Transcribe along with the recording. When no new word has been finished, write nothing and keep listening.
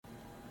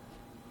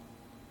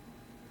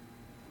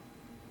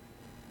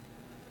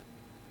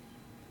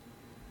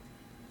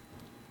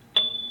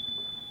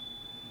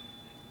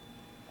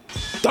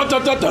Dun,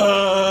 dun, dun,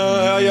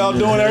 dun. How y'all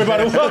doing,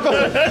 everybody? Welcome.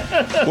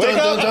 Wake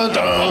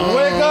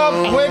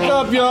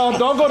up, y'all.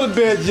 Don't go to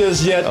bed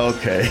just yet.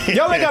 Okay.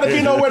 Y'all ain't got to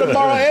be nowhere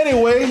tomorrow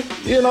anyway.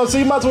 You know, so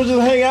you might as well just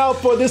hang out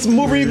for this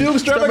movie review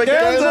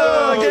extravaganza.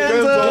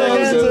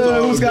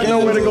 Who's got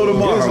nowhere to go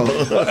tomorrow?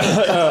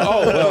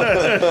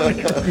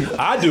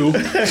 I do.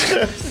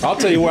 I'll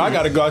tell you where I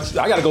gotta go.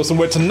 I gotta go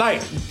somewhere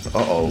tonight.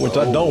 Which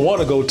I don't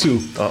want to go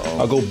to.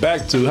 I'll go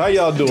back to. How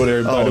y'all doing,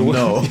 everybody? Oh,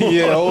 no.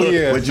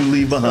 Yeah, What'd you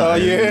leave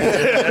behind?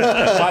 Yeah.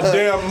 My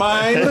damn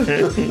mind.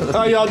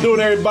 How y'all doing,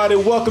 everybody?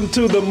 Welcome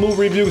to the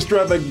movie review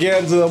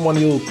extravaganza. I'm one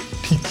of your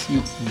peeps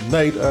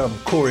tonight. I'm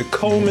Corey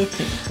Coleman.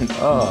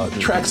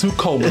 Tracksuit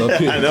Coleman up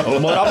here. I know.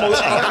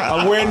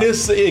 I'm wearing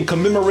this in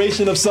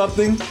commemoration of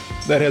something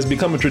that has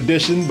become a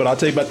tradition, but I'll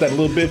tell you about that in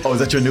a little bit. Oh, is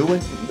that your new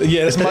one?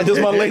 Yeah, this is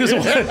my latest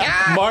one.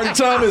 Martin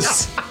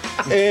Thomas.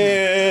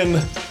 And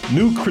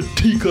new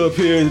critique up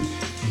here,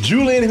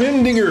 Julian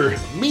Hemdinger.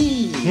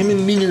 Me.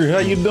 Hemdinger, how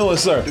you doing,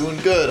 sir? Doing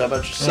good. How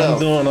about yourself? I'm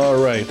doing all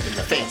right.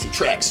 A fancy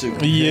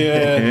tracksuit.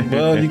 Yeah,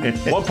 well,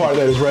 one part of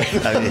that is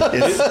right. I mean,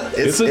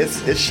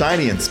 it's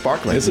shiny and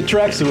sparkling. It's a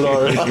tracksuit,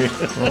 all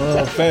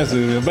right.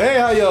 Fancy. But hey,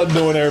 how y'all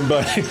doing,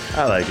 everybody?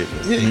 I like it.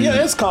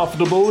 Yeah, it's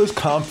comfortable. It's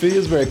comfy.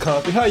 It's very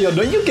comfy. How y'all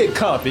doing? You get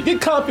comfy.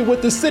 Get comfy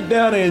with this. Sit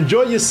down and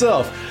enjoy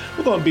yourself.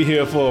 We're going to be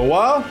here for a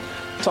while.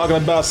 Talking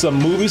about some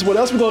movies. What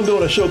else we gonna do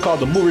on a show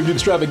called the Movie Review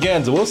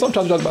Extravaganza? Well,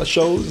 sometimes we talk about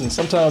shows, and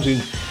sometimes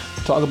we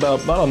talk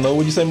about, I don't know,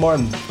 what'd you say,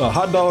 Martin?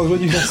 Hot dogs?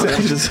 What'd you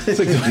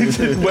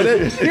say? But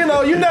you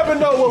know, you never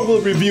know what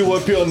we'll review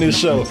up here on this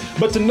show.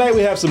 But tonight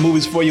we have some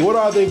movies for you. What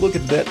are they? Look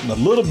at that in a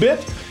little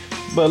bit.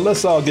 But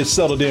let's all get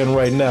settled in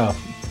right now.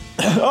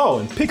 Oh,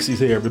 and Pixie's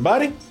here,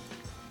 everybody.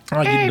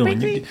 How you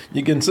doing?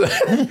 You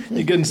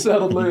getting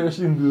settled, Larry?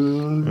 She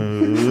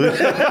good.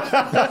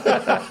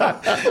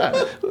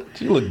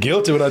 She looked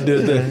guilty when I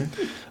did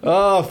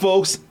that.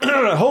 Folks,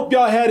 I hope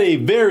y'all had a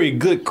very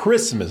good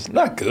Christmas.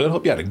 Not good.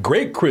 Hope you had a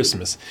great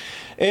Christmas.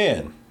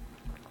 And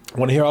I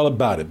want to hear all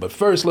about it. But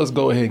first, let's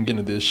go ahead and get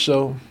into this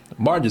show.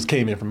 Martin just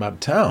came in from out of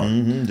town.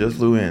 Mm-hmm, just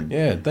flew in.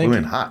 Yeah, thank you. Flew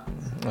in hot.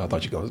 I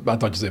thought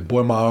you said,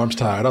 boy, my arm's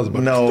tired. I was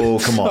about No,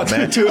 come on,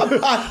 man. I'm not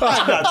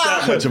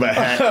that much of a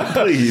hack.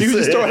 Please. You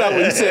just started out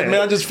when you said,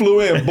 man, I just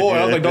flew in. Boy,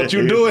 I was like, don't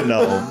you do it?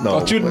 No.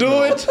 Don't you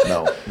do it?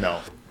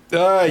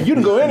 No. You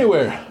didn't go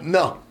anywhere.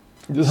 No.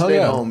 Just hung Stayed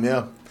out. home,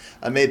 yeah.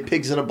 I made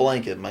pigs in a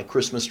blanket, my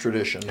Christmas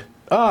tradition.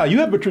 You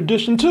have a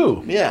tradition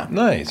too. Yeah.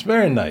 Nice,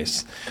 very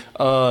nice.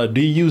 Do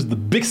you use the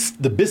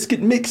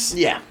biscuit mix?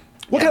 Yeah.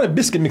 What kind of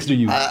biscuit mix do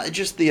you use?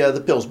 Just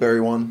the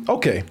Pillsbury one.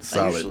 Okay.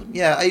 Solid.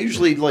 I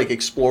usually like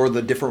explore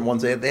the different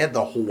ones. They had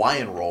the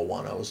Hawaiian roll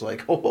one. I was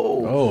like,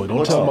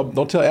 don't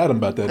tell Adam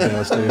about that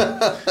downstairs.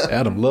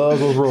 Adam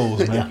loves those rolls,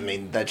 man. Yeah, I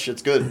mean, that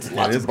shit's good. It's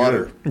lots of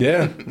butter.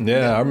 Yeah.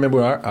 I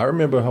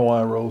remember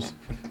Hawaiian rolls.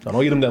 I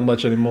don't eat them that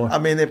much anymore. I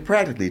mean, they're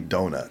practically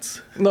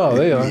donuts. No,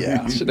 they are.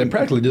 Yeah. They're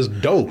practically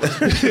just dough.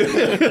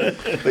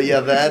 But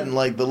yeah, that and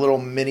like the little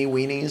mini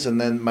weenies,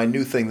 and then my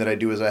new thing that I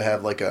do is I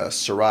have like a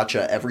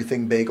sriracha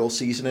everything bagel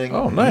seasoning.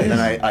 Oh, nice. And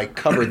then I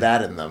cover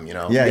that in them. You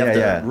know, Yeah, you have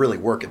yeah. to really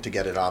work it to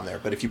get it on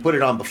there. But if you put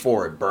it on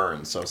before, it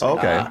burns. So it's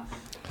like, Okay.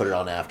 Put it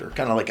on after,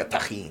 kind of like a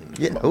tajin.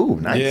 Yeah. Ooh,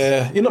 nice.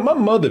 Yeah, you know, my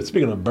mother.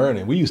 Speaking of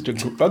burning,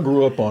 I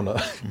grew up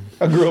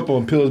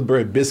on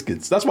Pillsbury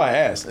biscuits. That's why I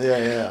asked.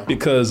 Yeah.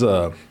 Because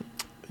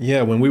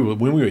when we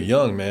were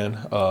young, man,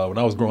 when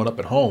I was growing up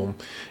at home,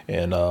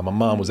 and my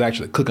mom was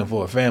actually cooking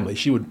for her family,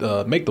 she would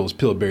make those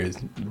Pillsbury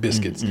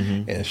biscuits,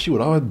 and she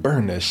would always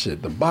burn that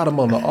shit. The bottom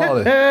of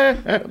those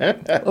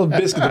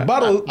biscuits,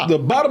 the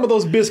bottom of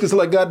those biscuits are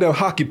like goddamn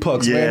hockey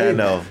pucks, man. Yeah, I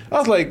know. I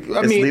was like,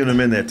 It's leaving them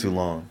in there too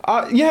long.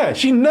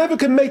 she never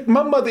could make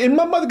my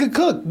mother could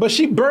cook, but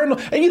she burned them,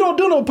 and you don't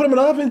do no put them in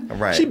the oven.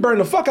 Right. She burned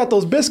the fuck out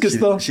those biscuits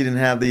though. She didn't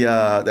have the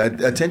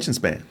attention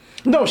span.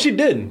 No, she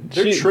didn't.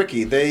 They're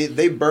tricky.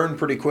 They burn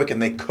pretty quick and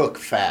they cook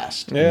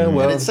fast. Yeah,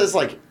 well. And it says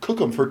like cook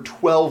them for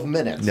 12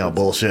 minutes. No,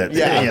 bullshit.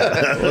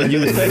 Yeah. Well, you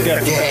would think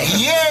after.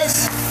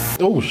 Yes.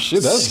 Oh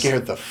shit! That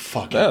Scared the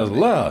fuck That out was of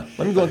me. loud.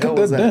 Let me go cut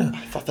was that that? down.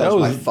 I thought that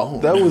was my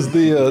phone. That was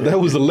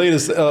the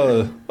latest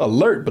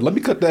alert. But let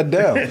me cut that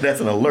down.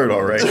 That's an alert,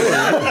 all right.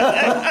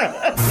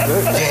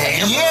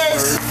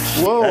 Yes.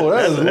 Whoa,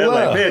 that is They're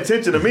like, loud. pay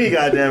attention to me,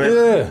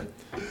 goddammit.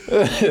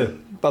 Yeah.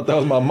 Thought that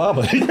was my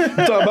mama. You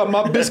talking about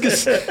my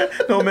biscuits?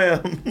 No,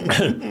 ma'am.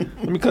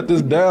 Let me cut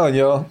this down,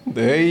 y'all.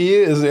 There he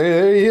is.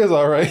 There he is.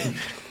 All right.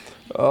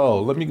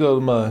 Oh, let me go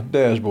to my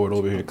dashboard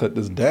over here and cut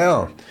this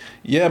down.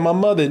 Yeah, my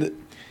mother.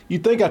 You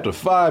think after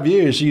 5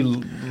 years she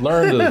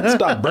learned to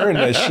stop burning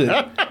that shit.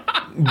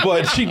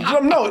 But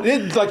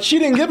it's like she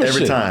didn't give a shit.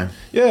 Every time.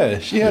 Yeah,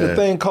 she had a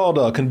thing called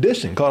a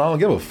condition called I don't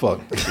give a fuck.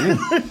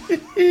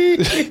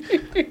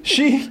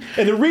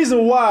 And the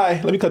reason why,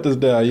 let me cut this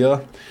down,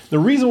 y'all. The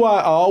reason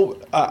why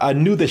I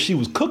knew that she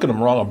was cooking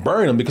them wrong or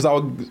burning them because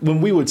when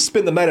we would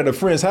spend the night at a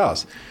friend's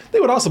house, they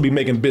would also be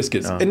making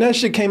biscuits, and that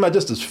shit came out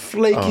just as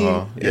flaky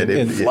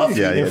and fluffy.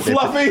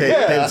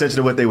 Pay attention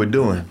to what they were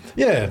doing.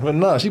 Yeah, but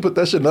no, she put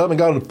that shit in the oven,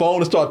 got on the phone,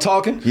 and started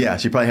talking. Yeah,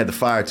 she probably had the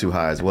fire too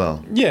high as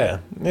well. Yeah,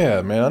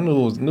 man, I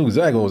knew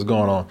exactly what was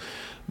going on.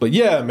 But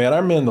yeah, man, I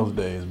remember those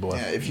days, boy.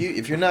 Yeah,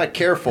 if you're not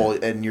careful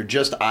and you're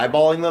just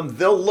eyeballing them,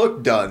 they'll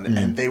look done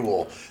and they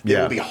will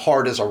be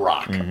hard as a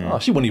rock. Oh,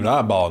 she wasn't even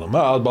eyeballing them.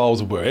 My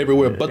eyeballs were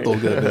everywhere but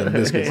those goddamn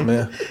biscuits,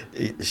 man.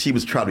 She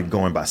was probably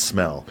going by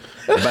smell.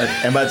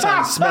 And by the time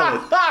you smell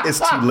it, it's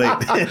too late.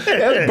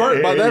 It's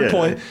burnt by that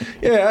point.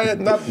 Yeah,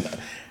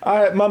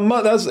 my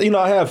mother.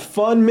 I have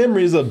fun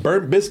memories of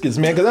burnt biscuits,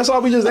 man, because that's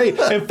all we just ate.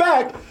 In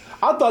fact,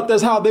 I thought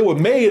that's how they were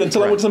made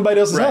until I went to somebody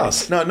else's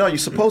house. No, you're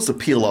supposed to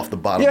peel off the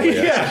bottom.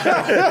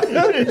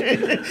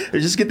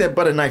 Just get that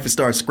butter knife and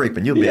start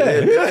scraping. You'll be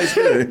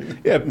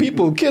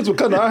kids would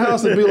come to our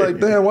house and be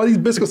like, "Damn, why are these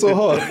biscuits so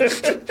hard?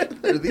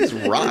 Are these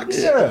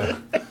rocks?" Yeah.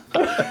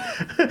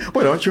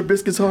 Wait, aren't your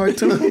biscuits hard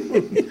too?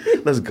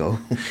 Let's go.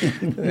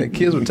 And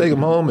kids would take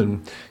them home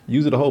and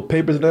use it to hold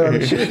papers down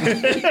and shit.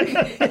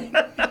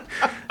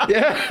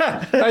 Yeah,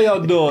 how y'all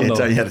doing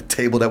though? You had a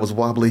table that was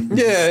wobbly.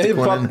 Yeah, he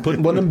probably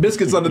putting one of them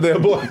biscuits under there,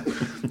 boy.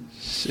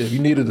 Shit, if you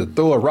needed to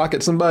throw a rock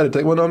at somebody,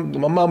 take one of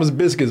my mama's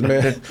biscuits,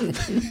 man.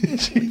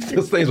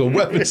 Those things were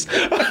weapons.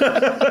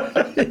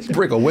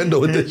 Break a window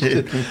with this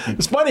shit.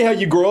 It's funny how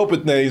you grow up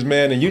with things,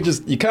 man, and you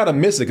kind of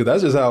miss it because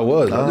that's just how it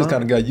was. I just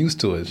kind of got used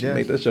to it. She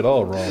made that shit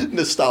all wrong.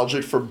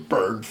 Nostalgic for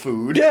burned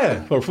food.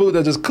 Yeah, for food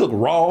that just cooked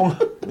wrong.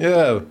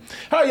 Yeah.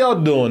 How y'all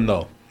doing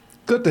though?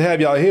 Good to have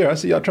y'all here. I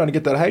see y'all trying to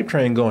get that hype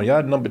train going. Y'all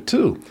at number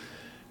 2.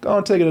 Go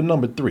on, take it to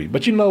number 3.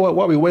 But you know what?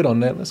 While we wait on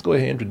that, let's go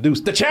ahead and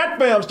introduce the chat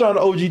fam.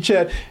 Starting the OG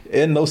chat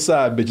and no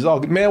side bitches. Oh,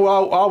 man,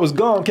 while I was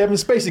gone, Kevin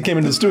Spacey came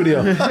into the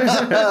studio.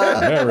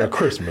 Merry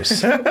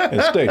Christmas.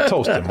 And stay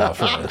toasted, my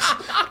friends.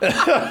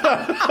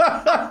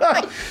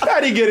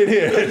 How'd he get in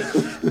here?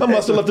 I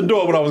must have left the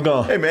door when I was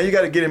gone. Hey, man, you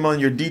got to get him on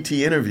your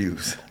DT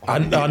interviews. I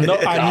know. I need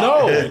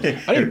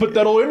to put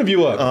that old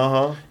interview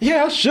up.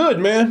 Yeah, I should,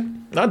 man.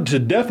 I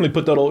should definitely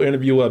put that old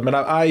interview up, man.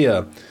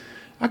 I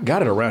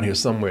got it around here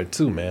somewhere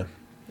too, man.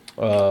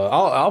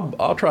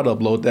 I'll try to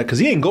upload that because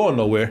he ain't going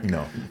nowhere.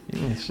 No,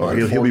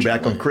 he'll be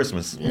back on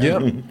Christmas.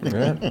 Yep.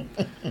 Yeah.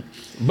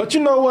 But you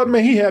know what,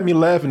 man? He had me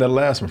laughing that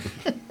last one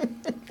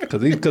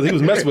because he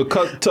was messing with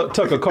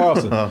Tucker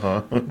Carlson.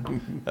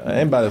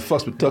 Anybody that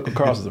fucks with Tucker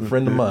Carlson is a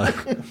friend of mine.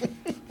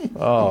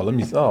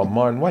 Oh,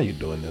 Martin, why you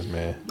doing this,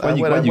 man?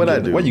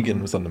 Why you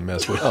getting something to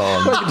mess with?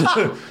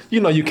 You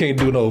know you can't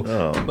do no dick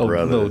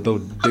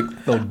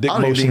I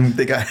don't motion. even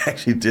think I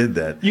actually did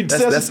that.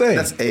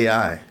 That's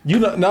AI. You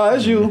know, no,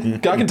 that's you.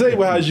 I can tell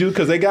you how it's you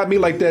because they got me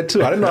like that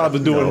too. I didn't know I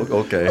was doing. No,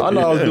 okay. I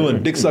know I was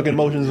doing dick sucking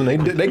motions and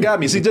they got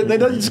me. See, they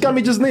just got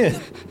me just then.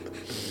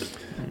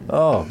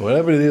 Oh,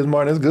 whatever it is,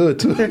 Martin, it's good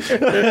too.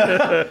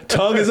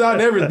 Tongue is out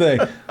and everything.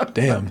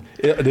 Damn.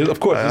 Of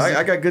course.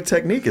 I got good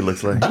technique, it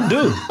looks like. You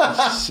do.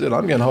 Shit,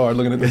 I'm getting hard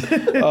looking at this.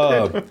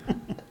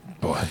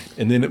 Boy.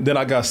 And then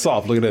I got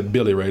soft looking at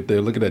Billy right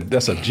there. Look at that.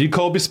 That's a G.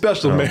 Colby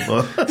special, man.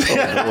 Boy.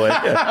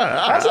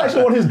 That's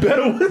actually one of his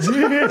better ones.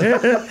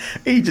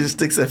 He just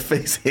sticks that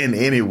face in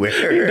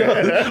anywhere. He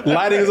does.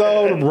 Lighting's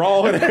all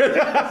wrong.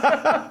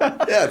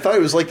 Yeah, I thought he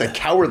was like the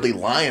Cowardly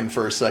Lion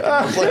for a second.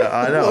 I was like,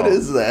 I know. What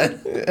is that?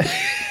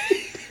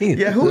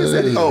 Yeah, who is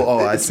that? Oh,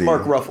 I see.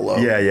 Mark Ruffalo.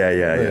 Yeah.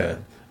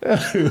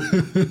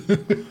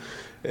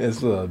 It's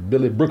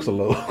Billy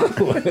Brooksalow.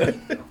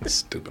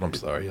 Stupid. I'm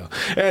sorry, y'all.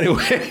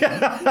 Anyway,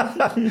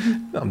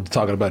 I'm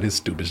talking about his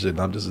stupid shit,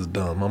 and I'm just as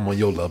dumb. I'm on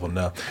your level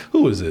now.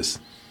 Who is this?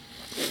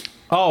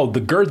 Oh,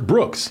 the Girth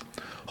Brooks.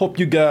 Hope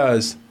you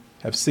guys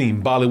have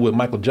seen Bollywood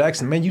Michael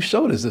Jackson. Man, you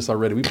showed us this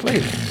already. We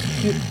played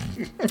it.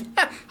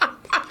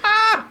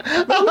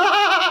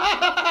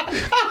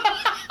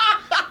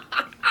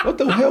 What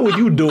the hell were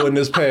you doing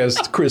this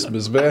past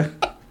Christmas, man?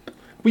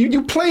 Well,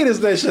 you played us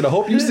that shit. I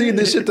hope you seen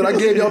this shit that I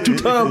gave y'all 2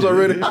 times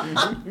already.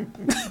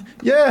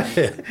 Yeah.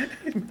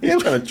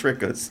 He's trying to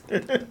trick us.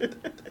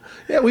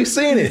 Yeah, we've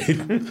seen it.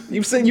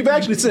 You've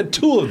actually sent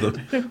 2 of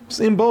them. We've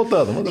seen both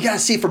of them. You gotta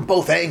see it from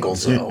both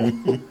angles, though.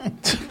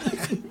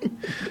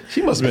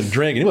 She must have been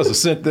drinking. He must have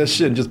sent that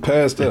shit and just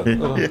passed out.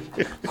 I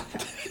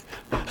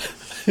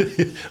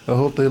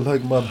hope they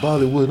like my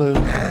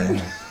Bollywood.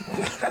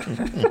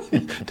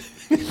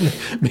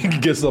 Me can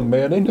get some,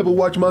 man. They never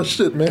watch my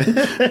shit, man.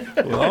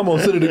 Well, I'm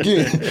gonna send it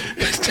again.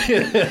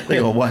 They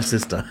gonna watch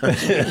this time.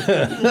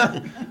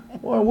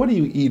 Boy, what are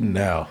you eating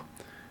now?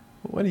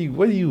 What are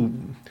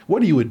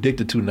you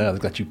addicted to now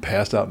that got you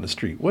passed out in the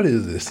street? What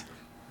is this?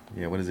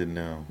 Yeah, what is it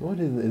now? What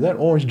is that?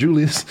 Orange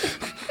Julius?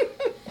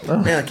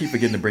 Man, I keep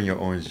forgetting to bring your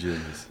Orange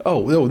Julius.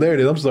 Oh, there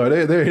it is. I'm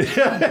sorry. There it is.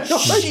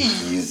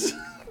 Jeez.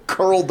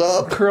 Curled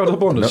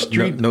up on the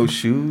street. No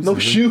shoes. No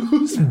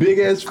shoes. Big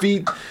ass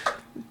feet.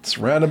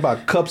 Surrounded by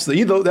cups.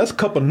 Either that's a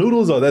cup of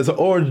noodles or that's an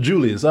Orange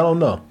Julius. I don't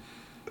know.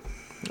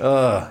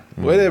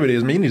 Whatever it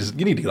is, man,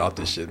 you need to get off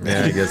this shit,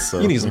 man. Yeah, I guess so.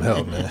 You need some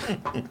help, man.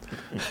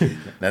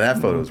 Now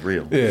that photo's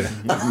real. Yeah.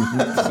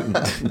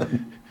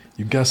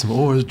 You got some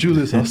Orange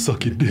Julius, I'll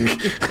suck your dick.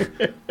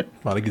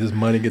 Trying to get this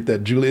money, get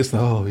that Julius.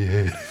 Oh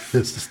yeah,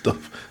 that's the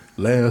stuff.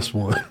 Last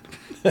one.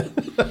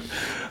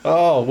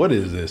 Oh, what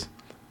is this?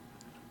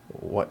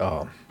 What?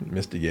 Oh,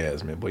 Mr.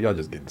 Yasmin, boy, y'all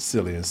just getting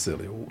silly and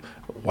silly.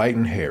 White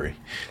and hairy.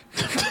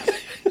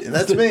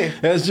 That's me.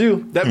 That's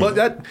you.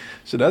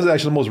 That's actually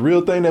the most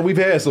real thing that we've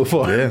had so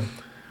far. Yeah.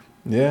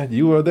 Yeah,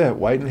 you are that,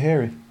 white and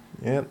hairy.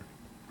 Yeah.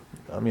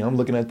 I mean, I'm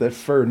looking at that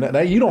fur. Now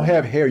you don't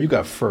have hair, you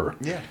got fur.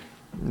 Yeah.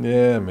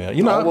 Yeah, man.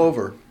 You know, All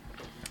over.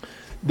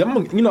 I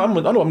know I'm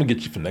gonna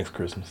get you for next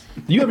Christmas.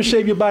 Do you ever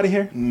shave your body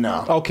hair?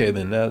 No. Okay,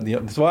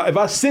 then. So if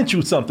I sent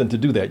you something to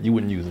do that, you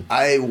wouldn't use it.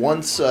 I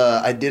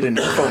did an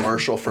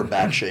infomercial for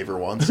Back Shaver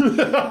once.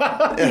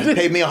 It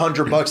paid me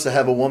 $100 to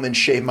have a woman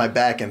shave my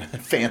back in a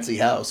fancy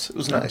house. It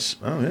was nice.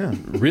 Oh yeah.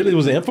 Really? It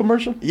was an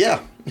infomercial?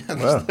 Yeah.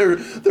 Wow.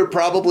 They're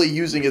probably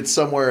using it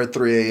somewhere at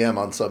 3 a.m.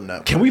 on some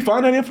network. Can we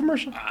find that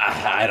infomercial?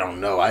 I don't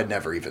know. I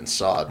never even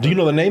saw it. Do you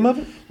know the name of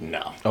it?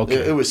 No.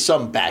 Okay. It was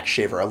some back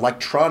shaver,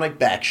 electronic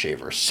back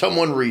shaver.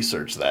 Someone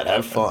research that.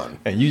 Have fun.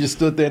 And you just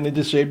stood there and they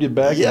just shaved your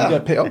back? Yeah. And you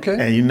got paid? Okay.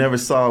 And you never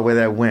saw where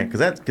that went, because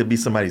that could be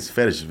somebody's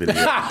fetish video.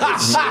 Hey,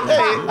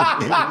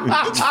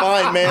 it's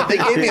fine, man. They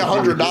gave me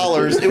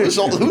 $100. It was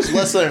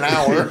less than an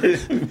hour.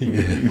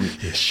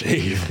 Yeah,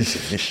 shave.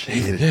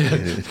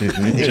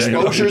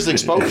 Exposure's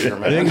exposure,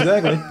 man.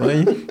 Exactly. Well,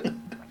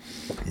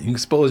 you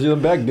exposed your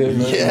back there,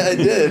 man. Yeah, I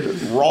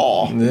did.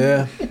 Raw.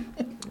 Yeah.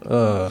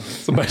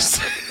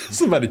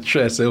 Somebody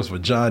trash sales for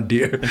John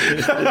Deere. No,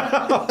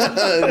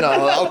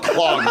 I'll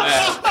clog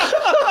that.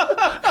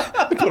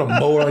 Put a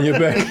mower on your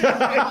back.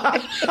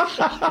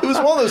 It was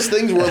one of those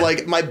things where,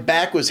 like, my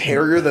back was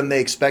hairier than they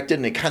expected,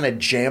 and it kind of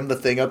jammed the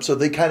thing up. So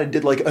they kind of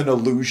did like an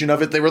illusion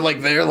of it. They were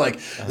like there, like,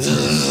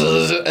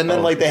 and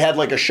then like they had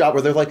like a shot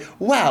where they're like,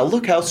 "Wow,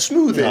 look how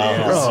smooth it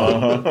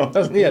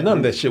is." Yeah, none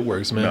of that shit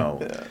works, man. No.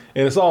 Yeah.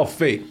 And it's all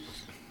fake.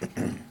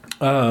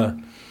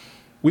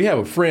 We have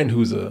a friend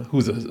who's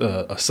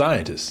a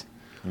scientist.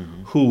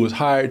 Who was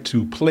hired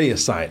to play a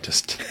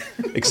scientist,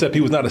 except he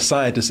was not a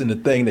scientist in the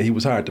thing that he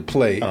was hired to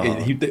play.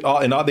 They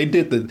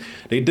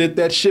did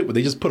that shit where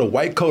they just put a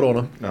white coat on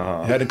him,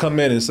 had to come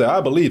in and say,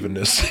 "I believe in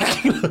this."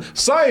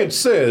 Science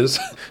says.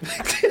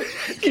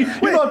 You know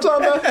what I'm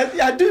talking about?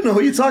 I do know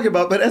who you're talking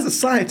about, but as a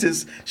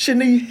scientist,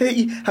 shouldn't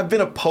he have been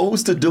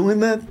opposed to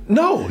doing that?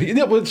 No,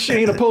 she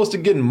ain't opposed to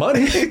getting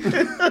money.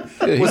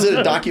 Was it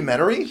a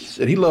documentary?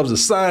 He loves the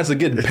science of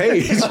getting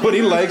paid. Is what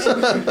he likes.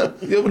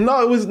 It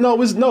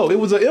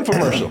was an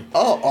infomercial.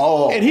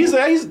 And he's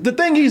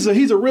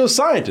a real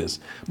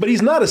scientist, but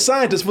he's not a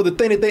scientist for the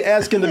thing that they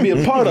ask him to be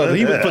a part of.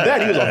 He was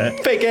a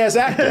fake ass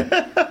actor,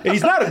 and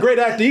he's not a great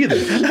actor either.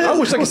 I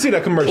wish I could see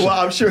that commercial. Well,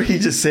 I'm sure he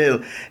just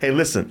said, "Hey,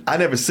 listen, I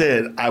never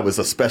said I was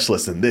a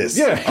specialist in this.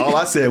 Yeah. All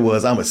I said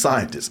was I'm a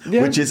scientist,"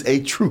 which is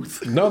a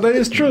truth. No, that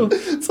is true.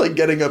 It's like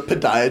getting a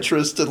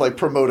podiatrist to like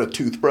promote a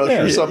toothbrush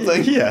or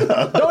something.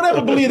 Yeah. Don't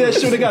ever believe that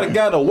shit. They got a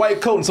guy in a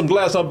white coat and some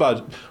glasses on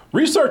about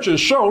research ain't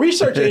showing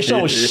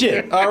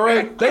shit. All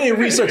right, they didn't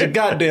research a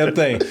goddamn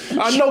thing.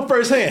 I know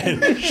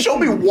firsthand. Show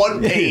me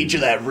one page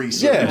of that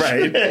research. Yeah,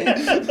 Right.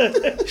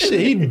 Shit,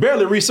 he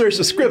barely researched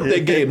the script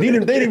they gave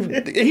him.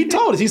 He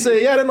told us. He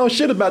said, "Yeah, I didn't know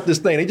shit about this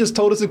thing. They just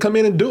told us to come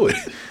in and do it."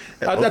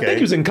 I think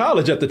he was in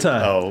college at the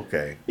time. Oh,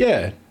 okay.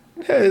 Yeah.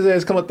 His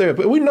ass come up there,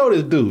 but we know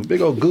this dude,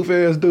 big old goof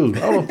ass dude.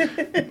 I don't,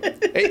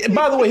 hey,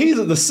 by the way, he's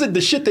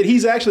the shit that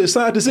he's actually a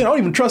scientist in. I don't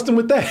even trust him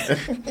with that.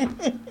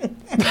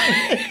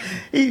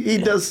 He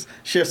does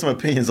share some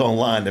opinions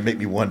online that make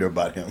me wonder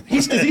about him.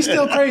 Is he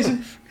still crazy?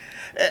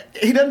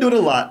 He doesn't do it a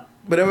lot,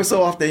 but every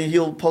so often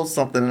he'll post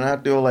something and I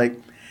feel like,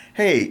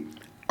 "Hey,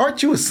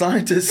 aren't you a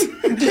scientist?"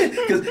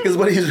 Because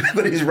what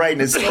he's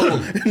writing is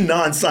so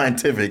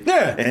non-scientific.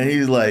 Yeah. And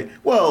he's like,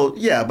 "Well,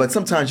 yeah, but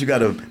sometimes you got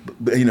to,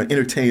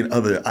 entertain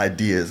other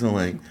ideas." I'm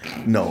like,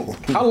 "No."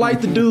 I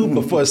like the dude,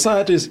 but for a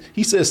scientist,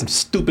 he says some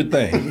stupid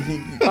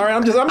thing. All right,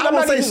 I'm not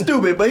not saying even,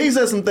 stupid, but he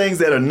says some things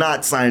that are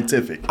not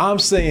scientific. I'm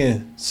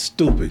saying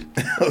stupid.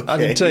 I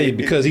can tell you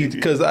because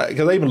I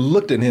even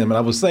looked at him and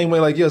I was the same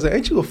way like you. I was like,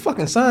 "Ain't you a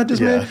fucking scientist,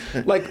 man?"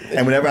 Like,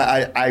 and whenever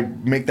I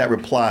make that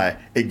reply,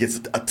 it gets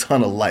a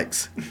ton of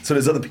likes. So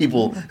there's other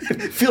people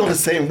feeling the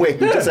same way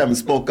who just haven't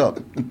spoke up.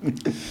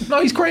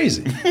 no, he's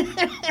crazy.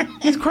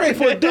 He's crazy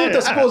for a dude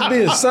that's supposed to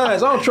be in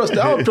science. I don't trust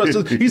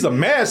him. He's a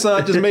mad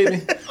scientist,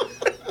 maybe.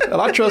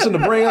 Well, I trust him to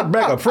bring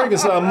back a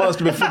Frankenstein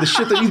monster before the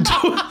shit that he's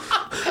doing.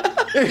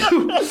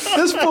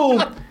 This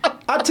fool,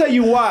 I'll tell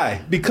you why.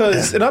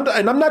 Because, and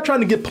I'm not trying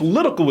to get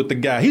political with the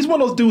guy. He's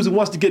one of those dudes who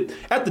wants to get,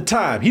 at the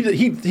time,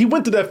 he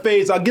went through that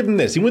phase. I'll give him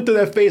this. He went through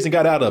that phase and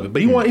got out of it.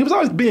 But he was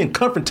always being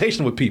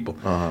confrontational with people.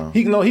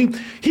 He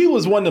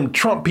was one of them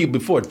Trump people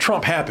before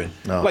Trump happened.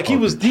 He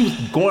was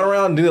going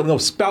around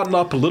spouting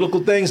off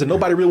political things that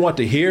nobody really wanted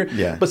to hear.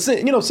 Yeah. But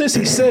since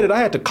he said it, I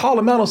had to call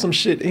him out on some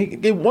shit.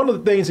 One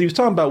of the things he was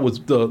talking about was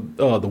the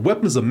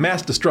weapons of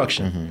mass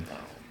destruction.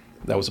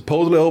 That was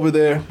supposedly over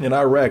there in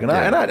Iraq, and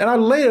I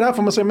laid it out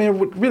for him. I said, "Man,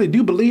 really, do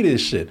you believe this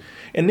shit?"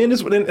 And then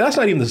that's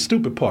not even the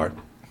stupid part.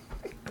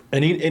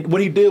 And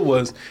what he did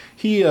was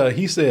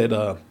he said,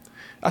 "I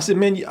said,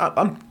 man,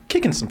 I'm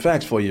kicking some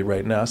facts for you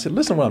right now." I said,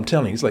 "Listen to what I'm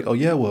telling you." He's like, "Oh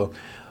yeah, well,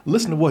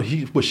 listen to what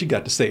she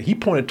got to say." He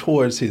pointed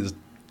towards his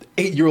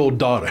 8-year-old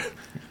daughter,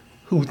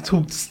 who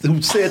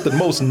said the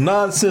most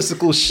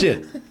nonsensical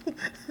shit.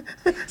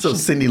 So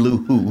Cindy Lou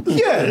who?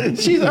 Yeah,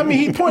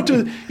 he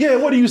pointed to, yeah,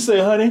 what do you say,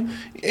 honey?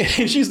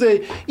 And she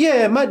said,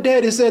 yeah, my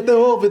daddy said they're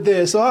over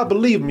there, so I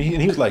believe me.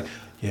 And he was like,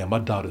 yeah, my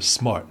daughter's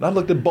smart. And I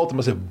looked at both of them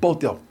and said,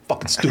 both y'all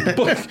fucking stupid.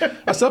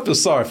 I said, I feel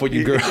sorry for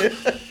you, girl.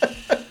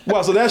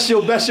 Wow, so that's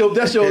your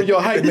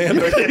hype man.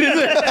 That's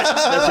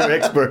your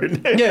expert.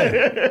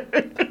 Yeah.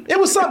 It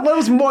was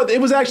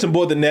actually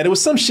more than that. It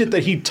was some shit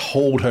that he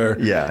told her.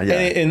 Yeah.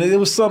 And it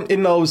was some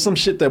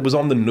shit that was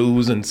on the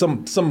news and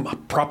some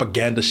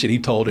propaganda shit he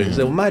told her. He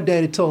said, well, my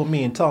daddy told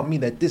me and taught me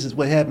that this is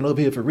what happened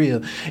over here for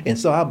real. And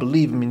so I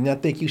believe him and I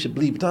think you should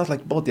believe it. I was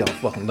like, both y'all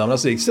fucking dumb. I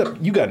said, except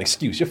you got an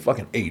excuse. You're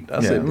fucking 8.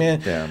 I said,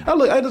 man. Yeah.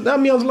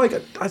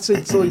 I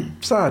said, so you're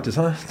scientist,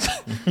 huh?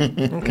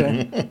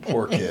 Okay.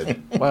 Poor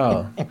kid.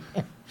 Wow.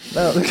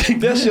 No,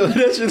 that's your.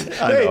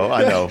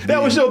 I know.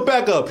 That was your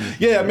backup.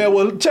 Yeah, man.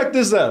 Well, check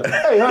this out.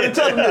 Hey, honey,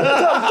 tell me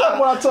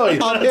what I told you.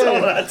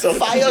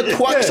 Fire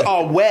trucks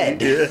are wet.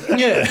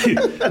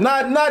 Yeah,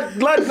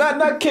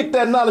 not kick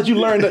that knowledge you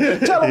learned.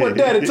 Tell them what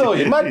Daddy told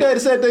you. My daddy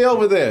said they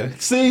over there.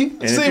 See,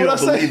 And see if you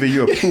what I don't say? believe it,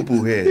 you're a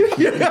poo-poo head.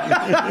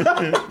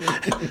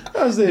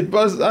 I said,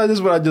 I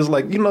just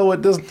like. You know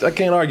what? I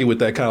can't argue with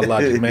that kind of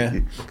logic,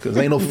 man. Because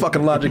ain't no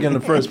fucking logic in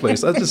the first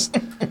place. I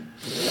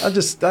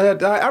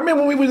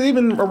remember when we were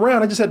even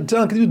around, I just had to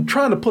tell him because he was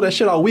trying to pull that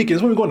shit all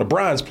weekends when we were going to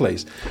Brian's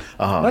place.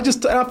 And I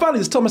finally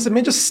just told him, I said,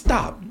 man, just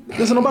stop.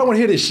 Listen, nobody want to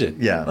hear this shit.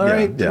 Yeah, all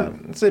right? yeah.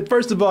 I said,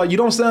 first of all, you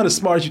don't sound as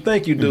smart as you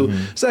think you do.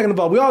 Second of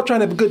all, we all trying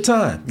to have a good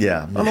time.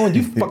 Yeah. I know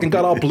you fucking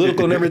got all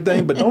political and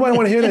everything, but nobody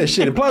want to hear that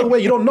shit. And by the way,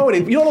 you don't know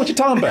it. You don't know what you're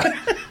talking about.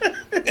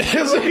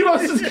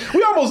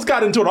 We almost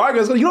got into an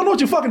argument. You don't know what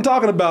you're fucking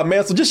talking about,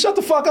 man. So just shut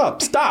the fuck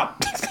up.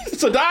 Stop.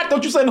 So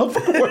don't you say no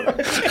fucking word.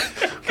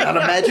 God,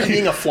 imagine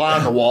being a fly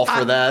on the wall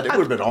for that. It would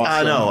have been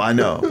awesome. I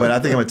know. But I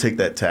think I'm gonna take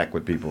that tack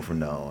with people from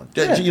now on.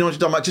 Yeah. You know what you're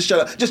talking about? Just shut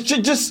up.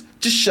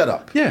 Just shut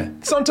up. Yeah.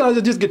 Sometimes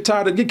I just get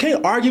tired of. You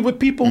can't argue with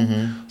people.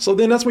 So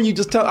then that's when you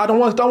just tell. I don't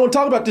want to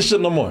talk about this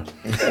shit no more.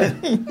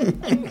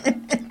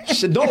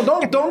 Shit,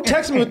 don't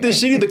text me with this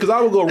shit either, because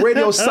I will go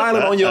radio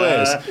silent on your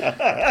ass.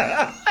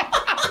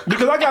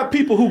 Because I got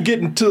people who get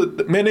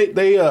into, man,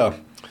 they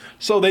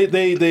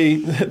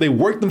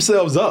work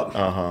themselves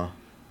up.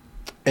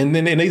 And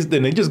then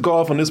they just go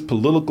off on this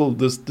political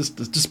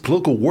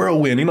political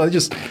whirlwind. You know, they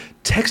just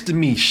texting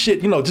me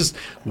shit. You know, just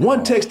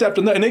one text after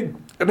another,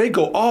 and they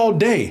go all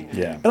day.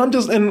 Yeah. And I'm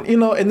just and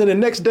then the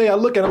next day I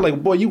look at it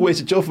like, boy, you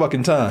wasted your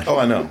fucking time. Oh,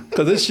 I know.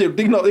 Because this shit,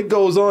 it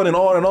goes on and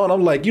on and on.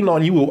 I'm like, I know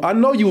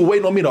you were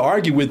waiting on me to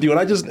argue with you,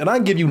 and I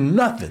give you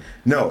nothing.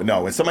 No.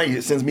 When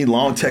somebody sends me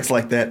long texts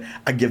like that,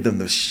 I give them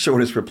the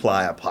shortest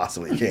reply I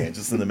possibly can.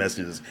 Just send a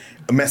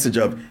message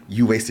of,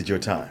 you wasted your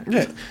time.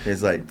 Yeah.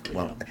 It's like,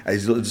 well, I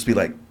just be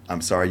like,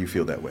 I'm sorry you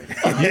feel that way.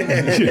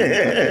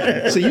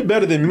 So you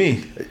better than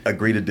me.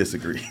 Agree to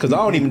disagree. Because I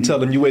don't even tell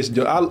them you wasted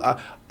your.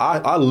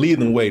 I leave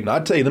them waiting. I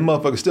tell you, them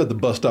motherfuckers still at the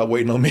bus stop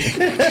waiting on me.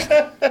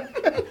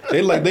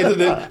 They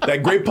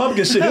that great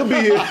pumpkin shit. He'll be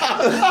here.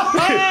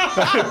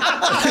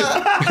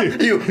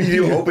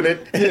 you open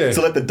it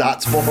to let the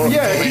dots form.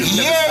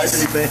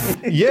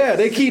 Yeah,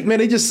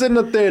 they just sitting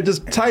up there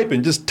just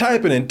typing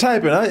and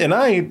typing. And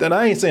I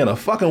ain't saying a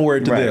fucking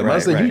word to them. I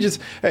said,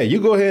 you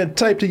go ahead and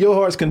type to your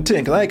heart's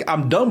content. Cause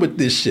I'm done with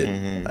this shit.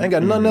 I ain't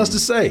got nothing else to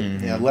say.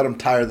 Yeah, let them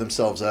tire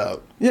themselves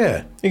out.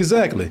 Yeah,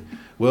 exactly.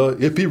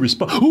 Well, if he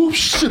responds, oh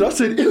shit, I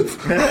said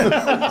if.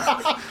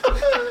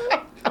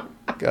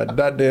 God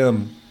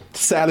goddamn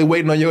Sally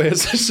waiting on your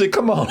ass. Shit,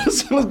 come on,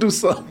 let's do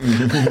something.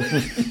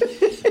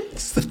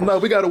 No,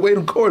 we gotta wait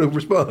on Corey to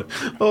respond.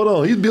 Hold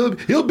on,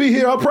 he'll be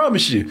here. I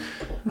promise you.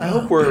 I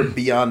hope we're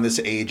beyond this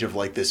age of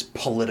like this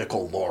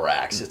political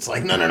Lorax. It's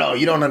like, no,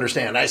 you don't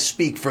understand. I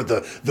speak for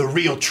the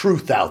real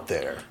truth out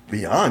there.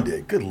 Beyond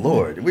it, good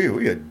Lord, we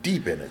are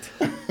deep in it.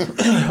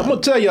 I'm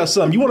gonna tell y'all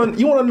something. You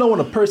wanna know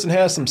when a person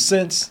has some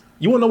sense?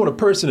 You wanna know when a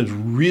person is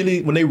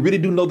when they really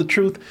do know the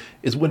truth,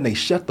 is when they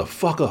shut the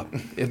fuck up.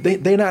 If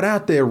they're not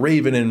out there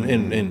raving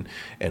and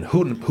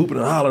hooping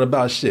and hollering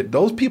about shit.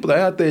 Those people that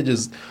are out there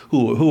just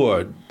who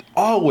are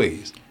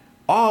always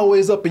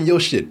up in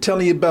your shit,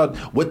 telling you about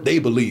what they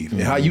believe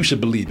and how you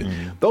should believe it.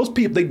 Those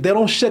people, they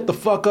don't shut the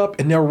fuck up,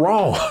 and they're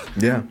wrong.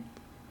 Yeah.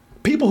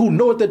 People who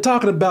know what they're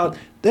talking about,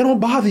 they don't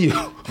bother you.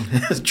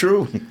 That's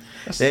true.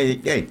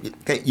 Hey,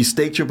 you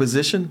state your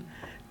position.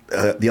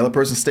 The other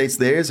person states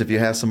theirs. If you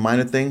have some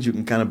minor things, you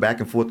can kind of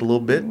back and forth a little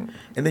bit, and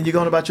then you're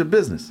going about your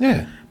business.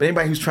 Yeah. But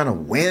anybody who's trying to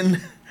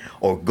win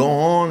or go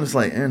on, it's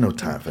like, no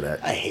time for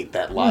that. I hate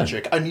that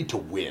logic. I need to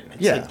win.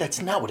 It's like,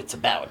 that's not what it's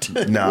about.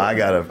 No, I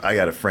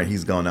got a friend.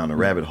 He's gone down a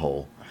rabbit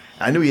hole.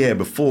 I knew he had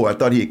before. I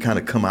thought he had kind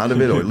of come out of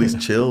it, or at least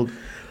chilled.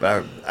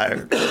 But I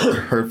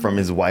heard from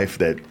his wife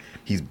that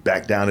he's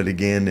back down it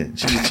again, and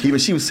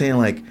she was saying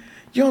like,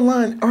 "You're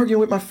online arguing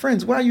with my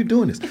friends. Why are you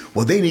doing this?"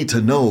 Well, they need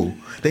to know.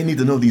 They need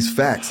to know these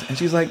facts. And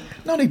she's like,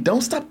 "No, they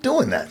don't. Stop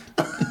doing that."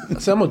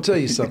 So I'm gonna tell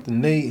you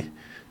something.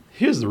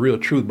 Here's the real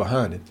truth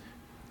behind it.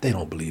 They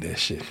don't believe that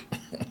shit.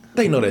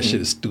 They know that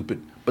shit is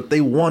stupid. But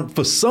they want,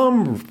 for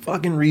some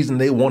fucking reason,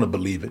 they want to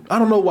believe it. I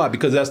don't know why,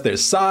 because that's their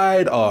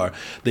side, or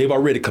they've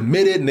already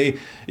committed, and they,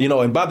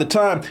 and by the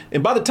time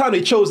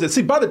they chose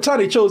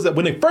that,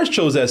 when they first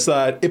chose that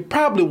side, it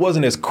probably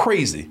wasn't as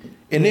crazy.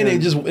 And then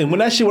and when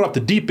that shit went off the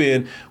deep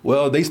end,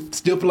 well, they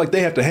still feel like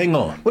they have to hang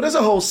on. Well, there's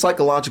a whole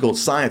psychological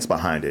science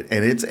behind it.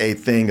 And it's a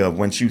thing of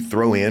once you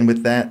throw in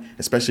with that,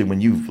 especially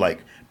when you've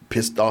like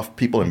pissed off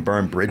people and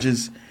burned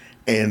bridges,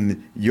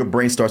 and your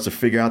brain starts to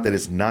figure out that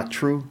it's not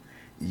true,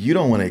 you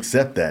don't want to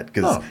accept that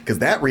because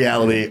that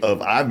reality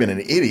of I've been an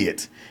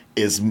idiot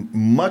is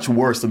much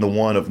worse than the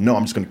one of no,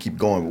 I'm just going to keep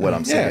going with what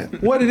I'm saying.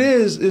 What it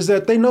is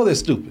that they know they're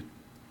stupid.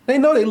 They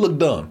know they look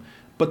dumb.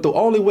 But the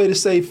only way to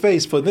save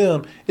face for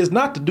them is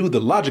not to do the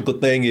logical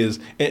thing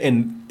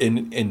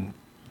and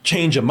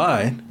change your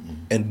mind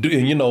and do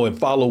and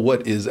follow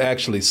what is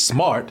actually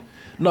smart.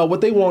 No,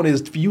 what they want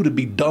is for you to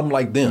be dumb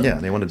like them. Yeah,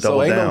 they want to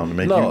double down to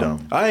make you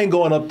dumb. I ain't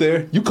going up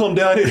there. You come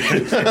down here.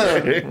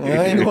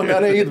 I ain't going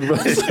down there either, bro.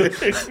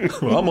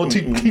 Well, I'm going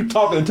to keep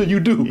talking until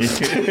you do.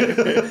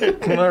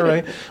 All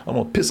right. I'm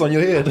going to piss on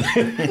your head.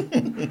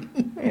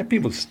 Man,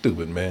 people are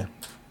stupid, man.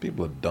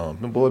 People are dumb.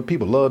 Boy,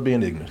 people love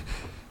being ignorant.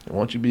 They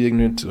want you to be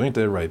ignorant too. Ain't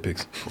that right,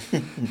 Pix?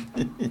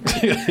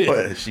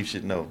 Well, she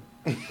should know.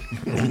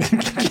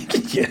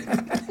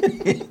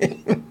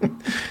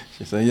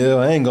 She said, yeah,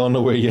 I ain't going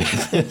nowhere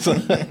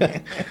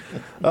yet.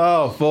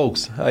 Oh,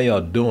 folks, how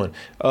y'all doing?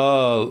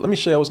 Let me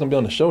show you what's going to be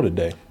on the show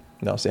today.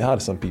 Now, say hi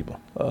to some people.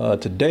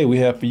 Today, we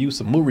have for you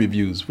some movie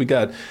reviews. We're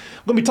going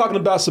to be talking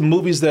about some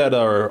movies that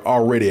are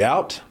already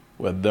out,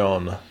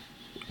 whether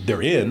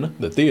they're in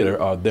the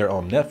theater or they're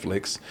on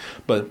Netflix.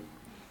 But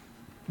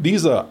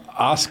these are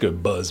Oscar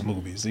buzz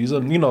movies. These are,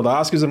 the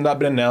Oscars have not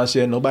been announced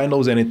yet. Nobody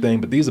knows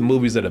anything, but these are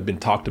movies that have been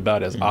talked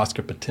about as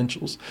Oscar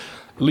potentials.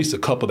 At least a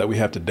couple that we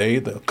have today.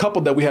 The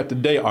couple that we have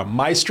today are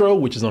Maestro,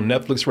 which is on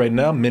Netflix right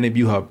now. Many of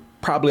you have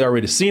probably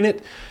already seen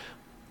it.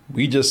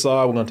 We're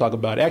going to talk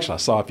about it. Actually, I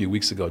saw it a few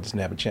weeks ago, just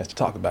didn't have a chance to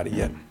talk about it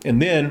yet.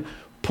 And then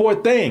Poor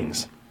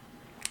Things.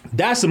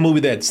 That's a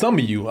movie that some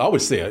of you, I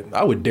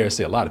would dare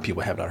say a lot of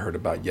people have not heard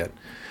about yet.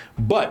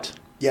 But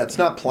yeah, it's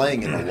not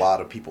playing in a lot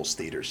of people's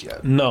theaters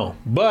yet. No,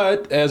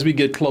 but as we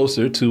get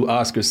closer to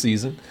Oscar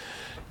season,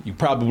 you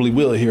probably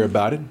will hear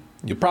about it.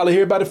 You'll probably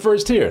hear about it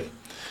first here.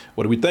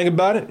 What do we think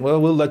about it?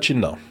 Well, we'll let you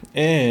know.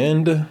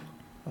 And,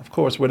 of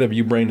course, whatever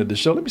you bring to the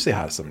show, let me say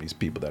hi to some of these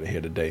people that are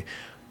here today.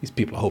 These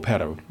people, I hope,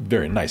 had a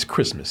very nice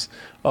Christmas.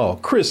 Oh,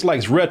 Chris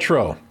likes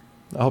retro.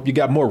 I hope you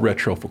got more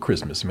retro for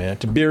Christmas, man.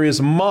 Tiberius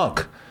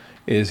Monk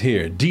is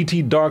here.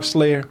 DT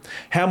Darkslayer,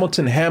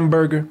 Hamilton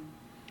Hamburger.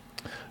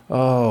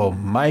 Oh,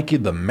 Mikey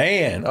the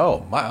man.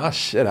 Oh, my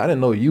shit. I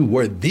didn't know you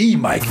were the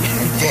Mikey.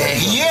 There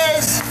he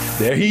is.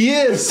 There he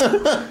is.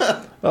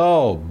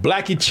 Oh,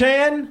 Blackie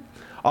Chan,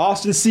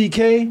 Austin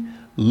CK,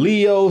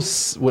 Leo,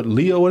 what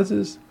is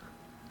this?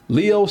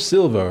 Leo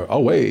Silver,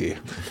 away.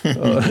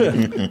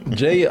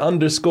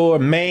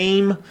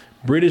 J_Mame,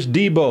 British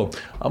Debo.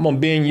 I'm going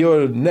to be in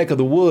your neck of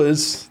the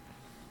woods,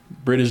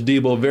 British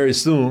Debo, very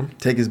soon.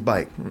 Take his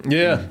bike.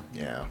 Yeah.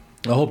 Yeah.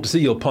 I hope to see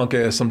your punk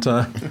ass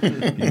sometime.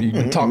 You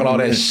been talking all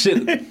that shit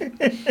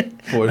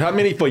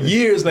for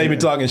years now. You've been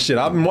talking shit.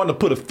 I've been wanting to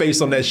put a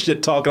face on that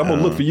shit talking. I'm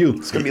gonna look for you.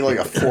 It's gonna be like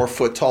a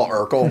 4-foot tall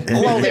Urkel.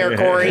 Hello there,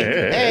 Corey.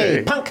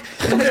 Hey, punk.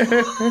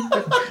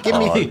 Give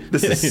me.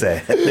 This is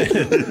sad.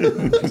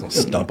 Gonna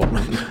stump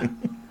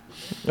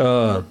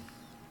him.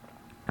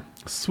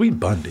 Sweet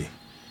Bundy.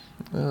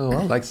 Oh,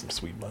 I like some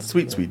Sweet Bundy.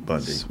 Sweet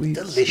Bundy. Sweet,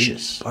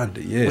 Delicious. Sweet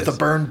Bundy, yes. With a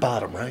burned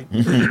bottom, right?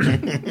 There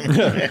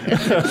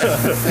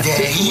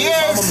he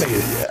is.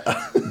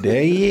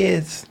 There he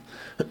is.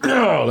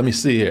 Let me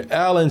see here.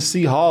 Alan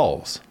C.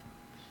 Halls.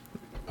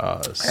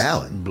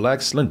 Alan?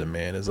 Black Slender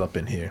Man is up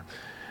in here.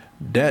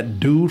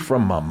 That dude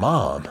from my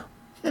mom.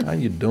 How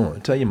you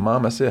doing? Tell your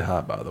mom I said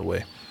hi, by the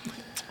way.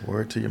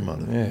 Word to your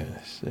mother. Yeah,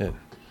 shit.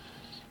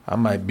 I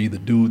might be the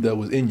dude that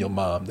was in your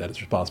mom that is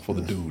responsible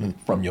for the dude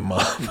from your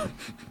mom.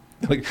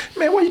 Like,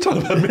 man, why are you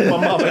talking about me and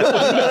my mom?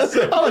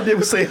 All I did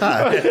was say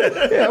hi.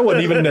 Yeah, that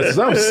wasn't even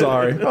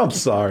necessary. I'm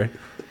sorry.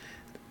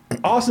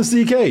 Austin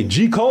CK,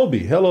 G. Colby.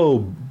 Hello,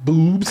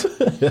 boobs.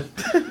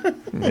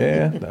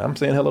 Yeah, I'm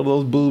saying hello to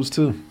those boobs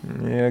too.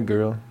 Yeah,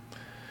 girl.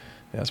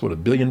 That's what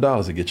 $1 billion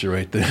would get you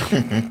right there.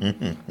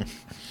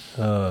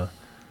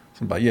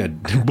 Somebody,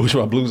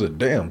 Bourgeois Blues are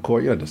damn,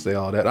 Corey, you had to say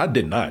all that. I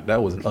did not.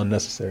 That was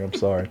unnecessary. I'm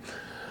sorry.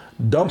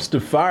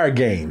 Dumpster Fire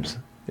Games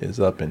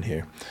is up in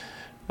here.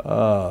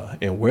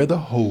 And where the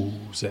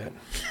hoes at?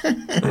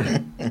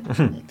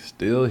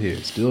 Still here.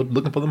 Still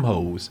looking for them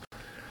hoes.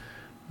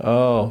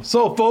 Oh,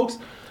 so folks,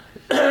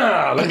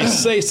 let me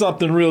say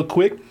something real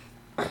quick.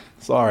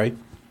 Sorry.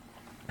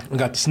 I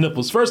got the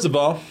sniffles. First of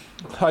all,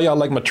 how y'all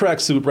like my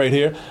tracksuit right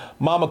here?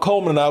 Mama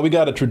Coleman and I, we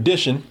got a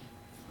tradition.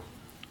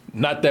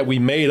 Not that we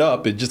made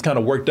up. It just kind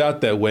of worked out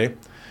that way.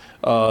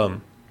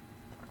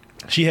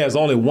 She has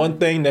only one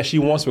thing that she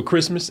wants for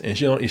Christmas, and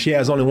she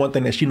has only one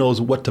thing that she knows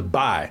what to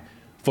buy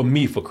for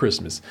me for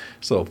Christmas.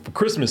 So for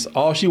Christmas,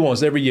 all she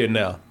wants every year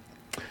now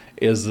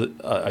is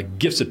a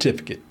gift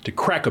certificate to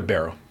Cracker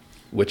Barrel.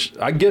 which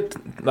I get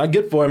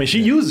for her. I mean,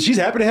 she's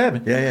happy to have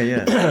it.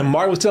 Yeah.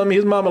 Mark was telling me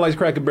his mama likes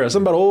Cracker Barrel.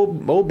 Something about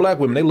old black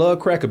women, they love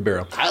Cracker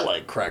Barrel. I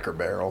like Cracker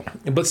Barrel.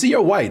 But see,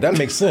 you're white. That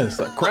makes sense.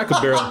 Like Cracker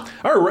Barrel.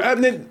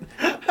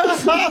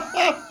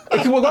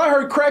 Well, I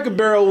heard Cracker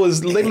Barrel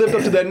they lived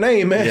up to that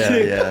name, man.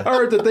 Yeah. I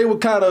heard that they were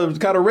kind of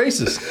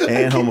racist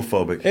And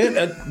homophobic.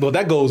 and well,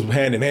 that goes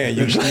hand in hand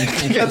usually.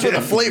 That's where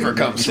the flavor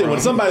comes Shit, from. when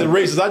somebody's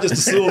racist, I just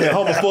assume that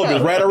homophobia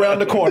is right around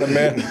the corner,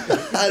 man.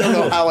 I don't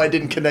know how I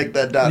didn't connect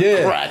that dot.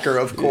 Yeah. Cracker,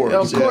 of course.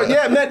 Of course,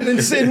 yeah, man.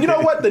 And you know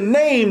what? The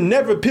name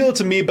never appealed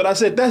to me, but I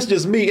said that's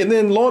just me. And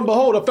then lo and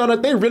behold, I found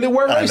out they really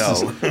were I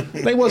racist.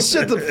 They was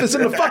shit. It's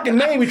in the fucking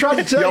name. We tried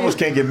to tell You almost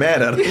can't get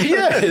mad at it.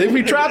 Yeah, if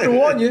we tried to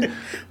warn you.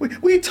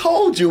 We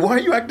told you. Why are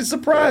you acting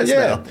surprised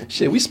Yeah, now?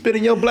 shit, we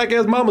spitting your black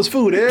ass mama's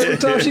food every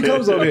time she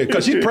comes over here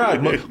because she's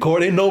proud.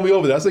 Corey, they know me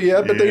over there. I said, yeah,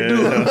 I bet they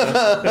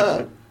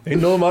do. They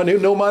know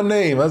my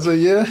name. I said,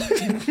 yeah.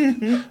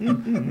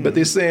 But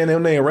they saying their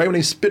name right when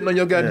they spitting on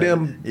your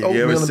goddamn You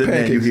oatmeal ever and sit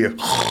there and you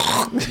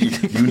pancakes.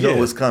 hear, you know Yeah.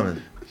 what's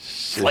coming.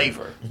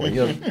 Flavor.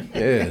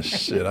 Yeah,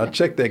 shit. I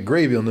checked that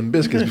gravy on them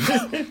biscuits.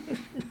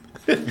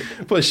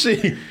 But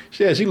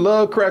she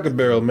loved Cracker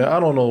Barrel, man. I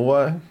don't know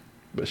why,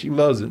 but she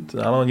loves it.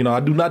 I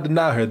do not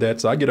deny her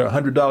that. So I get her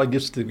 $100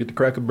 gift certificate to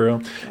Cracker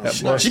Barrel.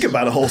 She could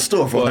buy the whole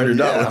store for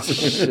 $100.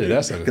 Shit,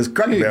 that's Because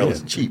Cracker Barrel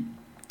is cheap.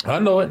 I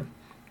know it.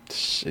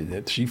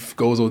 Shit, she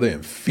goes over there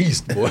and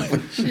feast, boy.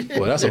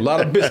 Boy, that's a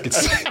lot of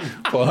biscuits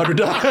for $100.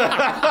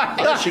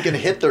 Yeah, she can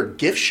hit their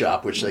gift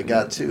shop, which they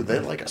got too. They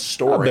have like a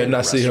store. I better and a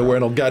not see her restaurant.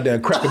 wearing no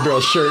goddamn Cracker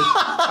Barrel shirt.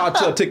 I'll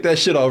tell her take that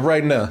shit off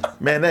right now.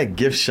 Man, that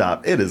gift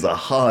shop, it is a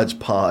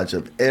hodgepodge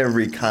of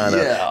every kind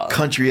Yeah. of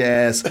country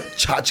ass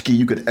tchotchke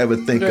you could ever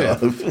think Yeah.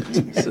 of.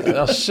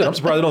 Oh, shit, I'm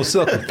surprised they don't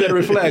sell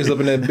Confederate flags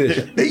up in that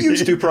bitch. They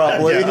used to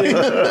probably.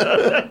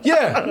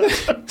 Yeah.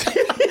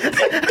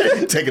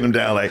 Taking them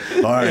down like,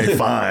 all right,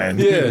 fine.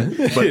 Yeah.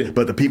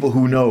 But the people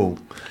who know,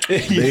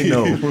 they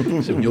know.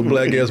 So when your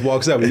black ass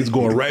walks out, it's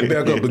going right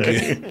back up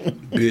again,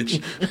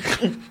 bitch.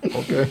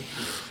 Okay.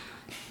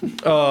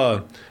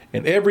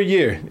 And every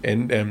year,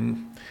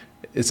 and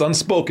it's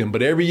unspoken,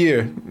 but every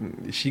year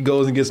she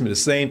goes and gets me the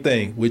same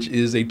thing, which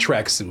is a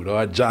tracksuit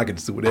or a jogging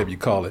suit, whatever you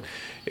call it.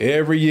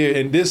 Every year,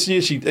 and this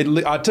year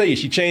I'll tell you,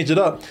 she changed it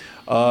up.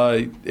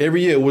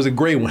 Every year it was a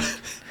gray one.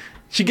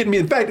 She getting me.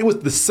 In fact, it was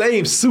the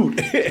same suit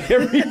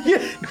every year.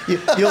 You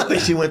don't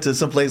think she went to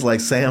some place like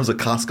Sam's or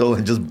Costco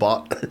and just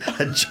bought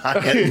a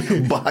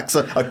giant box,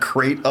 a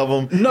crate of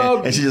them?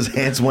 No. And she just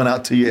hands one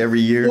out to you every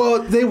year?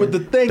 Well, the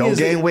thing Don't is,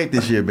 gain weight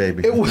this year,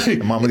 baby.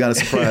 Mama got a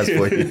surprise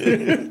for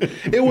you.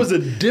 it was a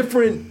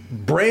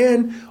different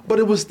brand, but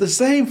it was the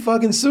same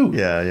fucking suit.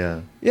 Yeah.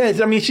 Yeah,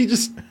 I mean, she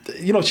just,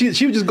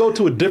 she would just go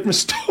to a different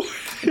store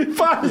and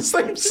find the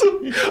same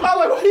suit. I'm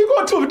like, why are you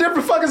going to a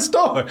different fucking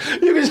store?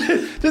 You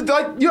can just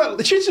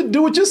like, she should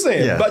do what you're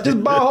saying. Yeah. But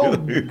just buy a whole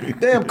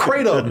damn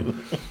crate of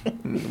them.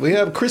 We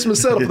have Christmas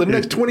set up for the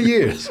next 20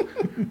 years.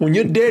 When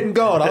you're dead and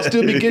gone, I'll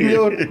still be getting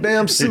your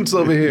damn suits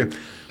over here.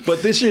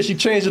 But this year she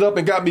changed it up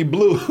and got me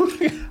blue.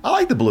 I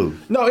like the blue.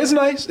 No, it's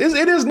nice.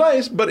 It is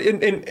nice, but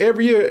in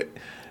every year,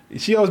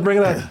 she always bring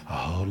it out.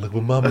 Oh, look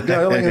what Mama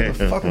got. I'm like, what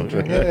the fuck I'm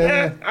drinking?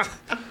 Yeah.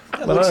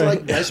 It looks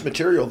like nice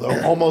material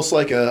though, almost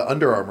like a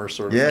Under Armour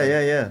sort of.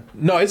 Yeah.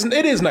 No, it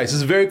is nice.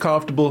 It's very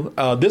comfortable.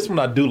 This one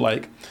I do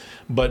like,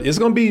 but it's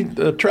gonna be a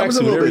That was tracksuit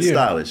a little every bit year.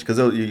 stylish because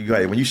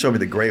when you showed me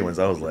the gray ones,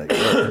 I was like,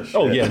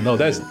 Oh yeah, no,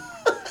 that's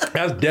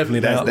definitely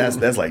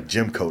that's like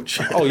gym coach.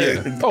 Oh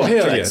yeah. Oh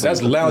hell yeah.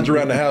 That's lounge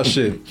around the house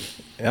shit.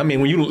 I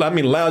mean,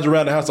 lounge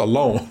around the house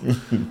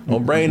alone.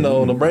 Don't bring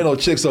no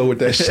chicks over with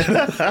that shit.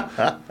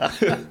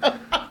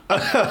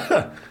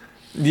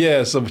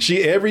 Yeah, so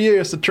every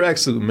year it's a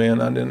tracksuit, man.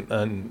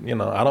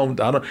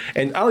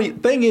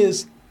 Thing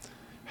is,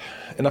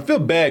 and I feel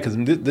bad because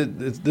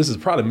this is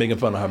probably making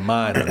fun of her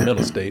mind and her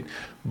mental state,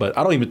 but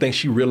I don't even think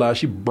she realized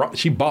she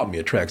bought me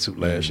a tracksuit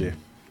last year.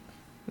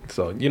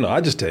 So,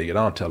 I just take it. I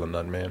don't tell her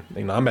nothing, man.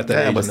 I'm at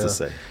that age what's now. to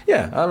say?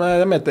 Yeah,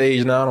 I'm at the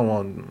age now. I don't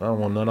want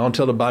nothing. I don't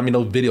tell her to buy me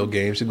no video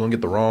games. She's gonna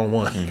get the wrong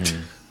one.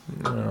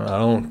 I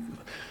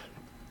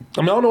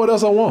don't know what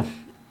else I want.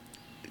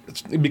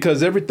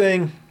 Because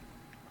everything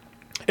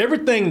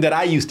that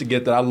I used to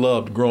get that I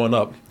loved growing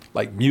up,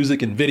 like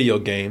music and video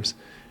games,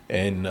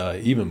 and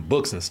even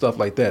books and stuff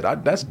like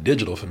that, that's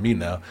digital for me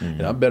now.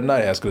 And I better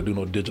not ask her to do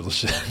no digital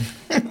shit.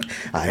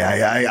 I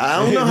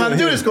don't know how to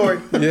do this,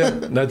 Corey. Yeah,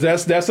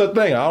 that's the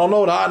thing. I don't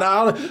know.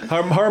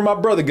 Her and my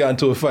brother got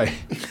into a fight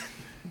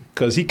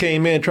because he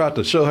came in and tried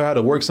to show her how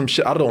to work some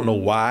shit. I don't know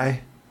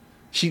why.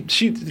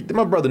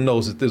 My brother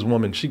knows that this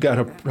woman, she got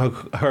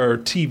her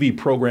TV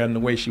programmed the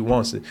way she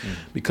wants it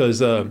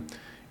because.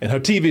 And her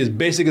TV is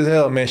basic as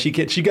hell, man. She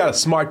got a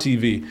smart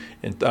TV.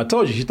 And I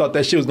told you, she thought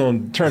that shit was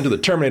going to turn to the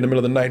Terminator in the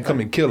middle of the night and come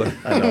and kill her.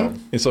 I know.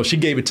 And so she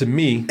gave it to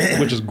me,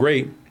 which is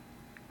great.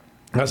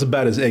 That's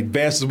about as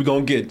advanced as we're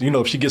going to get.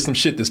 If she gets some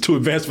shit that's too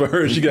advanced for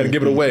her, she got to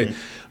give it away.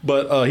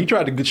 But he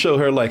tried to show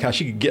her like how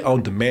she could get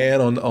on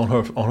demand on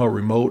her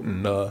remote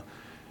and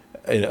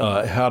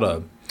how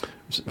to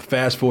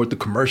fast forward the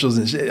commercials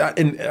and shit,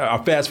 and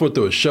fast forward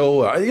through a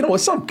show.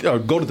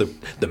 Go to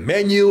the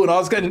menu and all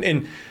this kind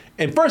of,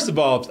 and first of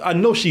all, I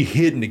know she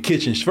hid in the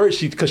kitchen. First,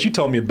 because she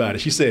told me about it.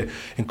 She said,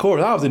 "And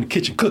Corey, I was in the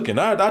kitchen cooking.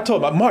 I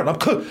told Mark, I'm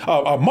cooking.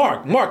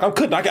 Mark, I'm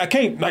cooking. I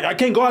can't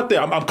go out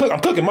there. I'm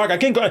cooking, Mark. I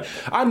can't go."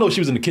 I know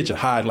she was in the kitchen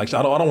hiding. Like,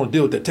 I don't want to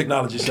deal with that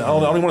technology shit. I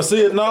don't even want to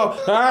see it. No,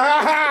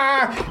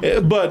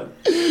 but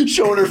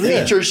showing her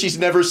features she's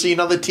never seen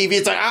on the TV.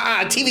 It's like,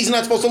 TV's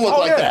not supposed to look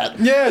like that.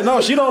 Yeah,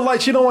 no, she don't want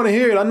to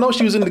hear it. I know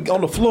she was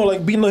on the floor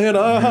like beating her head.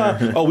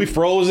 Oh, we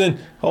frozen.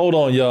 Hold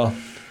on, y'all.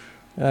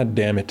 God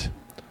damn it.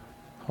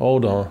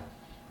 Hold on,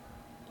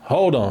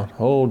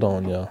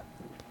 y'all.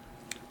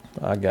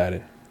 I got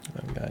it. I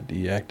got to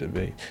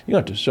deactivate. You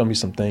have to show me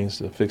some things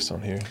to fix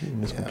on here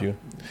in this computer.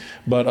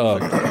 But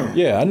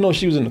I know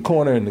she was in the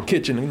corner in the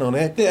kitchen. You know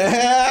that.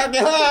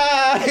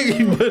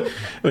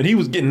 But he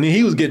was getting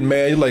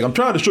mad. He's like, "I'm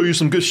trying to show you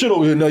some good shit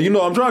over here now. You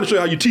know, I'm trying to show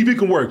you how your TV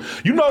can work.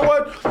 You know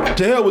what?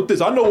 To hell with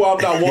this. I know why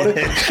I'm not wanted."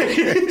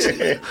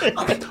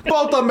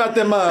 Both of them out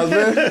their minds,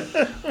 man.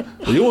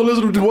 You won't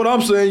listen to what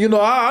I'm saying. You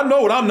know, I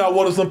know what I'm not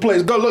wanted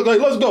someplace. Go, look,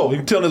 let's go. He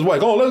can tell his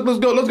wife, "Oh, let's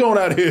go on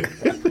out of here."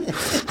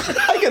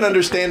 I can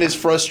understand his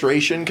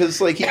frustration because,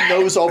 like, he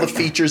knows all the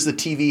features the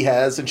TV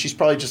has, and she's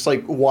probably just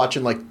like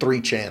watching like 3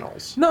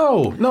 channels.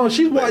 No,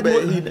 she's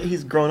watching.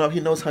 He's grown up. He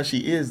knows how she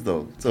is,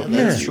 though. So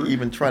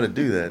even try to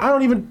do that. I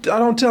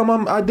don't tell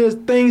mom. There's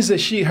things that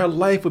her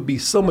life would be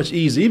so much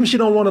easier. Even if she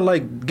don't want to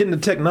like get into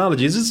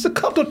technology. It's just a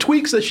couple of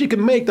tweaks that she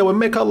can make that would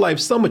make her life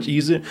so much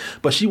easier.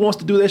 But she wants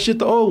to do that shit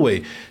the old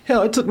way.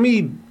 Hell, it took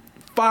me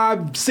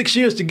 5-6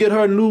 years to get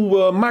her a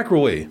new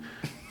microwave.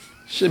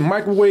 Shit,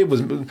 microwave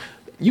was.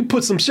 You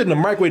put some shit in the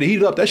microwave to heat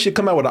it up, that shit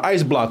come out with an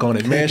ice block on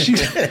it, man.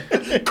 She's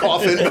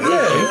coughing.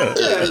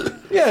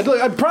 Yeah,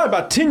 look, probably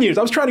about 10 years.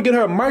 I was trying to get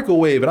her a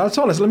microwave, and I was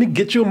telling her, "Let me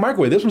get you a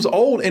microwave. This one's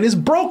old and it's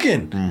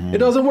broken. It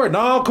doesn't work."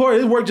 "No, Corey,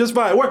 it worked just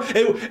fine.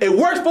 It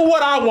works for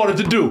what I wanted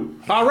to do.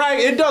 All right,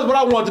 it does what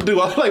I want to do."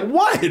 I was like,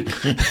 "What?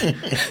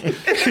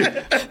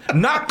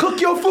 Not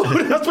cook your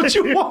food? That's what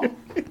you want?"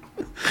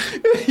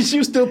 She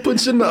was still putting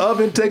shit in the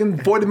oven, taking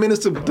 40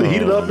 minutes to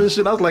heat it up and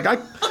shit. I was like,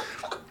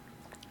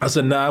 I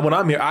said, "Nah, when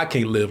I'm here, I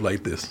can't live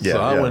like this." Yeah,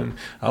 so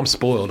I'm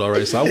spoiled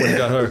already. So I went and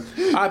got her.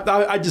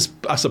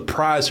 I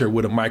surprised her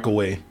with a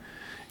microwave.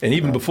 And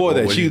even before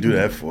that, what did you do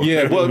that for?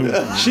 Yeah, well,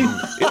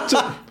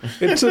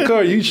 it took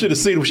her. You should have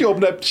seen it. She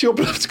opened up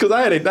because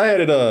I had it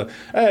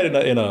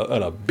in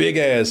a big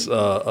ass.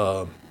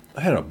 I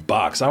had it in a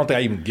box. I don't think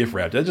I even gift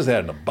wrapped it. I just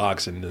had it in a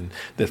box, and then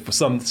that for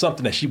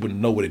something that she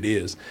wouldn't know what it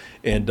is.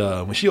 And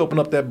when she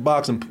opened up that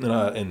box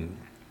and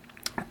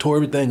tore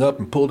everything up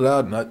and pulled it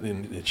out,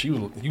 and she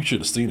was. You should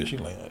have seen it. She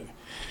was like,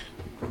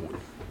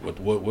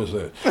 What was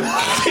that?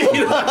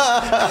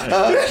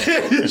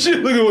 She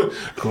look at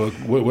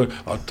what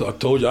I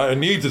told you I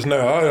need this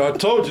now. I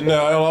told you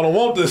now I don't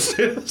want this.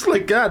 It's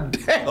like, God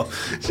damn.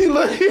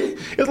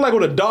 It's like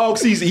when a dog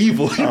sees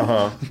evil.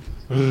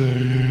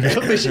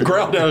 Something she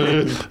growled out.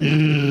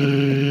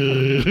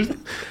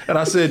 And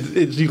I said,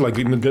 she's like,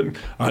 I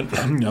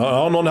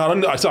don't know how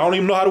to. I said, I don't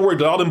even know how to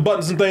work all them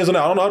buttons and things. And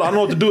I don't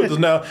know what to do with this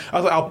now. I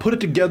was like, I'll put it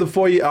together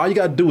for you. All you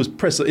got to do is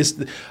press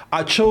it.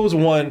 I chose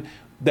one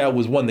that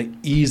was one of the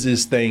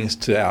easiest things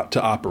to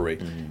operate.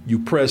 Mm-hmm. You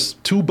press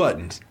 2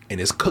 buttons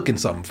and it's cooking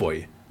something for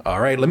you. All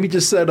right, let me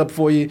just set it up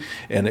for you,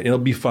 and it'll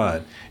be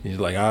fine. And he's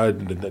like, I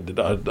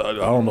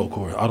don't know,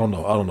 Corey. I don't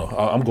know.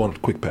 I'm going to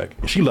Quick Pack.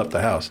 And she left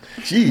the house.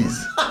 Jeez.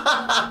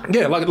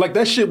 Yeah, like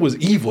that shit was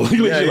evil. She's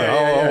like,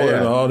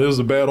 oh, this is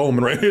a bad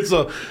omen right here.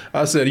 So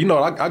I said,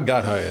 I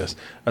got her ass.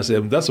 I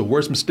said, that's the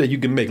worst mistake you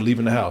can make,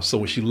 leaving the house. So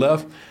when she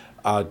left,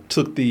 I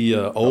took the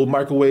old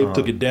microwave,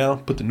 took it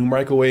down, put the new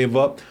microwave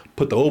up,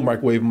 put the old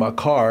microwave in my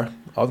car.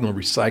 I was going to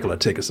recycle it,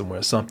 take it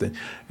somewhere or something.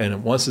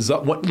 And once it's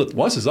up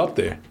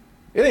there,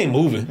 it ain't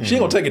moving. She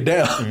ain't gonna take it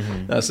down.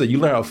 Mm-hmm. I said, you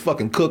learn how to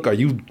fucking cook or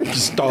you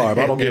just starve.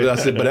 I don't give it. I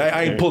said, but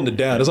I ain't pulling it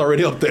down. It's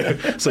already up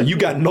there. So you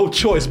got no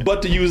choice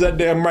but to use that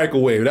damn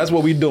microwave. That's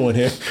what we doing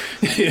here.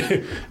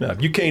 Now,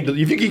 if you can't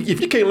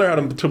learn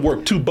how to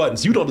work 2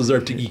 buttons, you don't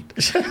deserve to eat.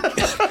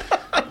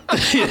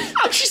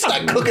 She's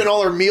not cooking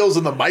all her meals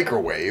in the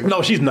microwave.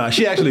 No, she's not.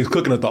 She actually is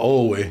cooking it the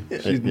old way.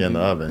 She's in the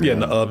oven. Yeah, in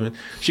the oven.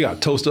 She got a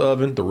toaster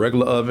oven, the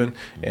regular oven,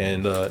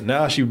 and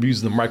now she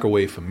uses the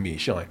microwave for me.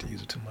 She don't like to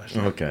use it too much.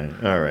 Okay,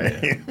 all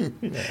right.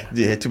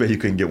 Yeah, too bad you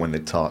couldn't get one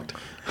that talked.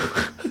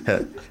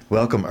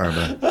 Welcome,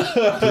 Irma.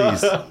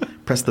 Please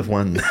press the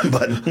 1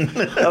 button.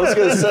 I was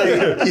going to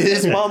say,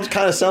 his mom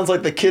kind of sounds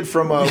like the kid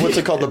from, what's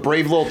it called, the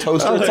Brave Little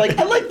Toaster. It's like,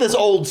 I like this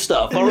old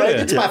stuff, all right?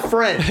 It's my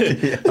friend. I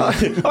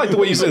like the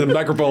way you say the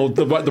microphone,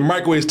 the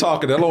microwave's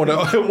talking. I'm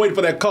waiting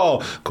for that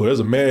call. Cool, there's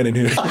a man in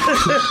here.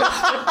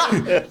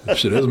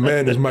 Shit, there's a man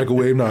in this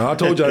microwave now. I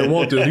told you I didn't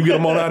want this. You get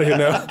him on out of here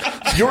now.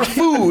 Your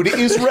food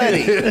is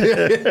ready.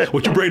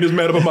 What you bring this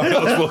man up in my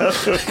house for?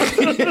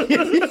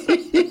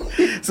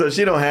 So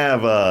she don't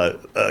have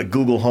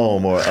Google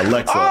Home or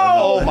Alexa.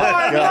 Oh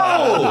my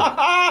God! No.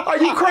 Are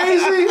you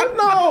crazy?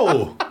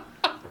 No,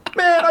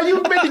 man.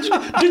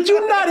 Did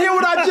you not hear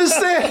what I just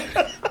said?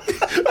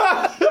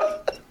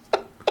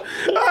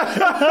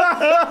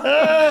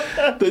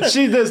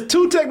 There's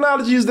two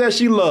technologies that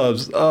she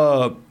loves.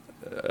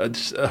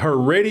 Her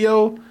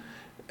radio,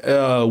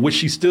 which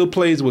she still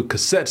plays with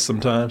cassettes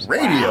sometimes.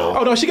 Radio?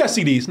 Oh no, she got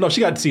CDs. No,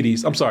 she got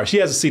CDs. I'm sorry, she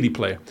has a CD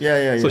player.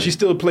 Yeah. So she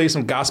still plays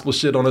some gospel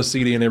shit on her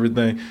CD and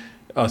everything,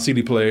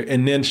 CD player.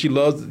 And then she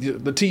loves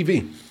the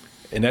TV.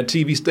 And that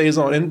TV stays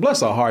on, and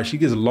bless her heart, she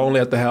gets lonely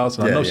at the house.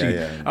 And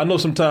I know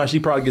sometimes she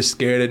probably gets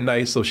scared at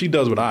night, so she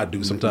does what I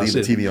do sometimes.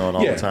 Leave the TV on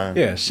all the time.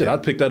 Yeah, shit, I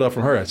picked that up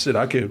from her. Shit,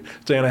 I could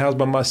stay in the house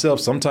by myself.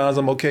 Sometimes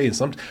I'm okay.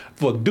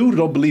 For a dude who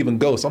don't believe in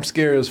ghosts, I'm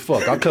scared as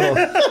fuck. I'll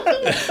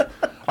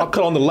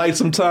cut on the light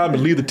sometime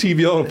and leave the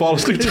TV on and fall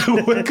asleep to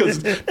it,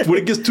 because when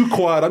it gets too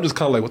quiet, I'm just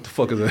kind of like, what the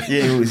fuck is that?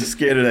 Yeah, he was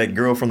scared of that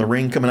girl from The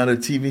Ring coming out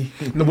of the TV.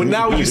 But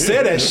now when you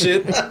said that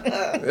shit,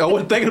 I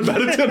wasn't thinking about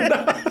it till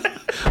now.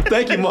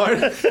 Thank you,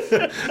 Martin.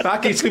 I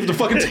can't sleep with the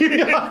fucking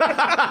TV on.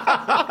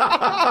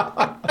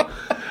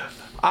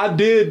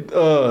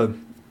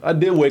 I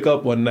did wake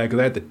up one night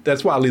because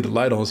that's why I leave the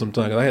light on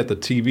sometimes. I had the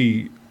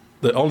TV.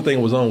 The only thing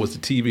that was on was the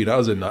TV. I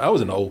was in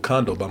an old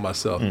condo by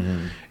myself,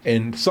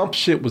 and some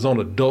shit was on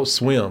Adult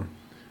Swim,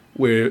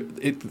 where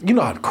you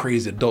know how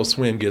crazy Adult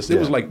Swim gets. It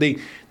was like they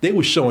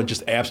were showing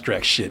just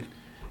abstract shit.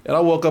 And I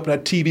woke up and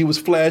that TV was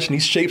flashing,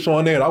 these shapes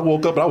on there, and I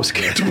woke up and I was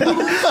scared to move.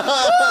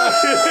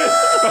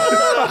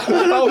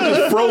 I was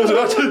just frozen.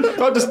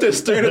 I was just there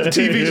staring at the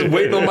TV, just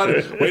waiting on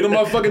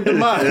my fucking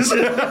demise.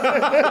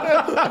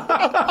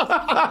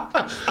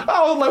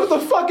 I was like, what the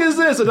fuck is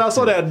this? And I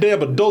saw that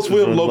damn Adult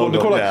Swim logo in the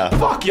corner. Like,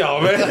 fuck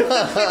y'all, man.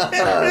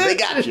 They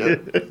got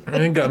you.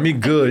 It got me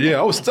good.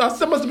 Yeah, I must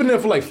have been there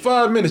for like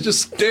 5 minutes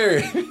just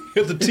staring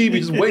at the TV,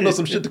 just waiting on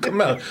some shit to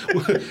come out.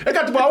 I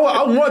got to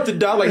I wanted to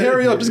die. Like,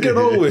 hurry up, just get it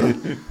over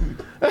with.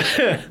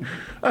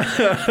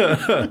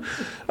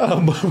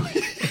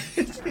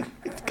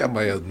 Got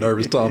my ass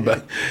nervous talking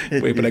about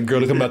waiting for that girl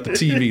to come out the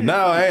TV.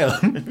 Now I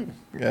am.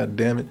 God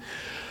damn it.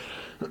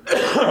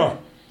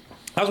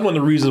 That's one of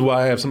the reasons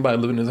why I have somebody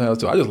living in this house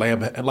too. I just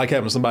like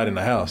having somebody in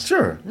the house.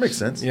 Sure, makes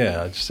sense.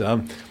 Yeah, if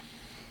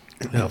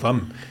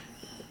I'm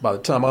by the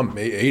time I'm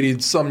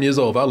 80-something years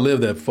old, if I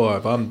live that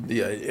far,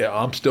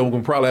 I'm still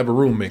gonna probably have a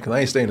roommate because I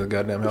ain't staying in the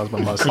goddamn house by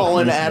myself.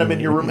 Calling Adam in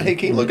your room, hey,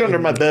 can you look under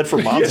my bed for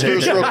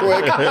monsters real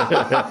quick?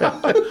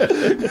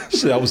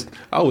 Shit,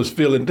 I was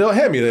feeling. Don't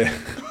hand me that.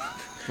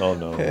 Oh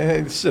no.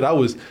 Hey, shit,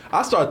 I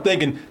started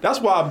thinking. That's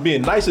why I'm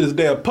being nice to this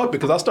damn puppet,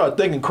 because I started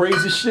thinking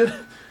crazy shit.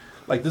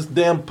 Like this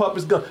damn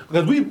puppet's gonna.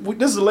 Because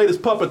this is the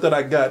latest puppet that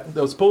I got.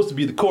 That was supposed to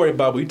be the Corey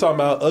Bible. We talking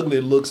about how ugly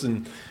it looks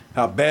and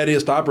how bad it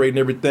is to operate and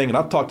everything. And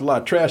I've talked a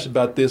lot of trash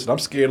about this, and I'm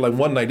scared like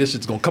one night this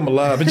shit's gonna come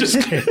alive and just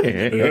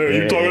hey,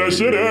 you talking that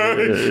shit,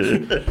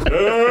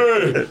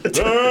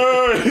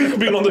 hey,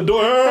 being on the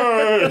door,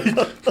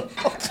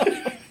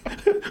 hey.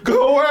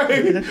 Go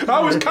away. I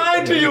was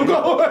kind to you,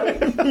 go away.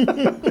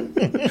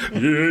 Yeah,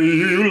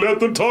 you let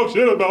them talk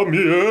shit about me,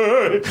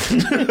 hey.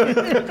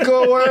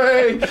 Go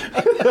away.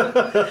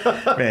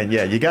 Man,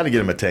 yeah, you got to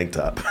get him a tank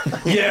top.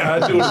 Yeah,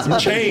 I do, with some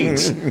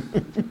chains.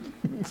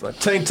 It's like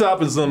tank top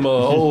and some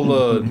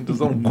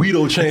some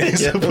Guido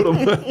chains. Yeah. Put them.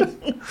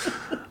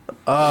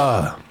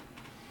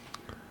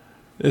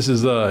 This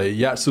is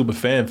Yacht Super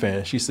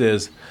Fan. She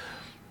says,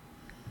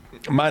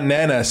 my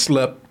nana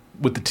slept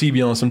with the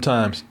TV on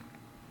sometimes.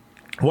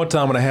 One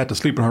time when I had to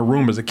sleep in her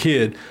room as a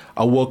kid,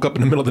 I woke up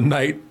in the middle of the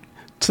night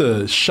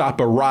to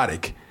shop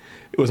erotic.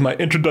 It was my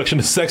introduction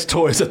to sex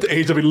toys at the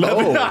age of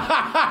 11.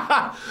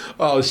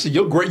 Oh shit!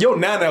 Your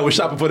nana was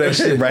shopping for that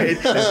shit, right?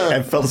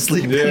 And fell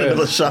asleep in the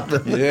middle of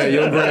shopping. Yeah,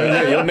 your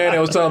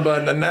nana was talking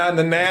about na.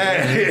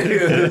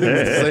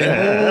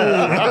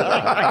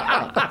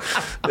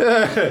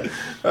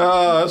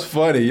 Oh, that's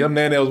funny. Your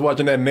nana was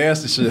watching that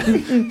nasty shit.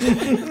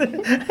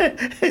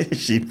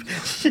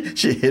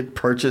 she hit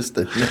purchased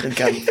and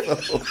got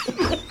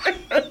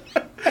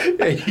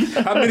Hey,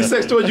 how many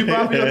sex toys you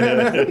buy for your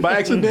nana by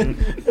accident?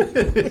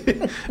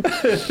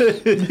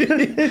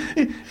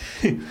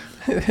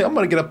 I'm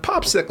gonna get a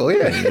popsicle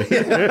here.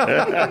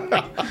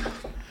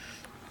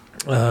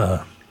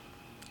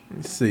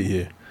 Let's see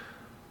here.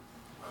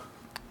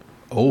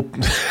 Oh,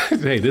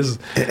 hey, this is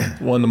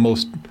one of the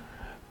most.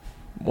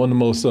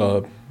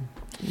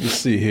 Let's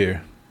see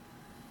here.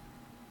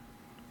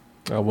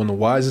 One of the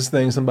wisest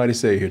things somebody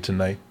say here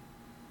tonight.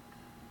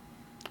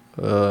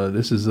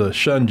 This is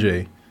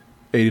Shunjay,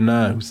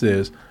 89, who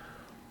says,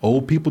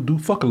 "Old people do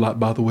fuck a lot."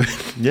 By the way,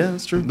 yeah,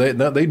 that's true.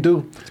 They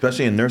do,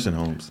 especially in nursing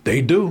homes.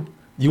 They do.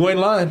 You ain't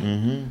lying.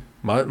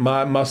 Mm-hmm.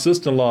 My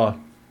sister-in-law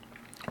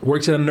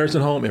works at a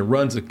nursing home and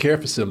runs a care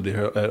facility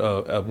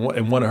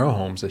in one of her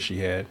homes that she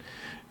had.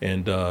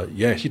 And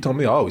she told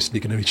me they always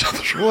sneaking in each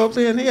other's rooms.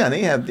 Well, yeah,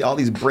 they have all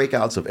these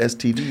breakouts of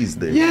STDs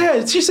there.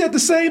 Yeah, she said the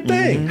same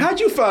thing. Mm-hmm. How'd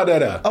you find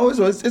that out? Oh,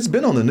 it's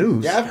been on the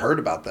news. Yeah, I've heard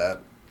about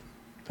that.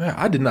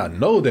 I did not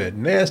know that.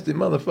 Nasty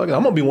motherfucker.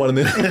 I'm gonna be one of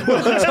them.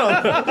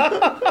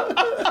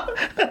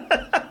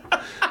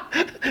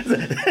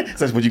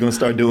 That's what you're gonna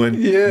start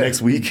doing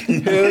next week.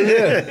 Hell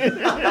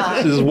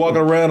yeah. Just walking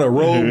around a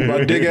robe,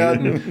 I dig out,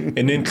 and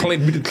then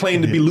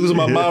claim to be losing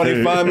my mind when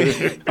they find me.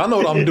 I know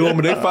what I'm doing,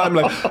 but they find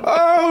me like,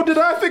 oh, did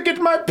I forget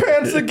my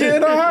pants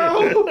again?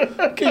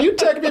 Oh, can you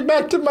take me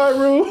back to my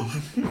room?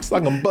 It's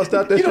like I'm gonna bust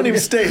out there. You don't even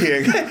stay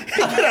here.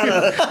 Get out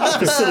of the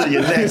facility,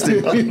 you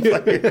nasty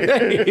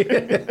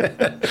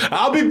motherfucker.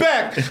 I'll be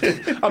back.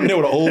 I'm there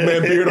with an old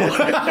man beard on.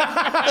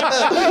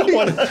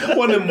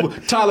 one of them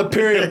Tyler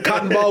Perry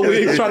cotton ball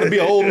wigs trying to be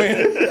an old man.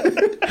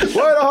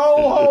 Where the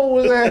whole hole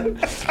was at?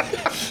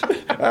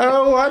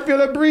 Oh, I feel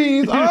a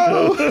breeze.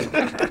 Oh.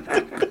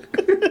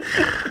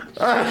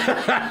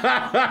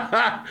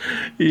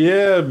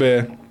 Yeah,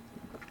 man.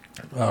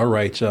 All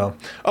right, y'all.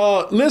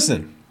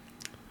 Listen,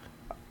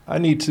 I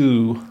need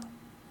to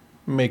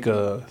make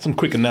some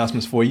quick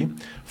announcements for you.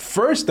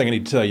 First thing I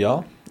need to tell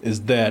y'all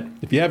is that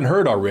if you haven't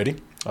heard already,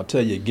 I'll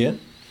tell you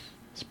again,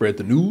 spread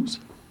the news.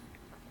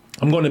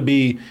 I'm going to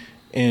be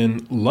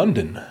in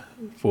London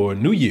for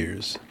New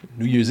Year's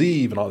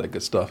Eve and all that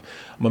good stuff.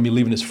 I'm going to be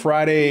leaving this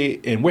Friday,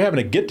 and we're having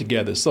a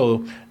get-together.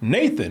 So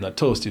Nathan, a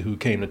toasty who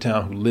came to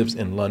town, who lives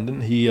in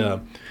London, he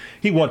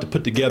wanted to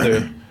put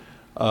together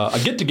a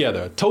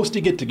get-together, a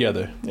toasty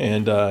get-together,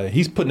 and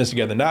he's putting this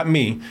together, not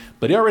me,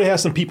 but he already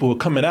has some people who are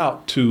coming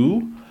out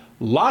to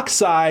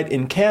Lochside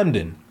in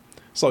Camden.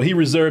 So he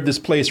reserved this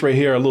place right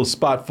here, a little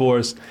spot for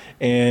us,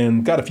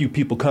 and got a few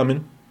people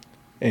coming.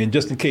 And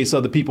just in case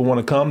other people want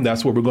to come,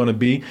 that's where we're going to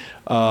be.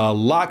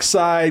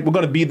 Lochside, we're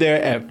going to be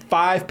there at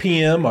 5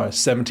 p.m. or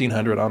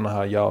 1700. I don't know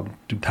how y'all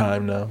do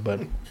time now, but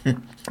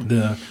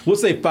we'll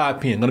say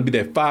 5 p.m. Going to be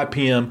there at 5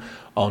 p.m.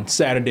 on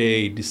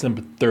Saturday,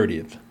 December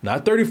 30th.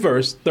 Not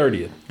 31st,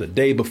 30th, the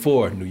day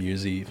before New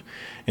Year's Eve.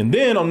 And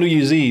then on New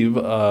Year's Eve,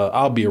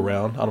 I'll be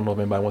around. I don't know if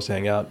anybody wants to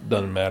hang out.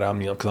 Doesn't matter. I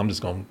mean, because I'm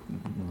just going to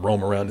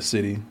roam around the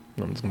city.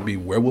 I'm just going to be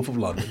Werewolf of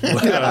London.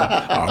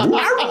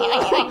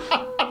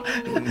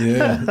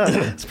 Yeah.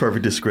 It's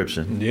perfect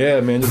description.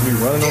 Yeah, man, just be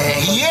running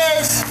around.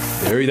 Yes.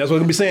 That's what I'm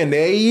going to be saying.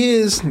 There he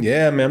is.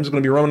 Yeah, man, I'm just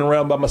going to be running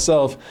around by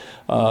myself.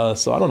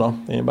 So I don't know.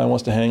 Anybody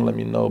wants to hang, let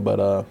me know.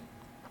 But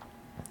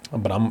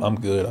I'm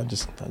good. I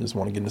just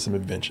want to get into some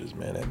adventures,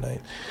 man, at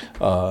night.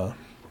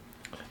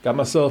 Got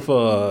myself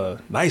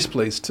a nice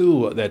place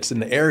too. That's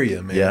in the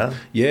area, man.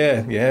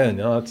 Yeah. You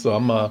know, so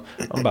I'm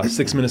about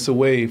 6 minutes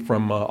away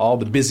from all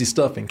the busy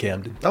stuff in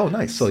Camden. Oh,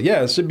 nice. So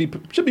yeah, it should be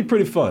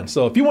pretty fun.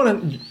 So if you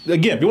want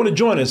to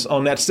join us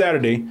on that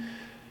Saturday,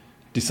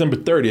 December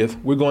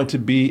 30th, we're going to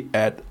be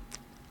at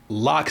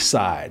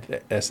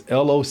Lochside. That's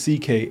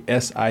Lockside,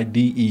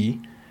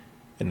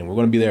 and then we're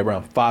going to be there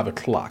around 5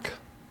 o'clock.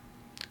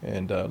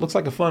 And it looks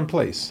like a fun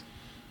place.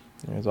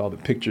 There's all the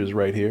pictures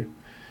right here.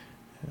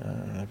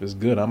 If it's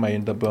good, I might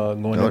end up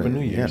going there for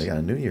New Year's. Yeah, they got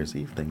a New Year's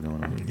Eve thing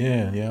going on.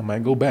 Yeah, I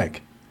might go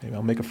back. Maybe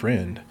I'll make a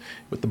friend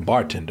with the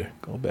bartender.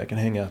 Go back and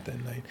hang out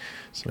that night.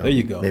 So there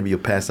you go. Maybe you'll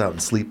pass out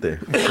and sleep there.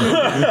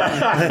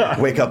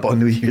 Wake up on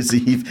New Year's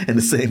Eve in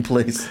the same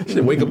place.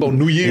 Wake up on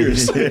New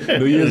Year's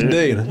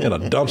Day in a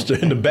dumpster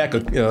in the back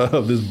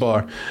of this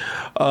bar.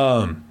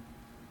 Let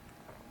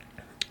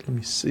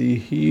me see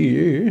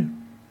here.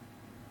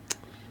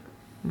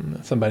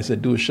 Somebody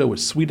said do a show with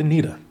Sweet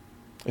Anita.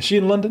 Is she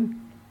in London?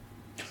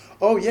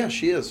 Oh, yeah,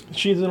 she is.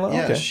 She's in London?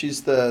 Yeah, Okay.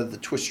 she's the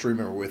Twitch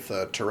streamer with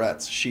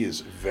Tourette's. She is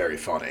very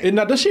funny. And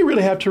now, does she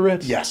really have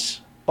Tourette's?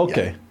 Yes.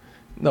 Okay. Yeah.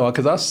 No,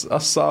 because I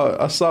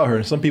saw her,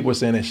 and some people were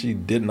saying that she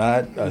did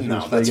not.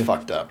 No, that's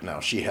fucked up. No,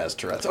 she has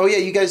Tourette's. Oh, yeah,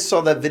 you guys saw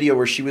that video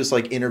where she was,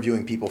 like,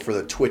 interviewing people for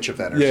the Twitch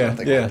event or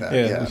something like that.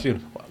 Yeah. She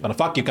was, gonna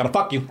fuck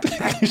you.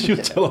 She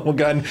was telling one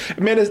guy.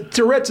 Man,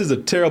 Tourette's is a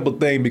terrible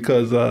thing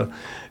because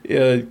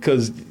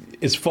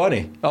it's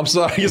funny. I'm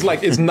sorry. It's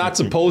like it's not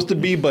supposed to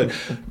be, but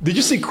did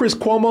you see Chris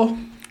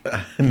Cuomo?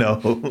 No,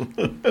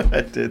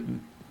 I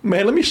didn't.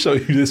 Man, let me show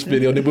you this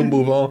video, then we'll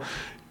move on.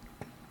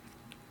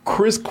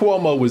 Chris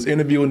Cuomo was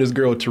interviewing this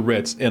girl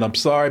Tourette's, and I'm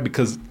sorry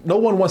because no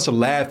one wants to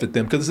laugh at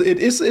them because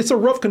it's a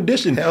rough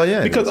condition. Hell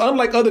yeah. Because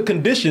unlike other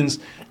conditions,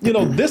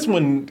 this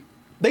one,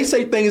 they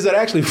say things that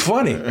are actually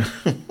funny.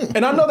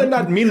 And I know they're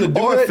not meaning to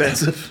do Or it.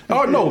 offensive.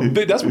 Oh, no,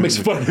 that's what makes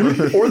it funny.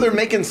 Or they're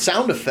making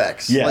sound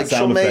effects. Yeah, like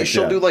sound effects,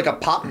 she'll yeah. do like a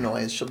pop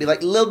noise. She'll be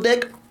like, "Lil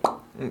Dick."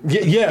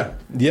 Yeah.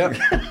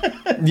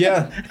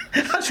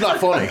 That's not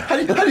funny.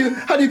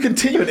 How do you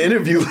continue an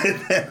interview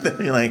with that?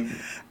 You're like,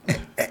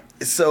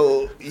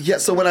 so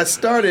when I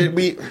started,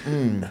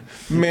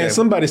 Man,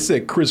 somebody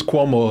set Chris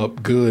Cuomo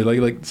up good.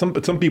 Like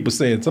some people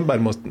saying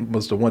somebody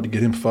must have wanted to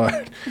get him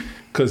fired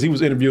because he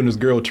was interviewing this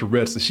girl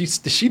Tourette's. And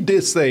she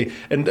did say,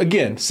 and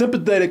again,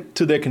 sympathetic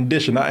to their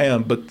condition, I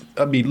am. But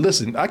I mean,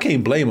 listen, I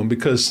can't blame him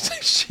because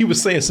she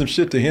was saying some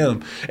shit to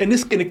him, and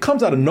it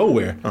comes out of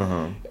nowhere,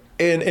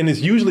 and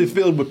it's usually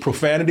filled with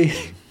profanity.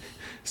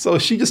 So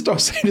she just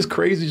started saying this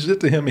crazy shit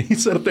to him, and he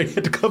sat up there and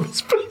had to cover his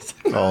face.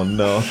 oh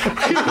no.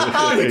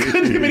 and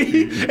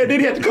then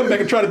he had to come back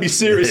and try to be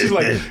serious. He's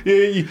like,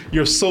 yeah,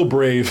 you're so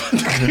brave.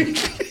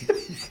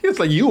 It's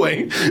like, you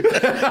ain't.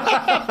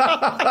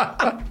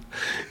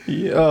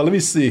 Let me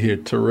see here,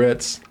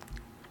 Tourette's.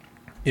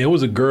 It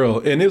was a girl,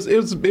 and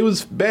it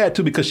was bad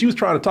too because she was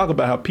trying to talk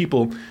about how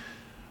people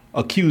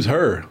accuse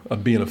her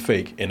of being a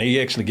fake, and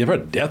they actually give her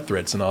death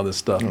threats and all this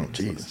stuff. Oh,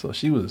 jeez. So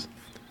she was.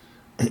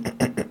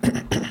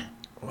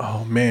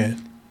 Oh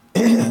man.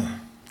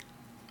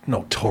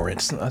 No,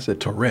 Tourette's. I said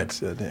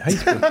Tourette's. How you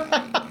spell?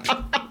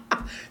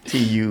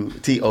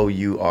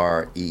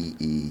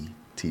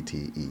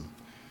 Toureette.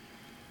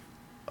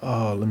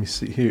 Oh, let me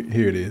see.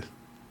 Here it is.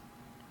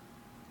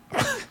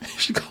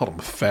 She called him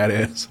a fat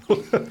ass.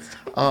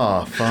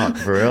 Oh, fuck,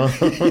 for real?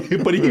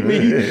 But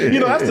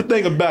that's the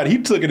thing about it. He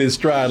took it in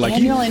stride. Like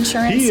Annual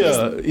insurance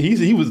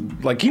he was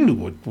like, he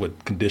knew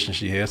what condition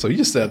she had. So he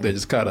just sat there,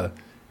 just kind of,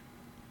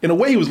 in a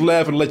way, he was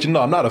laughing to let you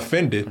know I'm not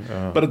offended.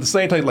 But at the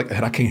same time, he's like,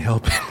 I can't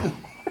help it.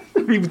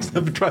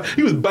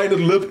 he was biting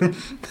his lip.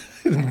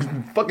 His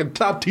fucking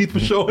top teeth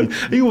were showing.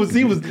 He was.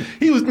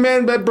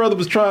 Man, that brother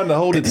was trying to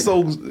hold it.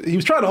 He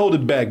was trying to hold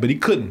it back, but he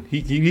couldn't.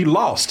 He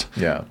lost.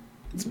 Yeah.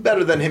 It's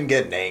better than him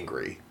getting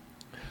angry.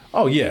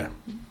 Oh yeah.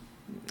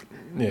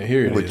 Yeah,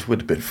 here it is. Which would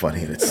have been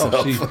funny in itself.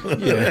 Oh,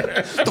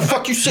 yeah. The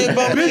fuck you say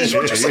about me?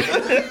 What you say?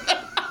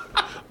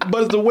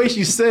 But it's the way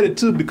she said it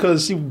too,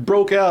 because she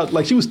broke out,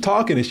 like she was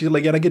talking and she was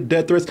like, "Yeah, I get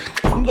death threats.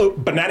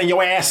 Banana in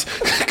your ass."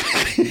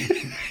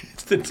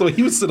 So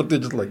he was sitting up there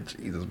just like,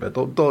 Jesus, man,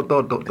 don't do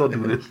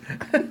this.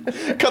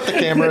 Cut the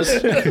cameras.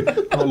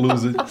 Don't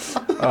lose it.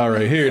 All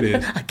right, here it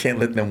is. I can't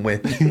let them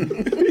win.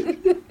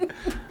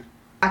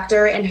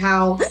 Actor and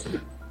how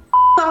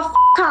off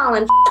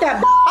Colin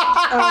that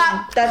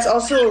that's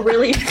also a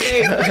really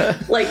big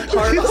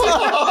part of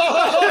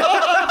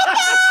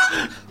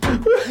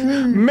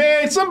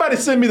Man, somebody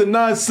sent me the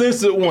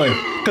non-censored one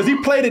because he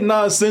played it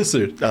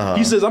non-censored.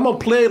 He says, "I'm gonna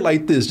play it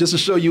like this just to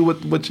show you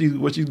what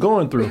you're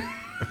going through."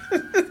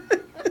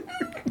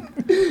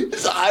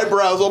 His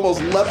eyebrows almost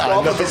leapt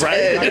off of his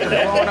head.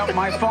 Blowing up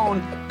my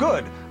phone.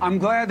 Good. I'm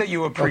glad that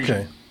you appreciate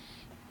it. Okay.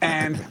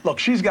 And look,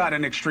 she's got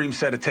an extreme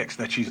set of tics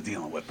that she's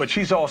dealing with, but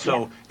she's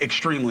also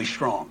extremely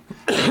strong.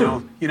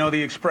 You know the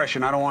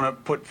expression, I don't want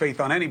to put faith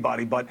on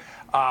anybody, but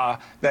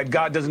that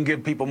God doesn't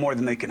give people more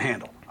than they can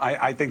handle.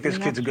 I think this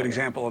kid's a good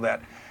example of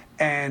that.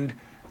 And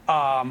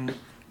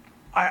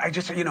I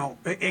just,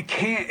 it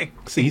can't.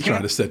 See, he's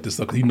trying to set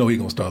this up because he's going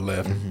to start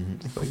laughing.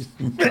 So he's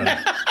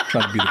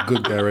trying to be the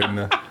good guy right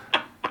now.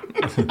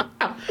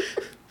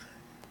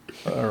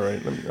 All right.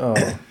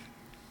 Let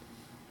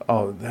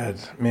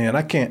me,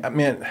 I can't.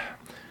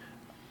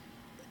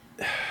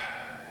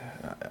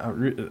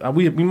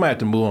 We might have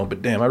to move on,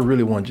 but damn, I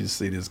really wanted you to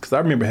see this because I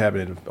remember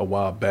having it a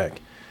while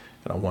back,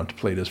 and I wanted to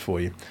play this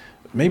for you.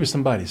 Maybe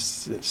somebody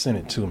sent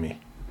it to me.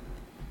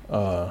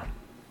 I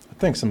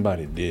think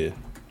somebody did.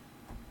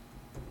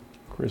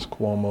 Chris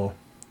Cuomo.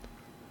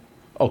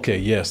 Okay,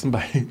 yeah,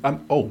 somebody.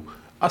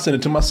 I sent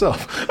it to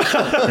myself.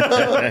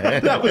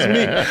 That was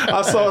me.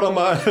 I saw it on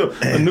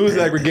a news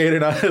aggregator,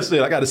 and I said,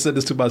 I got to send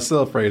this to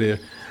myself right here.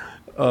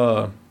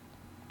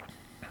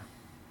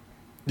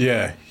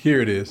 Yeah,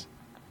 here it is.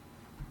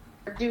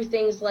 do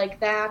things like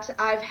that.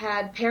 I've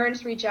had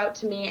parents reach out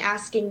to me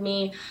asking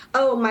me,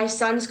 oh, my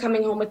son's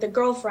coming home with a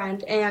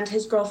girlfriend and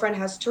his girlfriend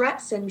has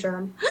Tourette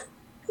syndrome.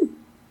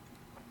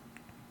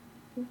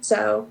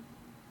 So,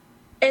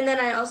 and then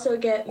I also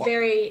get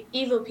very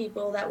evil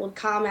people that will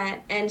comment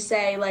and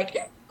say,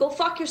 like, go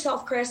fuck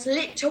yourself, Chris,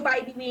 little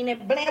baby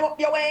weenie, blam up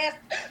your ass,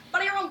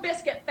 butter your own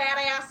biscuit, fat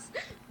ass,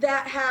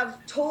 that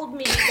have told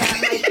me that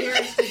my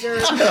parents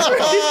deserve.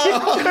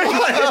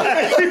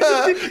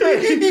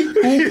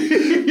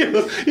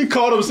 He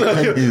called himself.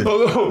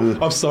 Oh,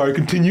 I'm sorry,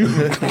 continue.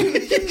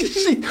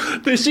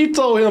 She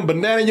told him,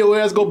 banana your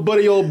ass, go butter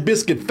your old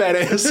biscuit, fat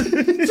ass.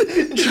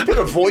 She put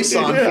a voice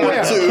on for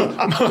it, too.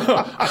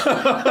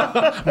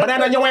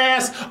 Banana your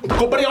ass,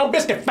 go butter your own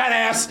biscuit, fat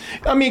ass.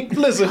 I mean,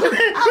 listen.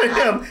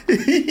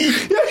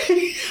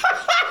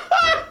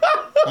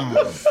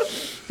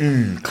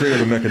 Clear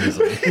the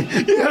mechanism.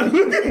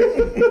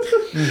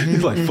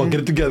 He's like, fuck,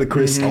 get it together,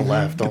 Chris. Don't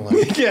laugh, don't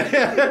laugh.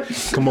 Yeah.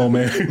 Come on,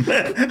 man.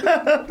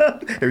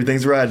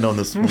 Everything's riding on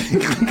this one.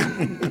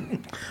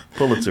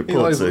 Pulitzer.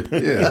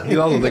 Yeah. He's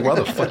also like, why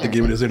the fuck they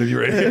give me this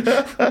interview right here?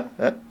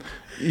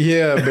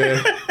 Yeah,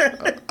 man.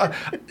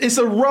 It's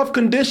a rough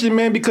condition,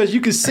 man, because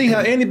you can see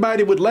how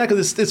anybody would lack it.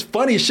 It's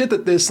funny shit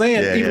that they're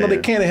saying, even though they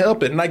can't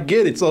help it, and I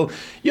get it. So,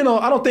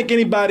 I don't think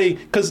anybody,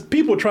 because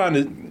people are trying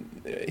to,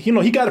 he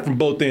got it from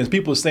both ends.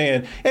 People are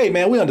saying, hey,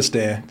 man, we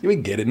understand. We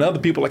get it. And other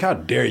people are like, how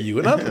dare you?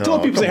 And other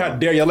people say, how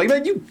dare you? I'm like,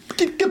 man, you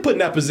get put in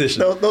that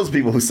position. Those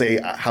people who say,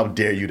 how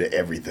dare you to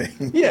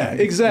everything. Yeah,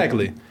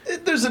 exactly.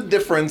 There's a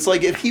difference.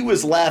 Like, if he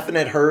was laughing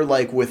at her,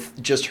 like,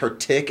 with just her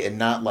tick and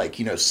not, like,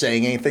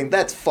 saying anything,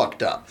 that's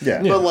fucked up.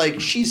 Yeah. But, like,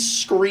 she's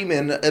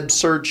screaming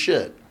absurd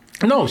shit.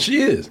 No,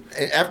 she is.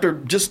 After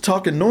just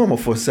talking normal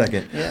for a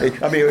second. Yeah.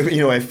 I mean,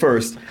 at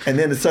first, and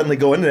then to suddenly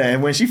go into that.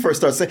 And when she first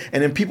starts saying,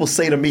 and then people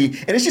say to me,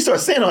 and then she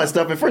starts saying all that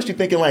stuff, at first you're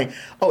thinking like,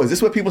 oh, is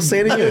this what people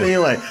say to you? And then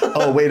you're like,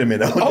 oh, wait a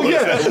minute. Oh, yeah.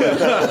 No,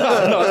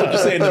 that's what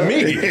you're saying to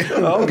me.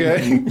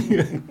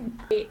 Okay.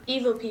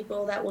 evil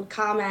people that would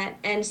comment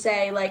and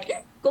say,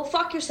 like, go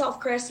fuck yourself,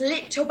 Chris,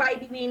 lick your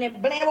baby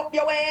weenie, blam up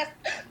your ass,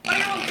 buy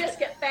your own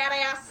biscuit, fat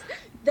ass,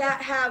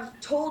 that have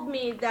told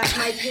me that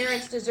my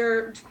parents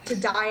deserved to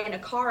die in a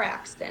car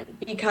accident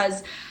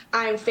because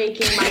I'm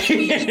faking my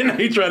condition.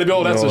 He trying to be,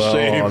 oh, that's a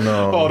shame.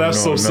 Oh,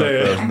 that's so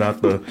sad.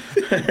 Not the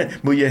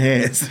move your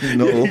hands.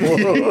 No.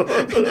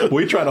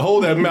 We trying to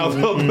hold that mouth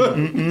up.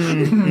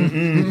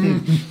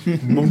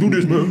 Don't do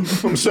this, man.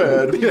 I'm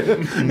sad.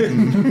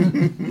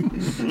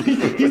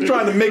 He's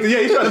trying to make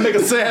a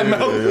sad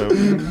mouth.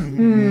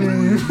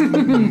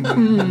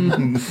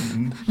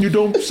 You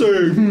don't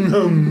say.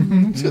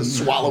 Just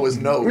swallow his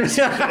nose.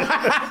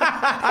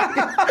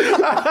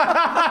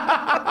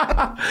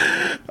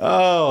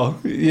 Oh,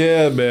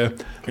 yeah, man.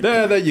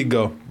 There you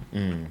go.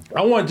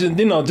 I want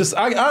to,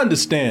 I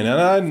understand.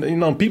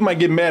 And people might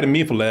get mad at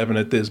me for laughing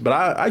at this, but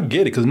I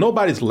get it because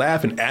nobody's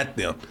laughing at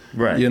them.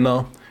 Right.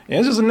 And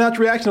it's just a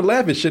natural reaction to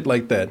laugh at shit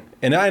like that.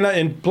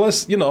 And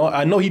plus,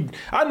 I know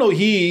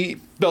he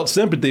felt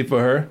sympathy for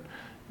her.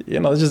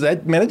 It's just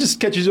that, man, it just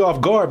catches you off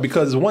guard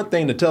because it's one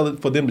thing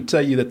for them to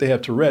tell you that they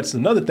have Tourette's,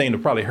 another thing to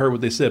probably heard what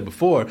they said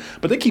before,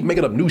 but they keep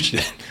making up new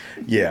shit.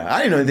 Yeah, I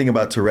didn't know anything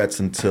about Tourette's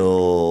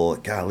until,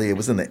 golly, it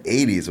was in the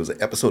 80s. It was an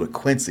episode of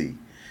Quincy.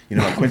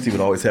 How Quincy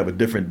would always have a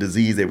different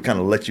disease they would kind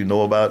of let you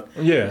know about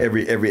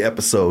every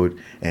episode.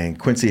 And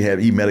Quincy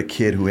he met a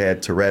kid who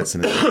had Tourette's,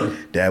 and his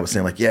dad was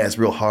saying, like, yeah, it's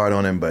real hard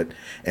on him.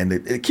 And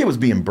the kid was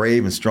being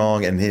brave and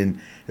strong. And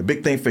then the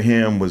big thing for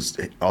him was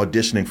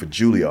auditioning for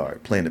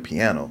Juilliard, playing the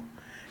piano.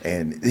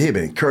 And he had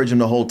been encouraging him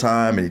the whole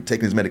time, and he'd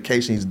taken his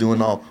medication. He's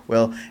doing all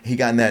well. He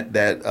got in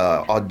that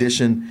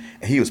audition,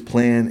 and he was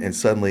playing, and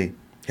suddenly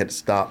he had to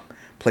stop,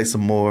 play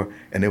some more,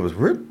 and it was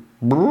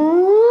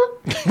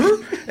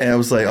and I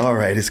was like, all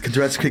right, his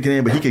Tourette's kicking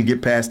in, but he can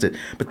get past it.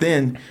 But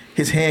then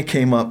his hand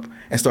came up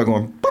and started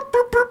going.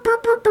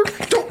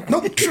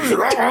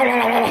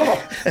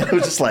 And it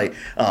was just like,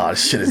 oh,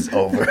 this shit is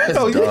over. It's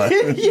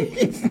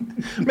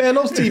done. Man,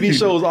 those TV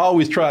shows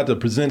always tried to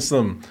present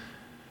some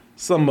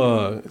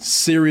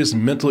serious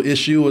mental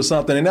issue or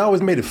something, and they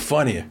always made it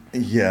funnier.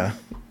 Yeah.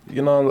 I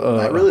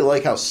really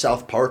like how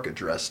South Park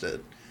addressed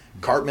it.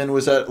 Cartman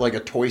was at like a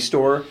toy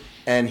store,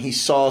 and he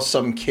saw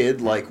some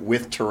kid like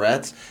with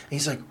Tourette's, and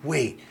he's like,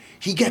 wait,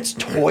 he gets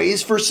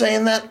toys for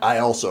saying that? I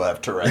also have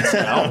Tourette's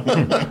now.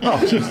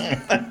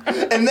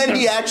 And then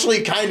he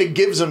actually kind of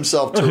gives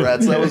himself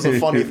Tourette's. That was the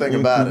funny thing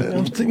about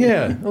it.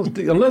 Yeah.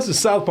 Unless it's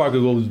South Park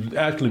was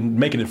actually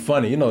making it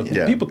funny.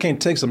 People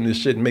can't take some of this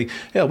shit and make...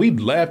 Hell, we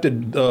laughed at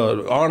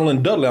Arnold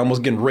and Dudley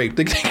almost getting raped.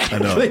 I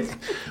know.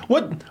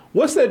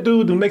 What's that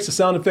dude who makes the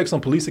sound effects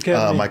on Police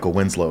Academy? Michael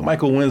Winslow.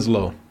 Michael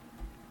Winslow.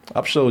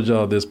 I've showed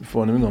y'all this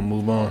before, and then we're going to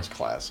move on. It's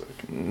classic.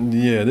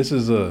 Yeah, this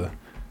is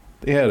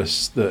they had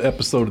the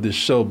episode of this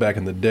show back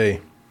in the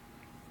day.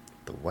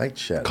 The White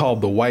Shadow.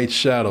 Called The White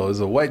Shadow. It's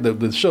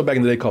the show back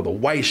in the day called The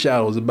White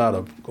Shadow is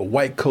about a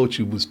white coach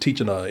who was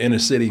teaching an inner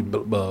city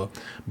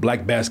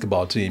black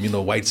basketball team,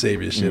 white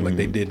savior shit like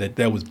they did.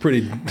 That was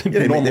pretty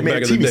normal they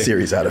made back a in the TV day.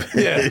 series out of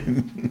it. Yeah.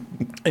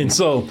 And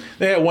so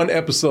they had one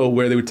episode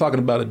where they were talking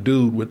about a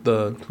dude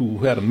who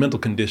had a mental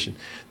condition.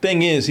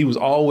 Thing is, he was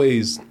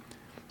always...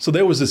 So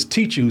there was this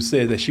teacher who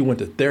said that she went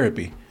to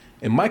therapy.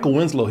 And Michael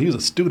Winslow, he was a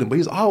student, but he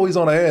was always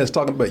on her ass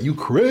talking about, you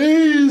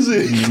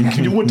crazy.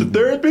 You went to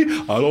therapy?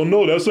 I don't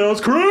know. That sounds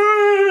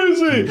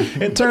crazy.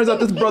 And it turns out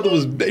this brother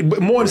was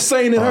more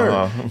insane than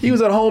her. He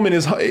was at home in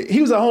his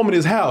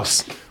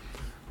house,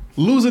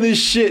 losing his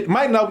shit.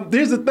 Now,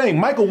 here's the thing.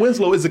 Michael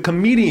Winslow is a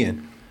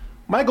comedian.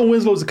 Michael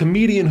Winslow is a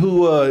comedian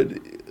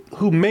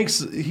who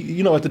makes, at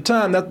the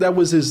time, that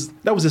was his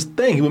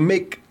thing. He would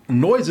make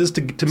noises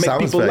to make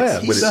Sound people effects.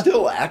 laugh. He's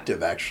still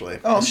active, actually.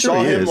 Oh, I I'm sure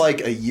saw he him is. like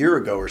a year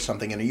ago or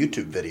something in a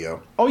YouTube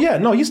video. Oh yeah,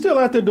 no, he's still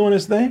out there doing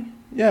his thing.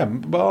 Yeah,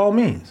 by all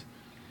means.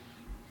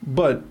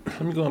 But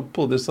let me go and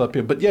pull this up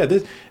here. But yeah,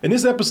 in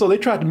this episode, they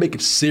tried to make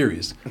it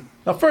serious.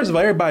 Now, first of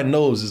all, everybody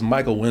knows it's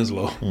Michael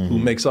Winslow who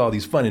makes all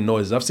these funny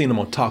noises. I've seen him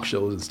on talk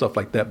shows and stuff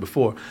like that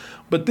before.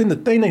 But then the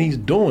thing that he's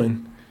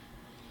doing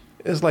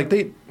is like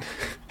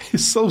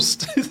it's so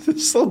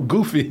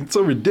goofy, it's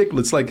so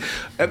ridiculous. Like,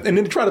 and then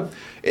they try to,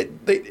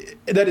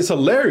 that is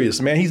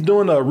hilarious, man. He's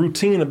doing a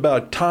routine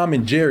about Tom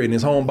and Jerry in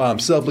his home by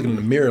himself, looking in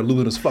the mirror,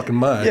 losing his fucking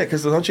mind. Yeah,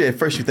 because don't you at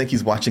first you think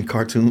he's watching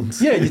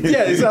cartoons? Yeah,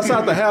 he's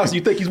outside the house.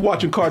 You think he's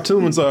watching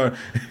cartoons, or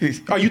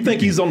you think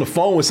he's on the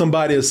phone with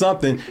somebody or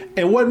something.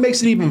 And what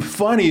makes it even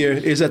funnier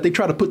is that they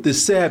try to put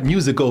this sad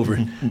music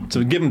over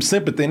to give him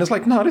sympathy, and it's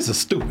like, no, this is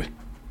stupid.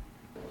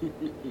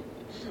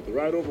 The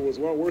ride over was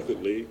well worth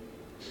it, Lee.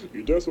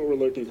 You're just what we're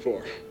looking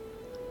for.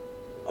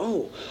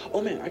 Oh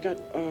man, I got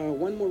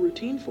one more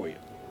routine for you.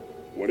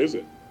 What is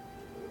it?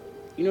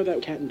 You know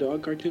that cat and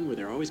dog cartoon where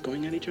they're always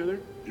going at each other?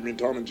 You mean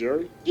Tom and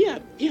Jerry? Yeah,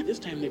 this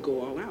time they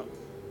go all out.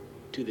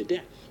 To the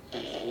death.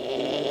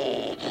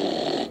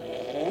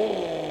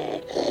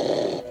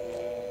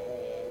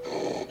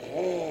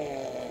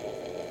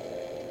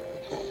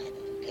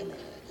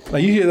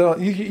 Like you hear this.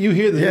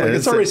 Like,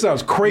 it already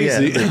sounds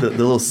crazy. Yeah, the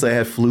little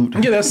sad flute.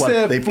 Yeah, that while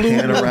sad they flute.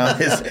 pan around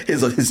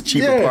his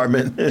cheap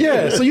apartment.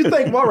 Yeah, so you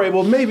think, all right,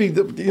 well, maybe,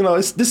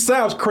 this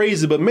sounds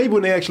crazy, but maybe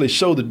when they actually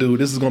show the dude,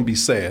 this is going to be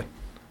sad.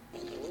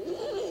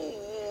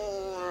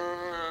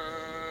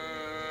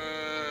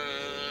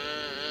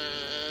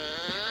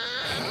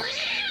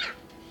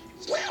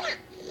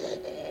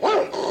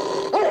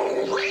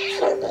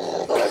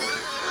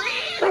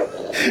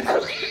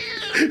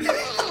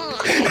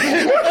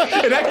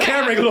 And that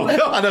camera ain't gonna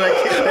help. I know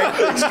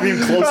that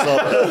extreme close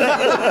up.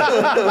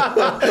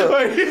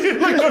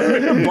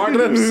 Barking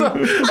at himself.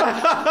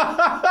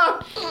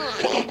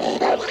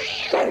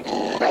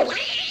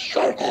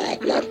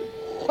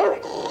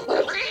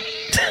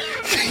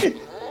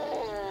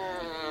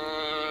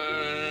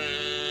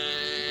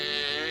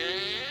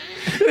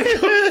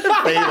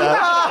 Fade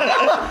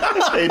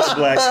out. Fade to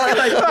black.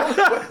 Like,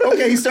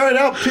 okay, he started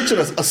out pitching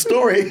a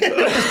story. And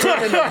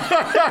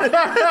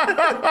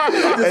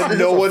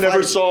no one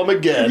ever saw him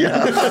again. And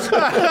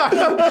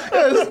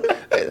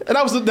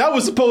that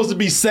was supposed to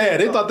be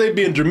sad. They thought they'd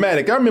being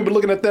dramatic. I remember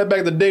looking at that back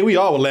in the day. We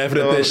all were laughing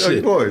at that shit.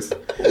 Of course.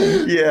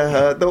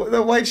 Yeah,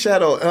 the White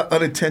Shadow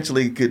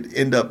unintentionally could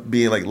end up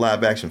being like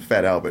live action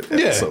Fat Albert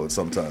episode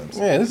sometimes.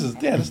 Yeah,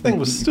 this thing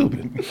was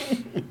stupid.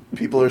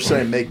 People are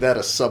saying make that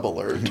a sub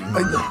alert.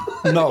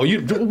 No,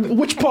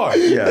 which part?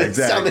 Yeah, Sound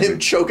exactly. of him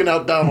choking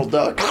out Donald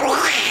Duck.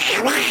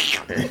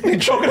 He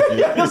choking.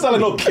 That's not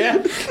like no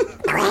cat.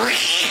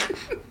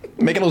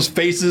 Making those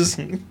faces.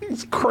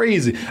 It's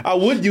crazy. I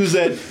would use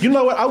that. You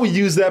know what? I would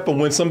use that for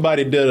when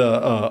somebody did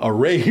a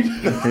raid.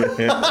 His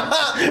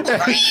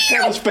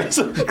face.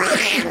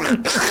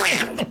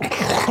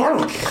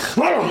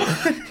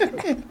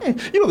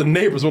 The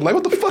neighbors were like,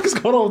 what the fuck is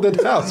going on with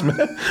that house,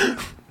 man?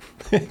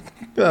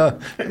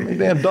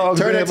 Damn dogs.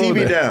 Turn that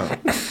TV down.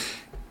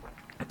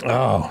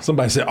 Oh,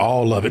 somebody said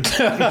all of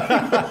it.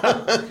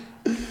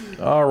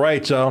 All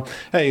right, y'all.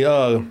 Hey,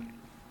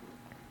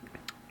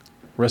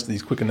 rest of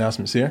these quick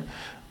announcements here.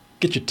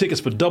 Get your tickets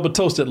for Double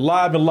Toasted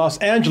live in Los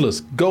Angeles.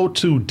 Go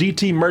to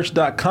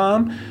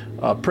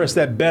dtmerch.com, press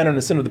that banner in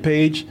the center of the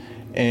page,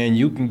 and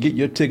you can get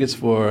your tickets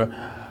for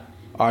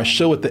our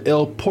show at the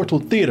El Portal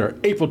Theater,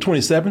 April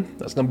 27th.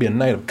 That's going to be a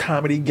night of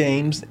comedy,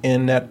 games,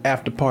 and that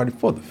after party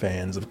for the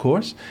fans, of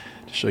course,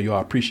 to show you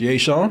our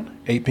appreciation,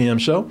 8 p.m.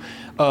 show.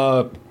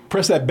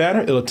 Press that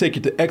banner. It'll take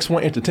you to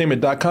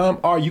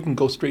x1entertainment.com, or you can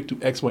go straight to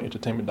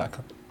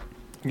x1entertainment.com.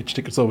 Get your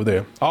tickets over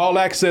there. All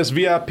access,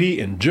 VIP,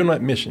 and general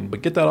admission.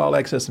 But get that all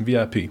access and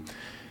VIP.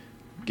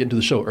 Get into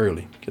the show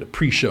early. Get a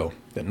pre-show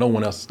that no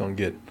one else is going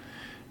to get.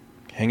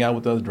 Hang out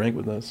with us, drink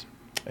with us.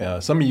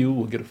 Some of you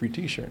will get a free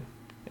t-shirt.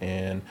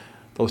 And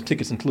those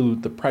tickets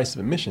include the price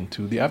of admission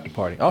to the after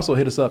party. Also,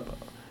 hit us up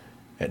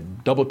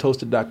at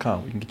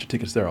doubletoasted.com. You can get your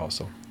tickets there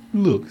also.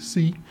 Look,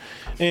 see?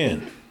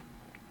 And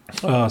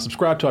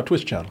subscribe to our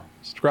Twitch channel.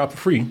 Subscribe for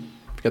free. You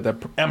got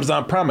that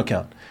Amazon Prime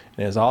account.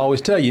 And as I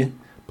always tell you,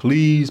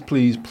 please,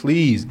 please,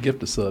 please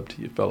gift a sub to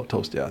your fellow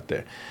toasty out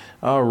there.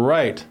 All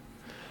right.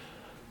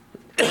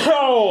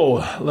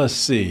 Oh, let's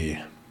see.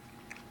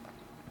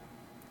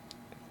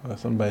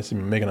 Somebody's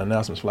been making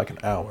announcements for like an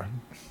hour.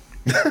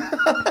 You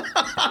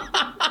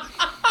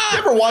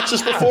ever watched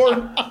this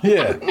before?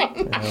 Yeah.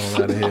 Get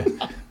out of here.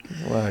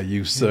 Why,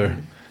 you, sir?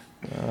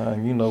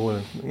 You know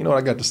what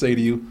I got to say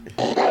to you.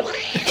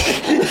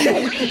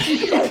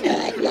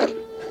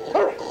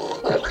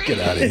 Get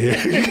out of here.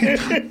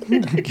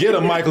 Get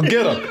him, Michael.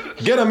 Get him.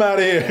 Get him out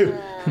of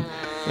here.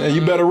 Yeah,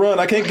 you better run.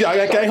 I can't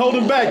hold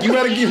him back. You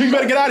better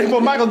get out of here before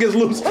Michael gets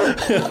loose.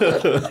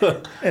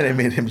 And they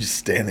made him just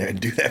stand there and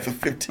do that for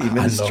 15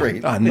 minutes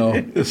straight. I know.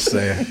 It's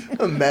sad.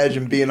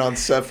 Imagine being on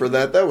set for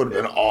that. That would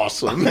have been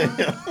awesome.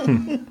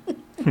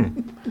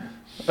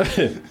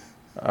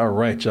 All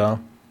right, y'all.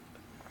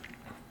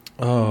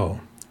 Oh,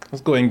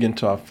 let's go ahead and get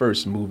into our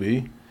first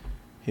movie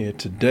here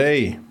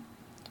today,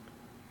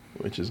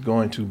 which is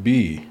going to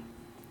be,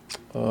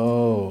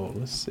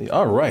 let's see.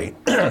 All right.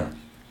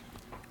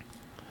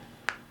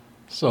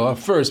 So our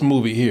first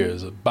movie here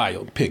is a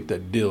biopic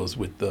that deals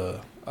with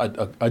a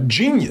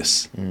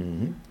genius.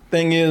 Mm-hmm.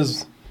 Thing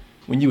is,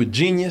 when you a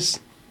genius,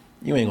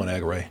 you ain't gonna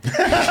act right.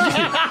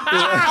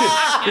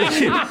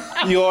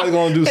 You always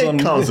gonna do something.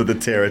 It comes with the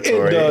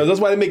territory. It does. That's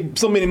why they make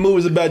so many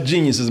movies about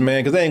geniuses, man,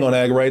 because they ain't gonna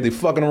act right. They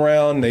fucking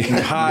around, they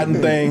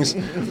hiding things.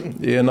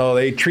 You know,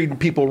 they treating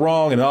people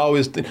wrong and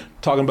always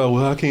talking about,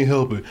 well, I can't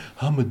help it.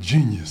 I'm a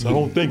genius. I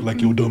don't think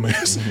like your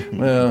dumbass.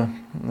 Well,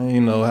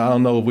 you know, I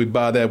don't know if we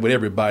buy that with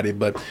everybody,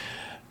 but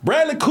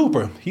Bradley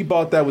Cooper, he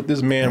bought that with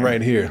this man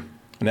right here.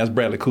 And that's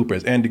Bradley Cooper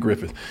as Andy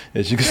Griffith.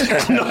 As you can see.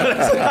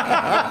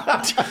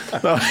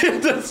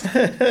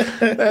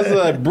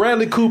 That's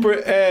Bradley Cooper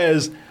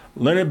as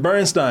Leonard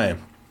Bernstein,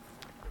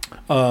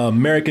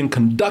 American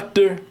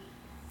conductor.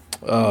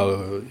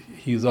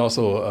 He's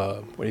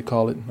also, what do you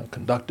call it? A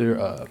conductor?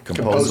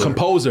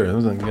 Composer. I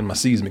was getting my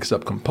C's mixed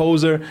up.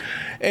 Composer.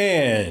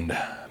 And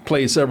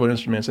played several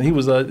instruments. And he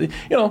was,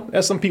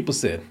 as some people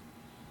said,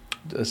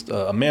 Just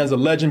a man's a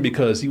legend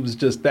because he was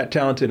just that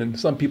talented, and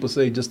some people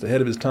say just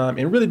ahead of his time,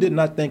 and really did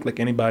not think like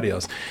anybody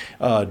else.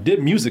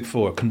 Did music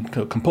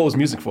composed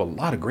music for a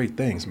lot of great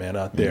things, man,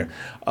 out there.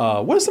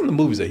 What are some of the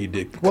movies that he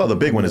did? Well, the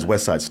big one is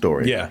West Side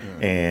Story. Yeah.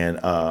 And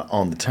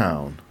On the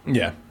Town.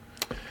 Yeah.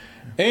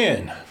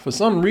 And for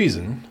some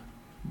reason,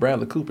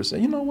 Bradley Cooper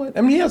said, you know what?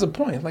 I mean, he has a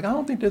point. Like, I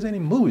don't think there's any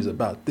movies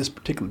about this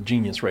particular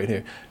genius right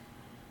here.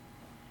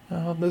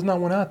 There's not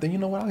one out there. You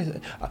know what?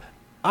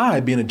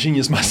 I being a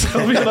genius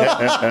myself, you know,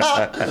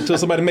 until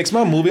somebody makes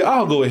my movie,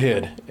 I'll go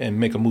ahead and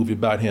make a movie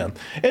about him.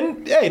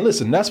 And hey,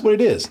 listen, that's what it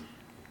is.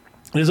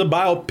 It is a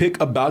biopic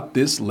about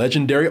this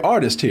legendary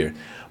artist here.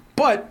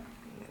 But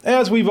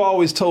as we've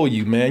always told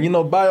you, man, you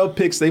know,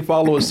 biopics, they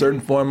follow a certain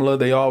formula.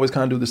 They always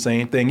kind of do the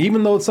same thing.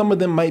 Even though some of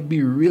them might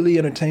be really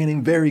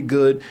entertaining, very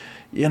good,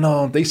 you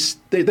know,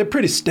 they're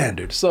pretty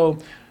standard. So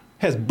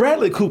has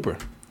Bradley Cooper,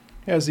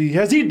 has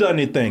he done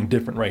anything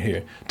different right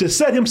here to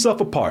set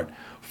himself apart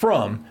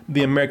from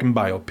the American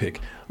biopic?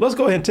 Let's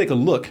go ahead and take a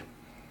look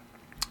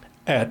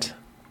at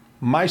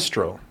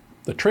Maestro,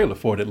 the trailer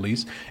for it at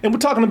least. And we're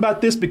talking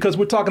about this because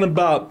we're talking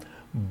about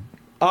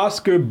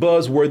Oscar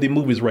buzzworthy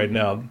movies right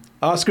now.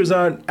 Oscars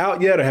aren't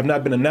out yet or have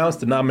not been announced,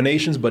 the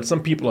nominations, but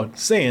some people are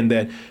saying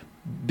that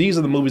these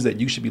are the movies that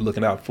you should be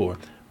looking out for.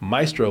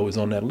 Maestro is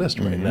on that list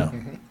right now.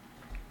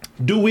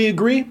 Do we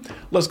agree?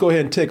 Let's go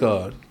ahead and take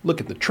a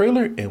look at the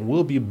trailer and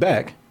we'll be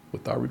back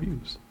with our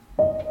reviews.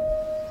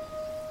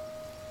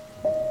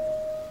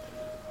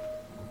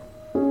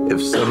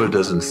 If summer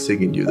doesn't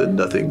sing in you, then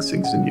nothing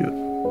sings in you.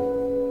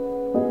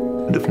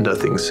 And if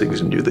nothing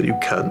sings in you, then you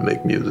can't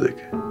make music.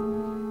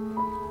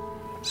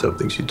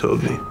 Something she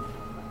told me.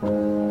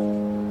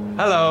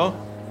 Hello,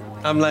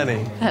 I'm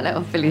Lenny.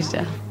 Hello,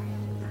 Felicia.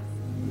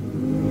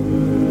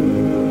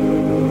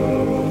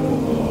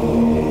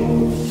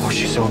 Oh,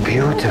 she's so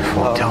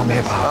beautiful. Tell me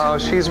about her. Oh,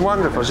 she's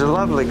wonderful. She's a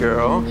lovely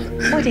girl.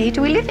 What age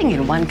are we living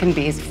in? One can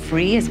be as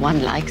free as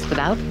one likes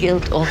without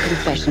guilt or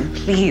confession.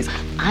 Please,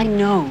 I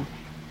know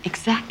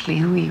exactly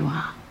who you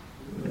are.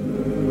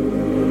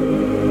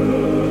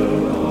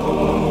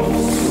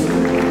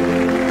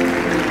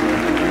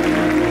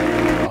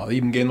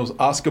 Even getting those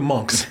Oscar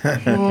monks.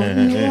 That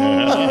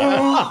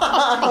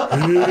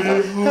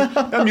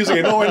music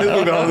ain't nowhere in this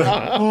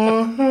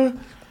movie.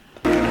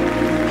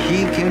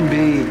 He can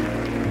be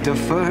the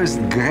first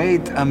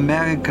great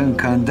American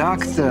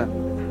conductor.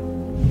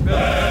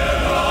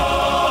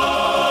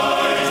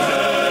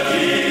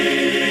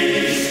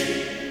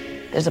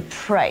 There's a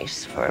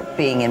price for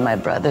being in my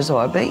brother's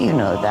orbit, you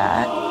know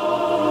that.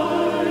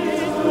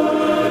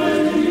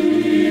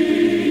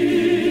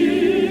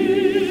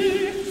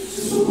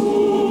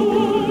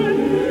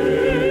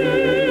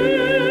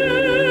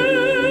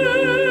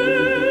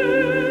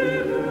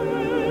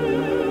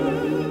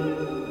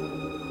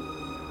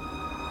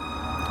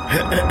 I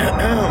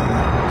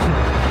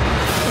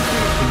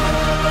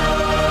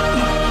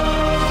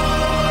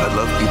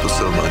love people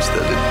so much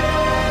that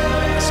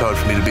it's hard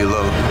for me to be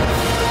alone.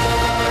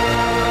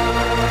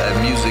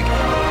 And music,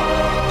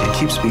 it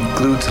keeps me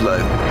glued to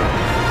life.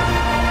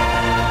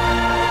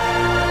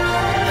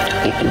 I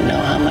don't even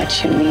know how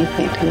much you need me,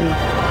 do you?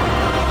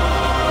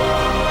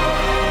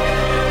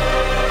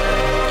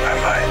 I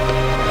might.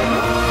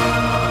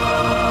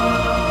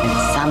 If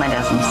summer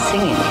doesn't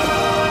sing in you,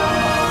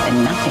 then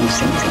nothing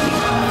sings in you.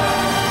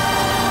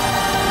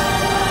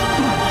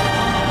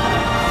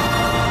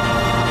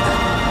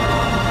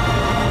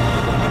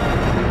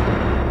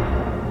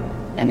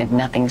 And if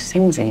nothing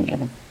sings in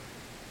you,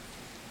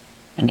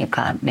 then you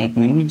can't make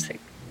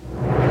music.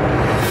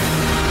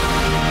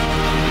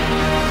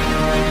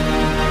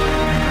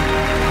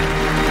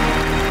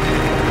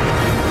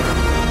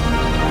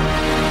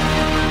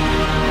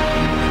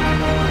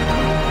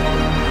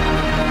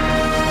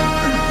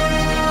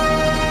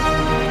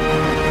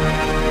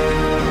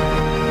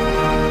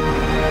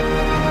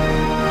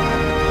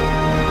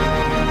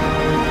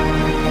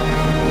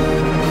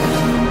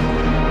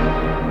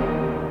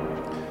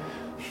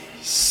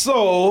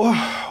 So,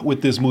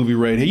 with this movie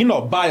right here, you know,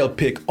 a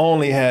biopic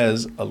only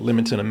has a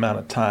limited amount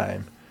of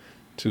time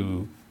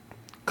to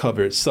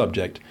cover its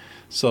subject.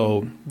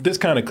 So, this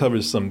kind of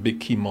covers some big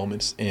key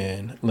moments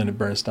in Leonard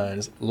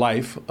Bernstein's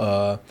life.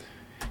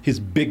 His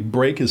big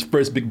break, his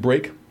first big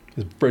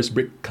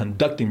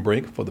conducting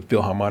break for the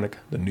Philharmonic,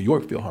 the New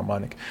York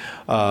Philharmonic,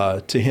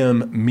 to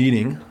him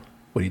meeting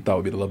what he thought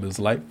would be the love of his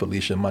life,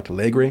 Felicia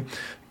Montealegre,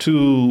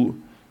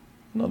 to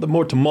the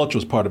more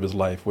tumultuous part of his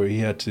life where he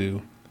had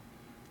to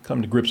come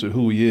to grips with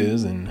who he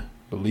is, and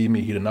believe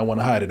me, he did not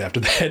want to hide it after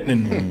that,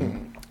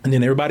 and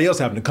then everybody else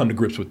having to come to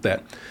grips with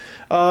that.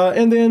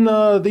 And then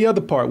the other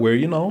part where,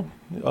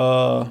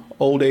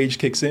 old age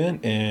kicks in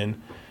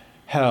and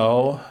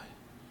how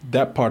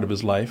that part of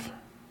his life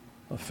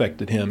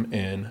affected him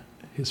and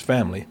his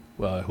family,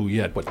 who he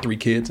had, 3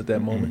 kids at that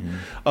moment.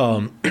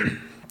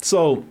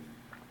 So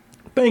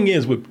thing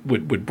is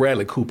with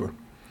Bradley Cooper,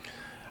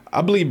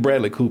 I believe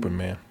Bradley Cooper,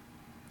 man,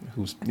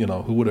 who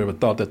would have ever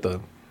thought that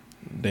the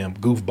damn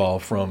goofball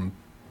from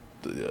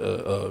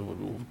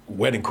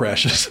Wedding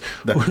Crashers.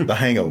 The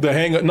Hangover. The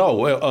Hangover. No,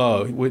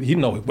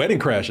 Wedding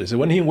Crashers.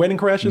 Wasn't he in Wedding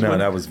Crashers? No,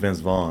 that was Vince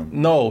Vaughn.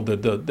 No,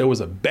 there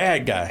was a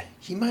bad guy.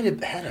 He might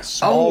have had a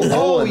small role.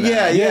 Oh, in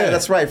that. yeah,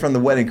 that's right. From the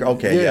Wedding.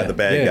 Okay, yeah, the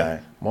bad guy.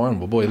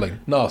 Martin, boy, like,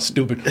 no,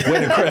 stupid.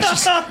 Wedding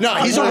Crashers. No,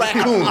 he's a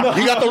raccoon.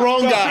 You got the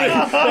wrong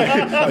guy.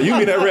 Oh, you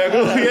mean that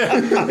raccoon?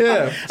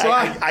 Yeah. So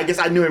I guess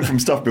I knew him from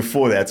stuff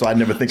before that, so I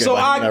never think so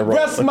about that role.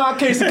 So I rest my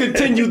case and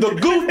continue. The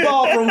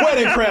goofball from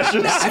Wedding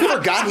Crashers. I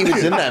forgot he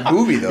was in that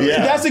movie, though.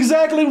 Yeah. That's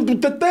exactly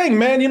the thing,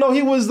 man. You know,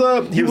 he was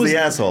the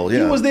asshole,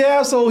 yeah. He was the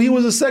asshole. He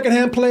was a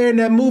secondhand player in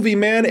that movie,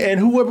 man. And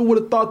whoever would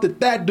have thought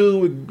that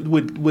dude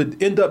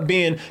would end up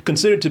being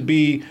considered to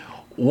be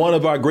one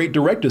of our great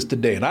directors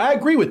today. And I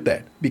agree with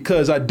that,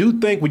 because I do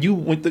think when you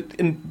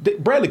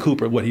went Bradley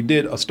Cooper, what he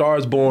did, A Star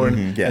Is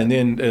Born, and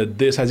then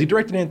this, has he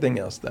directed anything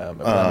else? Not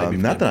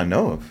that I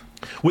know of.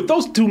 With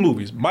those two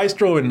movies,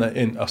 Maestro and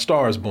A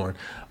Star Is Born,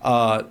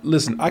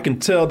 listen, I can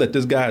tell that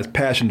this guy is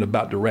passionate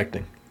about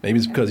directing. Maybe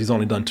it's because he's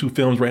only done 2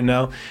 films right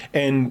now.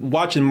 And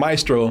watching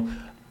Maestro,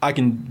 I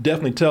can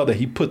definitely tell that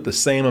he put the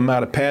same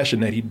amount of passion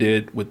that he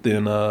did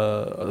within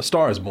A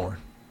Star Is Born.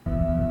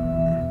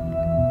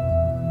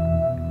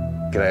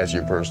 Can I ask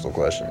you a personal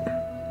question?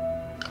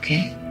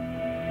 Okay.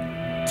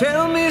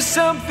 Tell me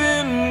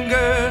something,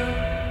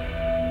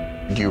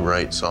 girl. Do you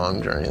write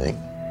songs or anything?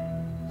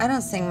 I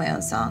don't sing my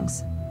own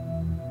songs.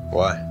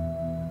 Why?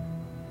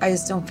 I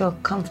just don't feel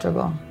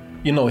comfortable.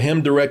 You know,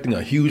 him directing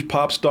a huge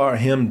pop star,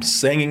 him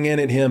singing in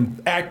it,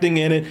 him acting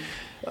in it,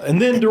 and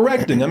then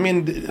directing. I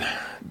mean,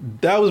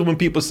 that was when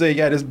people say,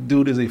 yeah, this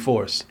dude is a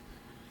force.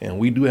 And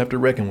we do have to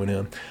reckon with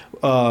him.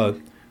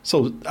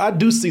 So I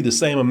do see the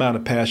same amount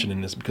of passion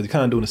in this, because he's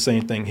kind of doing the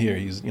same thing here.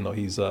 He's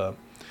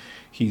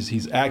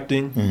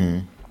acting,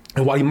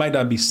 and while he might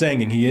not be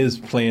singing, he is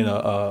playing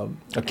a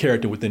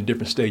character within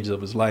different stages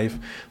of his life.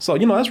 So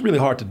that's really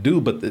hard to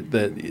do, but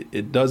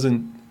it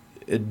doesn't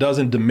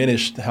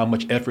diminish how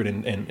much effort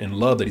and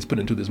love that he's put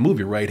into this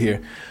movie right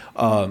here.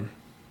 So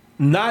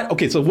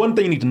one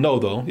thing you need to know,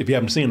 though, if you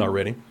haven't seen it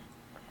already,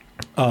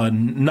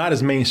 not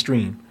as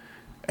mainstream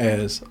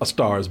as A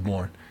Star Is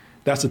Born.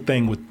 That's the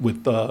thing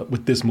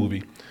with this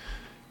movie,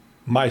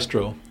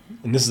 Maestro,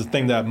 and this is the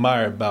thing that I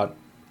admire about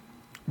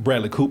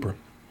Bradley Cooper.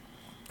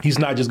 He's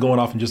not just going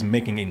off and just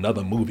making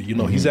another movie. You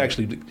know, he's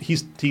actually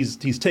he's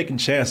taking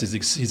chances.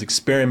 He's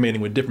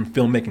experimenting with different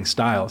filmmaking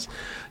styles.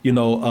 You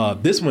know,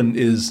 this one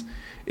is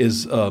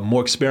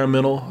more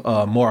experimental,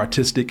 more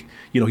artistic.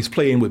 You know, he's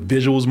playing with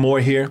visuals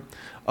more here.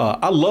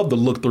 I love the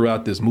look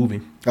throughout this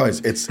movie. Oh,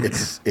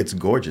 it's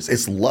gorgeous.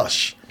 It's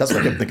lush. That's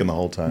what I kept thinking the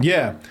whole time.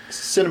 Yeah.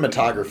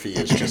 Cinematography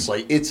is just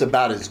like, it's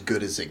about as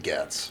good as it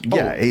gets.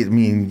 Yeah, I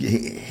mean,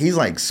 he's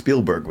like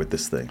Spielberg with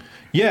this thing.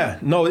 Yeah,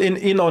 no,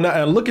 and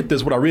now look at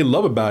this. What I really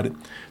love about it,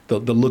 the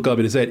look of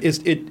it, is that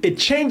it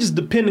changes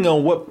depending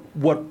on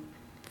what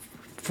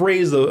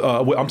phase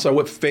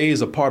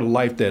of part of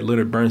life that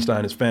Leonard Bernstein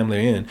and his family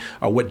are in,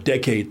 or what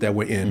decade that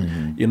we're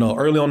in. You know,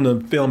 early on in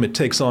the film, it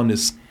takes on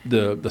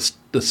the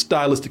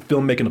stylistic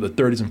filmmaking of the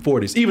 30s and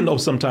 40s, even though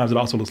sometimes it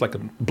also looks like a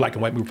black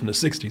and white movie from the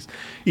 60s,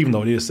 even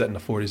though it is set in the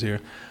 40s here.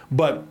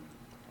 But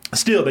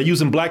still, they're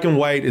using black and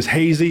white. It's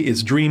hazy,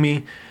 it's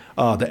dreamy.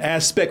 The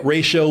aspect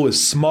ratio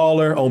is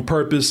smaller on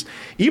purpose.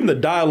 Even the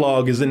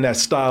dialogue is in that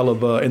style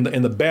of in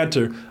the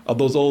banter of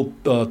those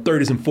old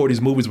 30s and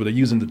 40s movies where they're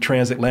using the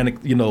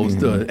transatlantic,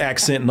 the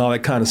accent and all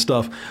that kind of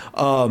stuff.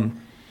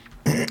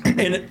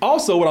 And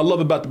also, what I love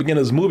about the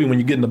beginning of this movie, when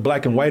you get in the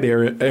black and white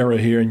era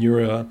here, and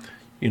you're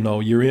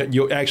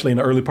actually in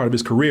the early part of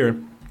his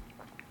career,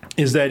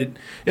 is that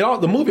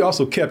the movie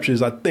also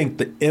captures, I think,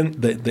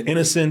 the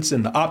innocence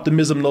and the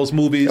optimism in those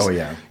movies. Oh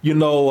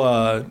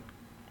yeah.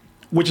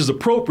 Which is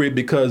appropriate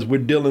because we're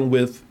dealing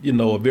with,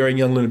 a very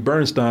young Leonard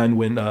Bernstein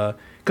because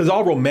it's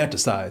all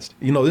romanticized.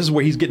 This is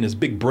where he's getting his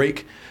big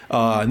break.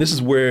 And this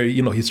is where,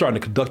 he's starting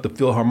to conduct the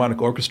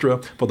Philharmonic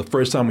Orchestra for the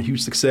first time with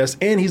huge success.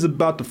 And he's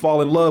about to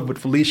fall in love with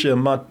Felicia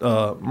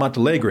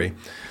Montealegre.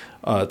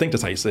 I think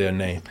that's how you say her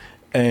name.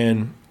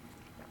 And,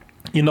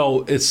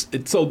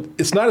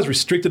 it's not as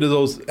restricted as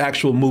those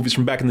actual movies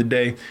from back in the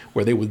day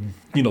where they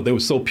were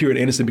so pure and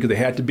innocent because they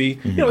had to be.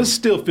 It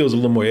still feels a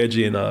little more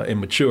edgy and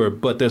mature,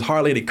 but there's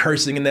hardly any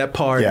cursing in that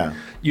part. Yeah.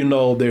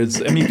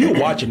 If you were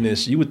watching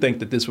this, you would think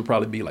that this would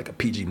probably be like a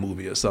PG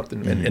movie or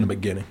something in the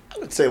beginning. I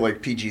would say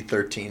like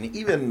PG-13,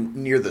 even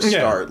near the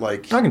start.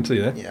 Like, I can see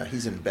that. Yeah,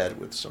 he's in bed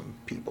with some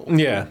people.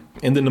 Yeah,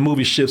 and then the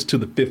movie shifts to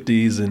the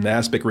 50s and the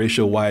aspect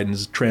ratio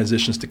widens,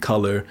 transitions to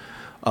color.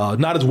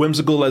 Not as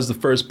whimsical as the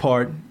first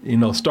part,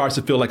 starts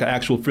to feel like an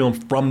actual film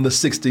from the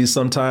 60s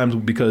sometimes,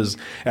 because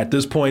at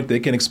this point they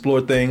can explore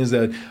things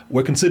that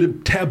were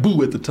considered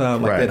taboo at the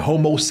time, like that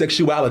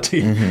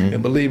homosexuality.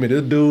 And believe me,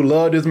 this dude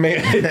loved this man.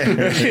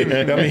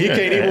 I mean, he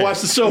can't even watch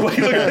the show.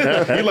 He's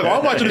like,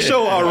 I'm watching the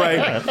show all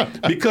right.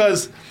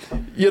 Because,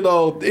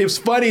 it's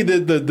funny,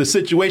 the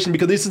situation,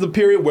 because this is a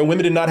period where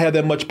women did not have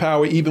that much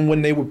power, even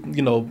when they were,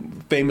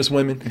 famous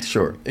women.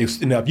 Sure.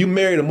 If you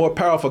married a more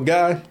powerful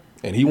guy,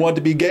 and he wanted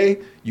to be gay,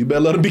 you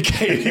better let him be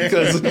gay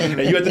because and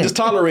you have to just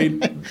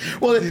tolerate.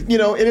 Well,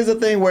 it is a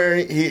thing where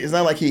it's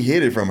not like he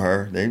hid it from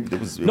her.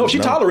 She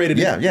tolerated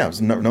it. Yeah, it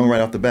was known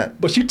right off the bat.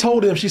 But she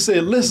told him, she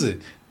said,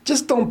 listen,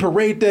 just don't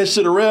parade that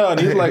shit around.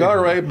 He's like, all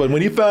right. But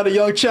when he found a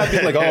young chap,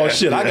 he's like, oh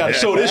shit, I got to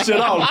show this shit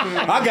off.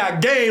 I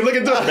got game. Look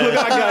at this. Look what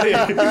I got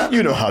here.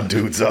 You know how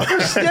dudes are.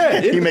 Yeah,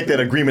 you make that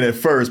agreement at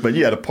first, but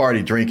you had a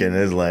party drinking, and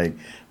it's like,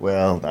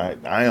 well,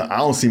 I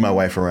don't see my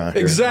wife around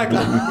here. Exactly.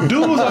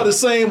 Dudes are the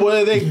same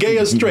whether they gay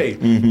or straight.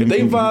 If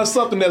they find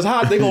something that's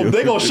hot, they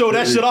gonna show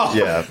that shit off.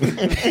 Yeah.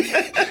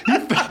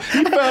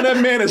 He found that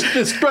man and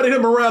spreading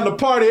him around the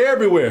party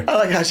everywhere. I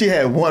like how she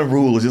had one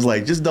rule, just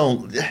like, just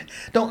don't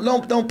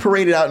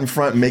parade it out in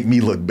front and make me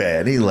look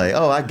bad. He's like,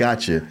 oh, I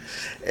got you.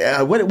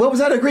 What was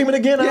that agreement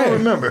again? I don't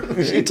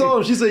remember. She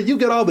told him, she said, you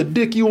get all the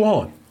dick you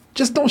want.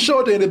 Just don't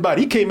show it to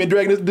anybody. He came in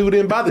dragging this dude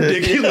in by the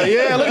dick. He's like,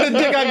 yeah, look at the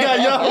dick I got,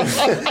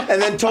 y'all.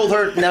 And then told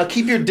her, now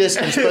keep your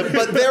distance,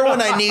 but there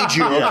when I need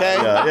you, okay?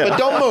 Yeah. But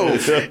don't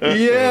move.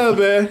 Yeah,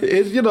 man.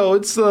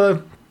 It's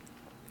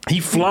he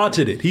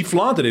flaunted it.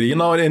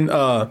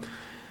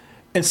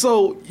 And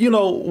so,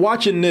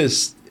 watching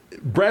this,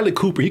 Bradley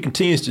Cooper, he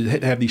continues to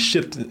have these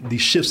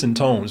shifts in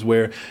tones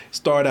where it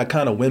started out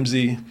kind of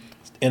whimsy,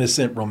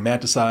 innocent,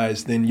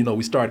 romanticized. Then,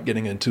 we start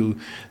getting into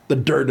the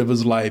dirt of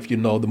his life, the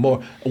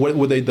more,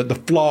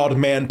 the flawed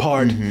man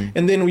part. Mm-hmm.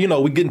 And then,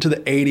 we get into the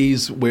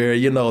 80s where,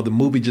 the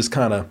movie just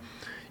kind of,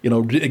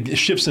 it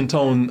shifts in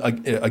tone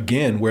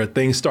again, where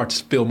things start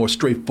to feel more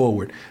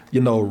straightforward.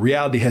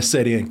 Reality has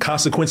set in,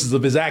 consequences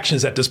of his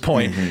actions at this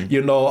point.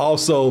 Mm-hmm.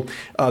 Also,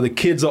 the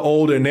kids are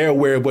older and they're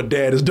aware of what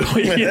dad is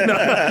doing.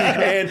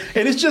 And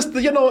it's just,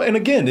 and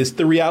again, it's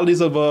the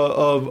realities of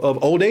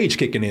old age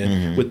kicking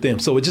in with them.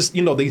 So it's just,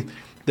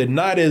 they're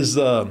not as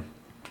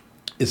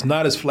it's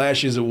not as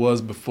flashy as it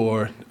was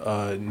before.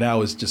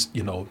 Now it's just,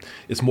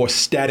 it's more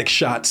static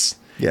shots.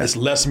 Yeah. It's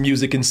less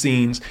music in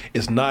scenes.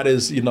 It's not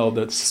as,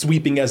 the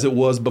sweeping as it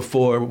was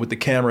before with the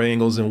camera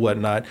angles and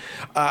whatnot.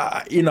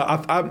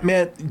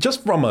 Man,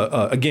 just from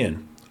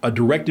a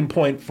directing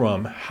point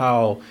from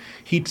how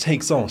he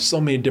takes on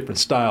so many different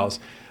styles,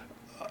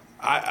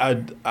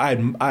 I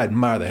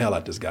admire the hell out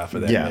of this guy for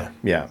that.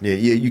 Yeah.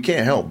 You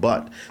can't help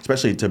but,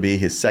 especially to be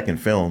his second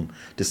film,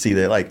 to see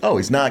that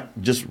he's not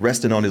just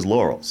resting on his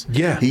laurels.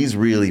 Yeah, he's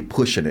really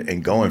pushing it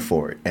and going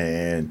for it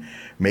and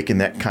making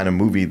that kind of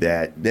movie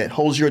that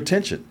holds your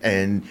attention.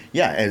 And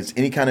as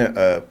any kind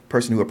of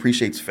person who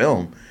appreciates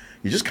film,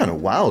 you're just kind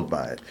of wowed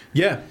by it.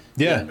 Yeah.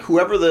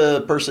 Whoever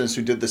the person is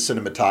who did the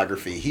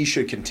cinematography, he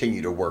should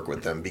continue to work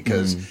with them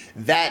because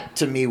that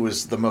to me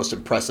was the most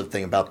impressive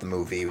thing about the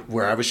movie,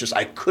 where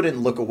I couldn't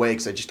look away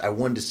because I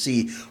wanted to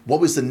see what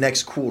was the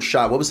next cool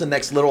shot, what was the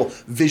next little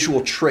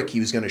visual trick he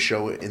was going to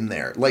show in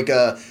there. Like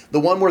the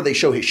one where they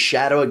show his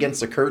shadow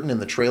against the curtain in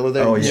the trailer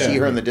there, you see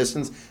her in the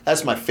distance.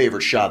 That's my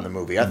favorite shot in the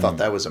movie. I thought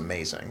that was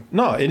amazing.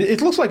 No,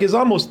 it looks like it's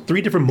almost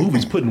 3 different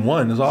movies put in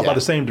one. It's all by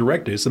the same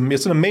director. It's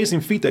an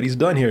amazing feat that he's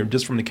done here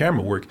just from the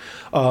camera work.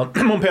 I'm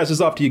going to pass this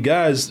off to you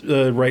guys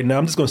right now.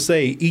 I'm just going to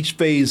say each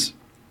phase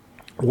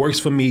works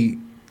for me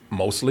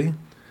mostly.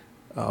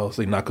 I'll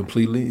say not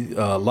completely.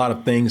 A lot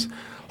of things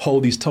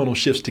hold these tonal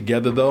shifts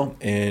together, though,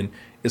 and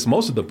it's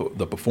most of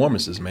the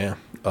performances, man.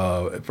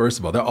 First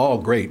of all, they're all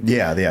great.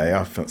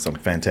 Yeah, some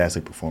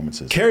fantastic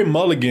performances. Carey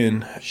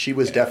Mulligan, she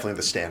was definitely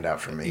the standout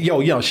for me.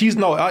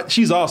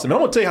 She's awesome. And I'm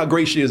going to tell you how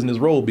great she is in this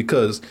role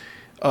because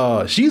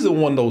she's in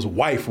one of those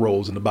wife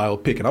roles in the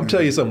biopic. And I'm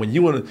telling you something,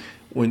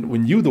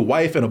 when you the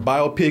wife in a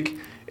biopic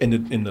and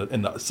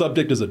the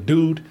subject is a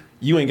dude,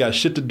 you ain't got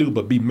shit to do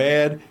but be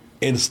mad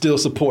and still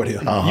support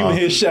him. You in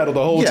his shadow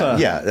the whole time.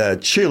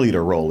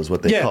 Cheerleader role is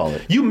what they call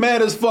it. You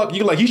mad as fuck.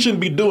 You you shouldn't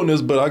be doing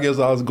this, but I guess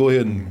I'll just go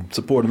ahead and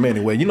support him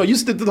anyway. You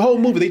stick to the whole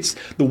movie.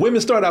 The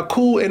women start out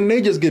cool and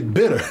they just get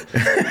bitter.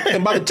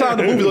 And by the time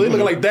the movie's over, they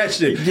looking like that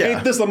shit.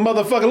 Ain't this a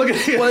motherfucker? Look at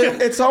him.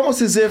 Well, it's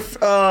almost as if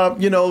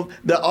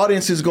the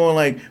audience is going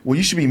like, well,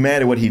 you should be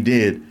mad at what he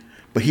did.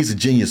 But he's a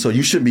genius, so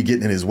you shouldn't be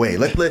getting in his way.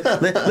 Let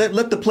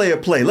the player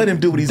play. Let him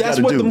do what he's got to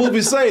do. That's what the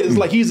movie say. It's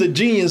like he's a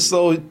genius,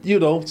 so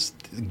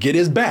get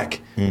his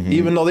back,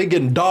 even though they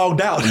getting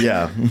dogged out.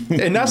 Yeah,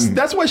 and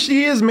that's what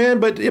she is, man.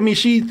 But I mean,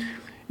 she,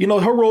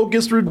 her role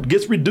gets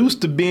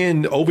reduced to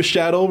being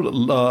overshadowed,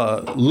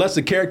 less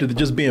a character than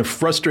just being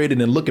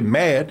frustrated and looking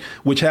mad,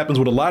 which happens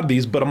with a lot of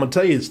these. But I'm gonna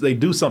tell you, they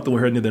do something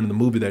with her in the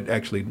movie that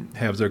actually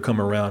has her come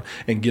around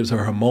and gives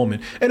her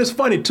moment. And it's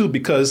funny too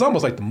because it's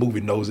almost like the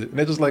movie knows it, and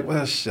they're just like,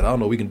 well, shit, I don't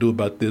know what we can do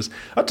about this.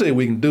 I'll tell you what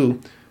we can do.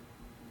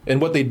 And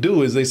what they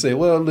do is they say,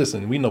 well,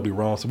 listen, we know we're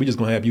wrong, so we're just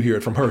going to have you hear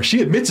it from her.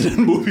 She admits it in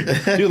the movie.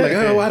 She's like,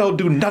 oh, I don't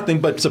do nothing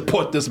but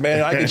support this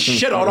man. I get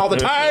shit on all the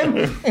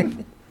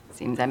time.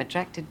 Seems I'm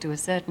attracted to a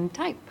certain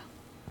type.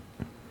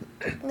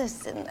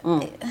 Listen,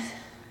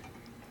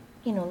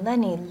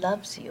 Lenny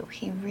loves you.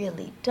 He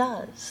really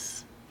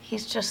does.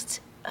 He's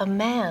just a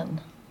man,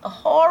 a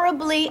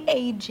horribly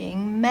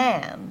aging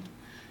man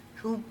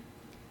who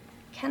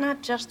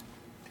cannot just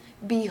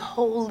be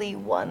wholly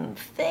one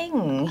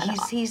thing.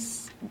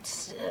 He's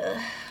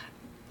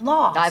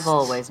lost. I've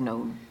always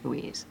known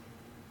Louise.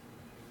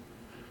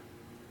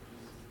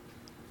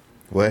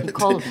 What? You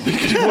called me.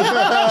 She's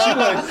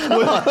like,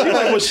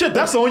 well, shit,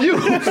 that's on you.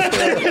 Well,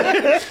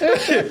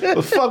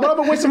 fuck, what I've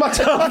been wasting my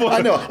time for?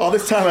 I know. All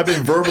this time I've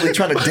been verbally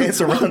trying to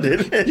dance around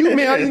it. You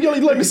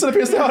let me sit up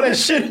here and say all that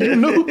shit. You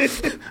knew.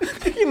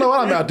 You know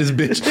I'm out this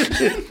bitch.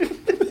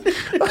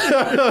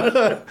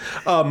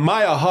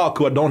 Maya Hawke,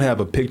 who I don't have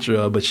a picture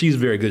of, but she's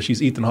very good.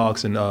 She's Ethan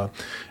Hawke's and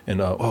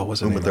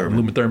what's her name?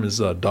 Uma Thurman's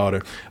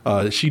daughter.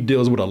 She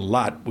deals with a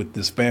lot with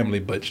this family,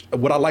 but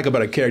what I like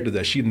about her character is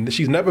that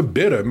she's never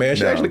bitter, man.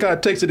 She actually kind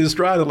of takes it in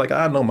stride. And like,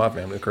 I know my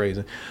family is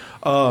crazy.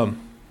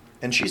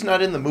 And she's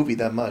not in the movie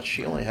that much.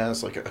 She only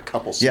has like a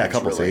couple scenes. Yeah, a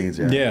couple scenes.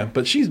 Yeah,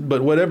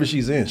 but whatever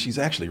she's in, she's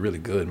actually really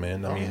good,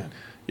 man. I mean,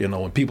 you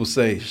know, when people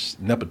say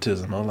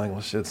nepotism, I'm like,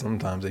 well, shit.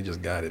 Sometimes they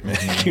just got it, man.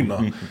 You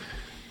know.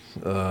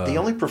 The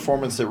only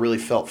performance that really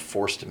felt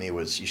forced to me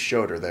was you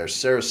showed her there,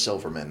 Sarah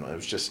Silverman. It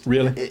was just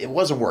really, it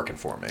wasn't working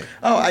for me.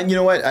 Oh, you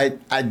know what?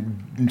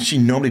 She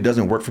normally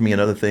doesn't work for me in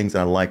other things,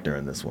 and I liked her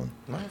in this one.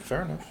 No,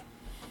 fair enough.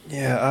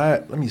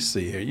 Yeah, let me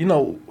see here. You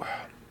know,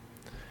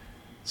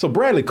 so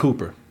Bradley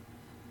Cooper.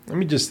 Let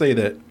me just say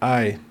that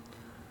I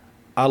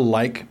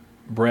like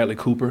Bradley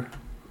Cooper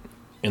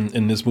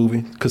in this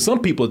movie, because some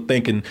people are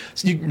thinking,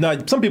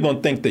 some people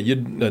don't think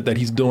that that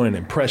he's doing an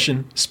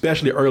impression,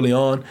 especially early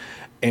on.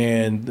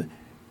 And,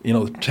 you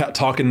know,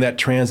 talking that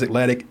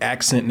transatlantic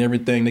accent and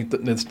everything,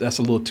 that's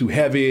a little too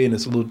heavy and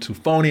it's a little too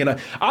phony. And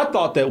I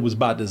thought that was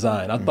by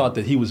design. I thought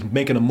that he was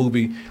making a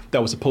movie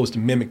that was supposed to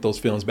mimic those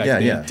films back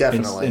then. Yeah,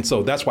 definitely. And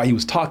so that's why he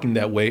was talking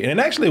that way. And it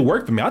actually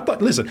worked for me. I thought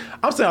he was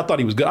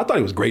good. I thought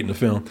he was great in the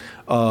film.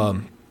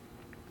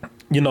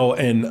 You know,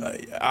 and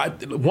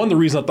one of the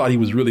reasons I thought he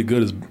was really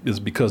good is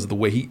because of the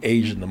way he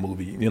aged in the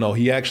movie. You know,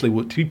 he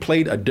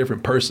played a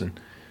different person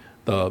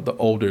the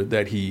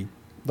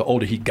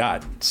older he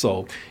got.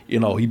 So, you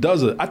know,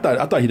 I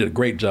thought he did a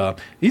great job.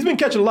 He's been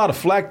catching a lot of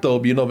flack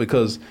though, you know,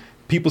 because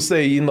people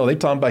say, you know, they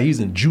talking about he's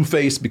in Jew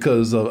face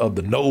because of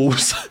the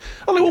nose.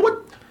 I'm like,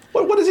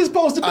 well, what is he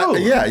supposed to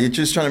do? Yeah, you're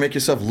just trying to make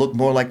yourself look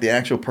more like the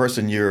actual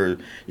person you're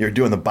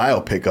doing the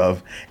biopic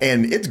of,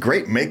 and it's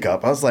great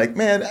makeup. I was like,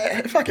 man,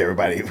 fuck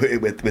everybody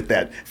with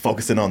that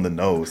focusing on the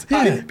nose.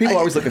 People are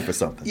always looking for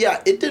something.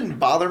 Yeah, it didn't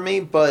bother me,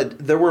 but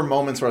there were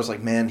moments where I was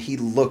like, man, he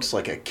looks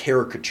like a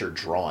caricature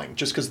drawing,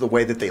 just because of the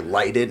way that they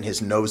light it and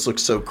his nose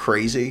looks so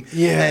crazy.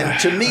 Yeah. And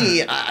to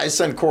me, I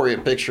sent Corey a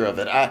picture of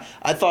it.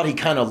 I thought he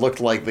kind of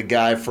looked like the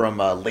guy from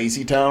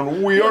Lazy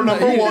Town. We are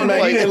number one.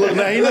 He didn't look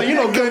like, you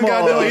know, good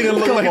guy. He didn't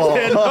look like that.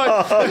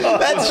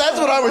 That's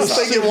what I was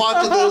thinking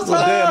watching this.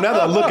 Damn, now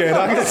that I look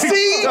at it,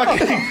 See?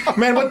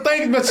 Man, what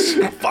things,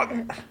 fuck.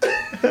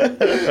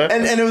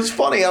 And it was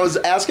funny. I was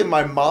asking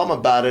my mom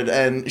about it,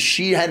 and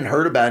she hadn't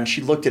heard about it, and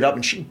she looked it up,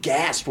 and she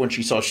gasped when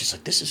she saw it. She's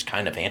like, this is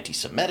kind of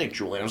anti-Semitic,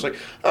 Julian. I was like,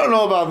 I don't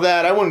know about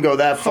that. I wouldn't go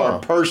that far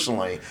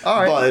personally.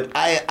 All right. But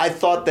I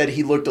thought that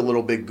he looked a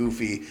little bit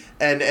goofy.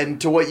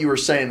 And to what you were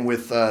saying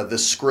with the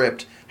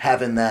script,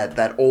 having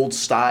that old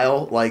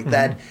style, like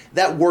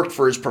that worked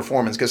for his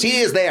performance, because he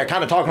is there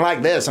kind of talking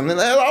like this, and then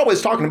they're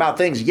always talking about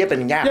things,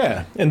 yipping and yapping.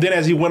 Yeah, and then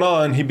as he went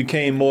on, he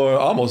became more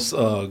almost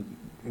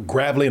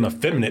gravelly and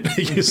effeminate.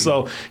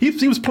 So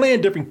he was playing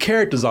different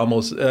characters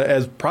almost,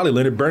 as probably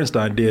Leonard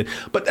Bernstein did.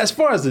 But as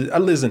far as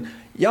listen,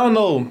 y'all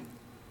know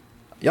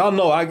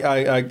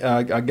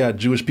I got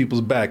Jewish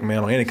people's back,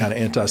 man, on any kind of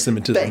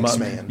anti-Semitism. Thanks,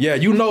 man. Yeah,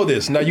 you know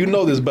this. Now you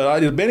know this,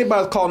 but if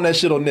anybody's calling that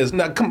shit on this,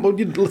 now come on,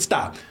 let's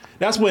stop.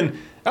 That's when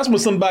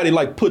somebody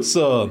like puts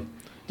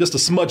just a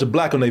smudge of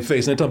black on their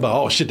face and they're talking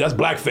about, oh shit, that's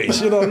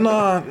blackface. You know,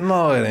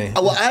 no, it ain't.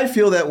 Well, I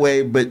feel that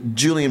way, but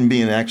Julian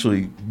being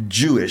actually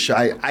Jewish,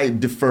 I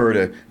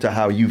defer to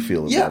how you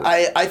feel about it.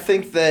 Yeah, I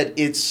think that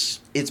it's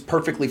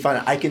perfectly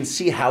fine. I can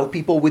see how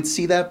people would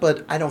see that,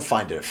 but I don't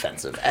find it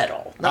offensive at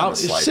all. Not in the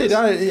slightest. Shit,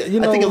 I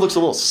think it looks a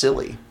little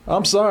silly.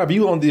 I'm sorry. If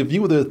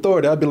you were the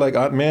authority, I'd be like,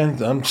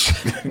 man,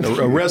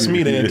 arrest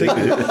me then.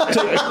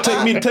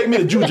 Take me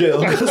to Jew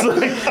jail.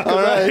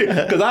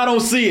 Because I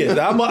don't see it.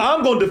 I'm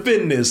going to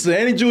defend this.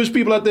 Any Jewish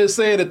people out there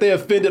saying that they're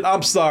offended,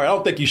 I'm sorry. I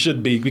don't think you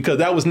should be, because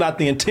that was not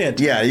the intent.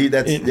 Yeah,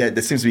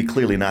 that seems to be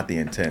clearly not the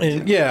intent.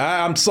 And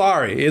I'm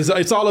sorry.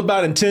 It's all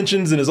about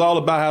intentions, and it's all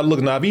about how it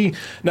looks.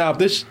 Now, if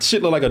this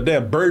shit look like a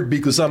damn bird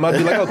beak or something, I'd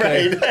be like,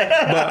 okay. Right.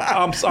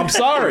 But I'm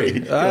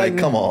sorry. Like,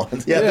 come on.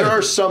 Yeah, there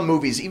are some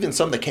movies, even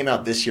some that came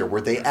out this year,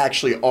 where they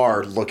actually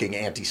are looking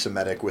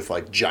anti-Semitic with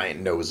like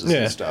giant noses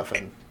and stuff.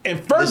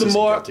 And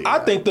furthermore, I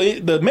think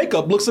the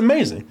makeup looks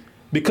amazing,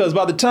 because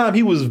by the time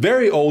he was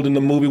very old in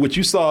the movie, which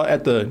you saw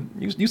at the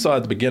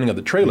beginning of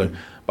the trailer,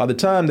 by the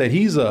time that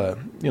he's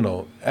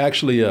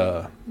actually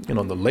in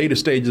the late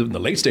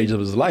stages of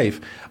his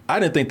life, I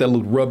didn't think that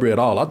looked rubbery at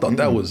all. I thought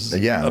that was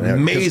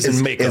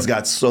amazing makeup. It's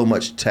got so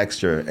much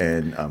texture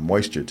and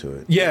moisture to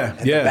it. Yeah,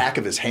 and the back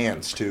of his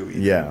hands too.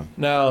 Even. Yeah.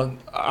 Now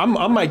I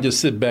might just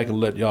sit back and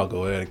let y'all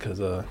go at it,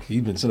 because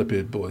he's been sitting up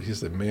here, boy. He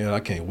said, "Man, I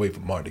can't wait for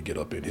Martin to get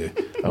up in here.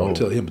 I want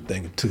to tell him a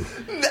thing or two."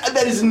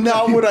 That is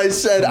not what I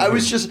said. I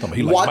was just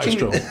He like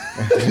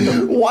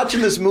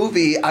watching this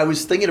movie. I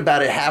was thinking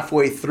about it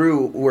halfway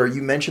through, where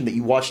you mentioned that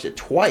you watched it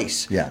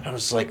twice. Yeah. I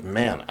was like,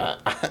 man,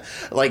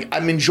 like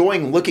I'm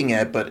enjoying looking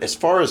at it, but as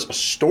far as a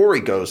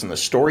story goes and the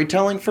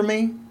storytelling for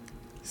me,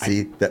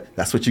 see,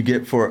 that's what you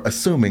get for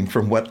assuming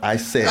from what I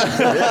said.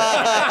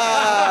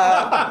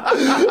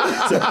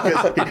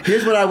 So,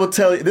 here's what I will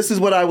tell you. This is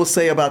what I will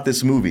say about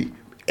this movie.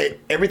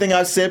 Everything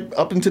I've said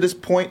up until this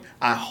point,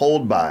 I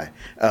hold by.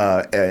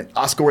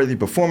 Oscar-worthy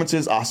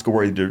performances,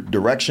 Oscar-worthy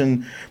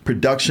direction,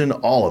 production,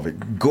 all of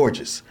it.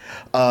 Gorgeous.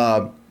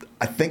 I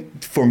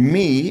think for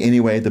me,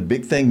 anyway, the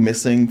big thing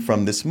missing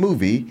from this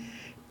movie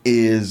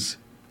is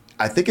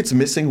I think it's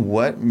missing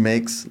what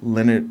makes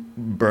Leonard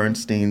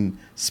Bernstein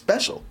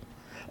special.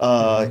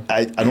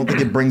 I don't think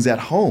it brings that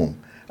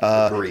home.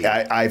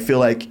 I feel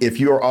like if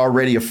you're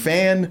already a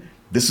fan,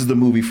 this is the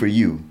movie for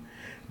you.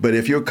 But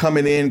if you're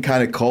coming in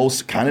kind of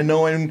cold, kind of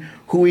knowing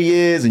who he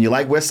is, and you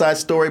like West Side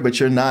Story, but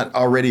you're not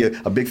already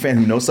a big fan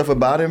who knows stuff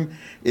about him,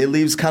 it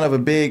leaves kind of a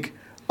big,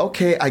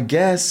 okay, I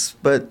guess,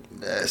 but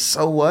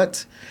so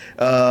what?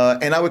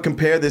 And I would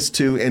compare this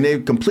to, and they're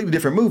completely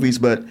different movies,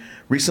 but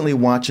recently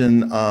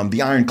watching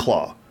The Iron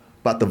Claw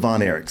about the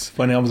Von Erichs.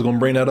 Funny, I was going to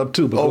bring that up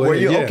too. But oh, were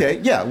you? Yeah. Okay,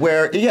 yeah.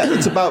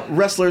 It's about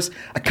wrestlers.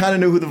 I kind of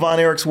knew who the Von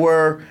Erichs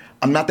were.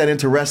 I'm not that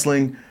into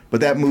wrestling,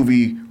 but that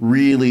movie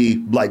really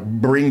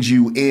brings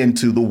you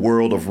into the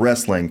world of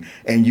wrestling,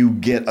 and you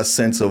get a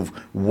sense of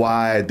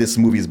why this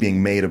movie is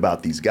being made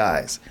about these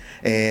guys.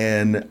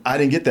 And I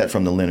didn't get that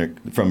from the Leonard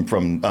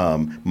from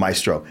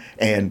Maestro.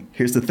 And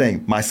here's the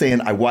thing: my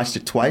saying I watched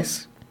it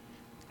twice.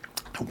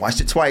 I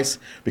watched it twice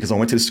because I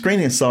went to the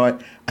screening and saw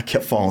it. I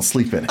kept falling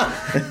asleep in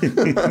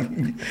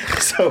it.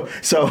 So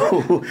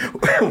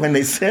when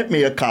they sent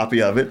me a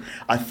copy of it,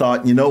 I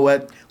thought, you know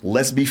what?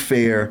 Let's be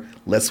fair.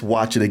 Let's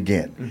watch it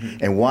again. Mm-hmm.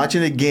 And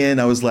watching it again,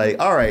 I was like,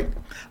 all right,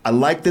 I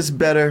like this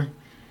better,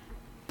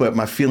 but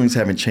my feelings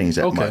haven't changed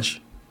that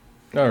much.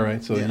 All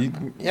right. So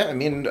I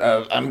mean,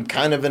 I'm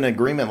kind of in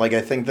agreement. Like,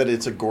 I think that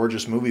it's a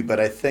gorgeous movie, but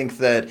I think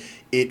that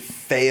it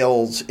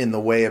fails in the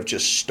way of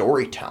just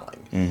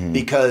storytelling. Mm-hmm.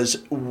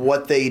 Because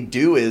what they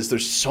do is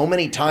there's so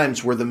many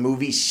times where the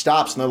movie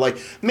stops and they're like,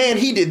 man,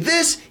 he did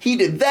this, he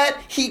did that,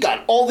 he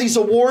got all these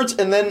awards,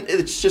 and then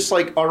it's just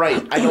like, all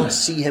right, I don't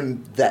see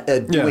him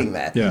doing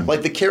that. Yeah.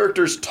 Like, the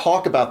characters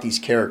talk about these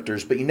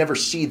characters, but you never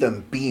see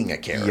them being a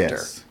character.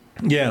 Yes.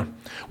 Yeah.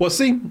 Well,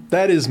 see,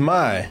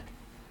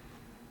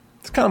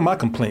 it's kind of my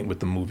complaint with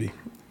the movie.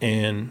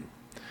 And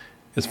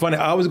it's funny,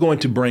 I was going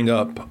to bring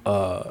up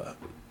the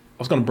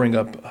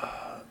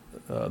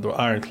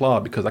Iron Claw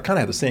because I kind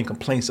of have the same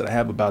complaints that I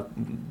have about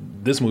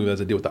this movie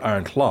as I did with the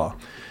Iron Claw,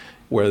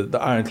 where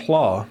the Iron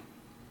Claw,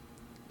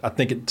 I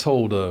think it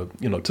took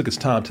its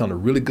time telling a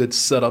really good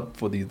setup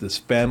for this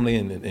family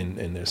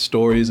and their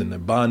stories and their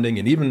bonding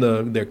and even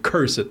their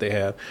curse that they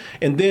have.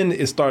 And then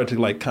it started to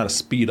kind of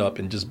speed up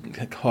and just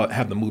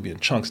have the movie in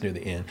chunks near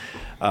the end.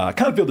 I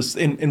kind of feel this,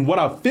 and what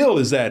I feel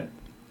is that,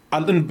 by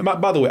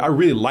the way, I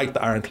really like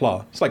the Iron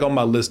Claw. It's on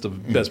my list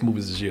of best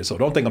movies this year. So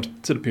don't think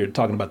I'm sitting here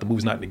talking about the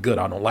movie's not any good.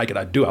 I don't like it.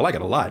 I do. I like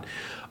it a lot.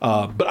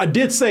 But I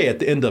did say at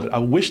the end of it, I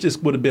wish this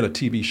would have been a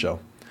TV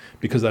show.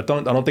 Because I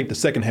don't think the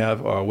second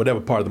half or whatever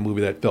part of the movie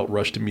that felt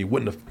rushed to me they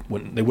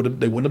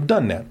wouldn't have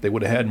done that. They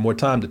would have had more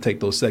time to take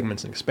those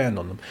segments and expand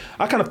on them.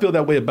 I kind of feel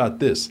that way about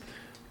this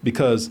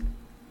because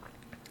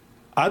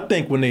I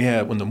think when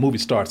the movie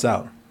starts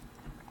out,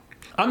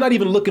 I'm not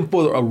even looking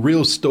for a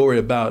real story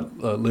about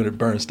Leonard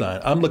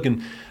Bernstein. I'm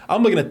looking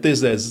at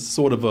this as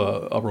sort of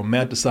a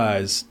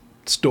romanticized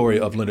story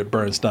of Leonard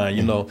Bernstein.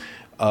 You know,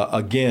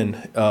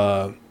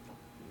 the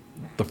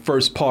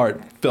first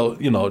part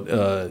felt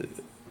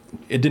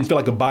it didn't feel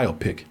like a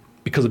biopic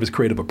because of his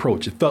creative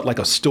approach. It felt like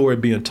a story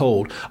being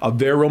told, a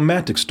very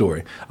romantic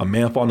story. A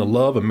man falling in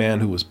love, a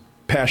man who was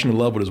passionate in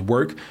love with his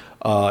work.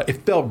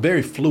 It felt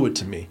very fluid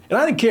to me. And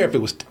I didn't care if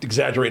it was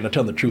exaggerating or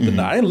telling the truth or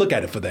not. I didn't look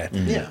at it for that.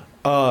 Mm-hmm. Yeah.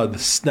 Now,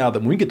 that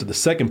when we get to the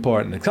second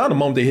part, and the kind of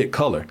moment they hit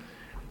color,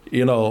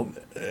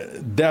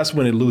 that's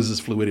when it loses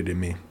fluidity to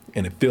me.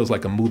 And it feels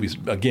like a movie's,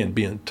 again,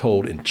 being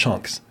told in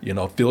chunks.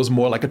 It feels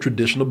more like a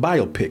traditional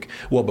biopic.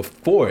 Well,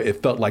 before,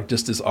 it felt like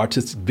just this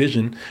artistic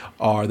vision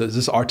or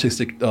this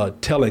artistic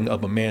telling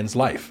of a man's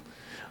life.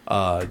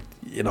 I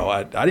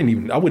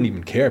wouldn't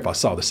even care if I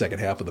saw the second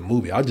half of the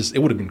movie. It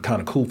would have been kind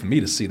of cool for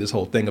me to see this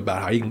whole thing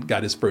about how he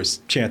got his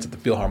first chance at the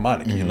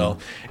Philharmonic,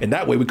 and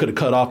that way we could have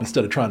cut off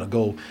instead of trying to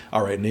go,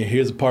 all right, and then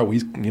here's the part where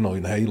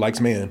he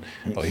likes man.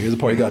 Oh, here's the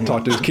part he got to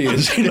talk to his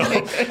kids,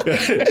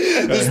 This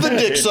is the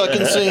dick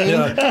sucking scene.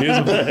 Yeah,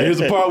 here's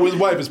the part where his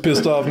wife is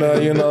pissed off now,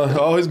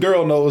 oh, his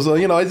girl knows,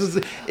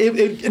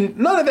 and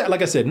none of that,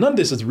 like I said, none of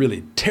this is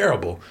really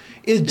terrible.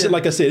 It just,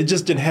 like I said, it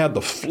just didn't have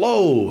the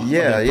flow. of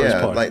that first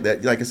part. Like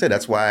that. Like I said,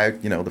 that's why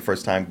the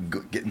first time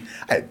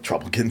I had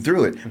trouble getting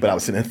through it. But I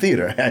was in a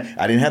theater.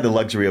 I didn't have the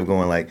luxury of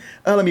going like,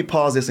 oh, let me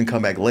pause this and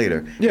come back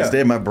later. Yeah.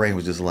 Instead, my brain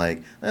was just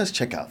like, let's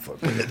check out for a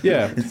bit.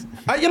 Yeah,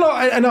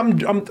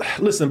 I'm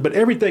listen, but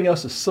everything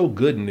else is so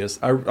good in this.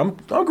 I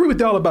agree with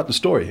y'all about the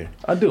story here.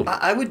 I do.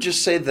 I would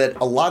just say that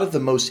a lot of the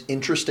most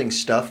interesting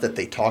stuff that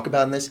they talk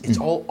about in this, it's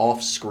all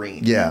off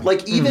screen. Yeah.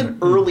 Like even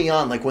early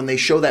on, like when they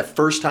show that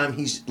first time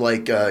he's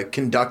like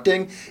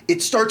conducting,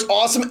 it starts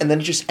awesome and then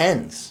it just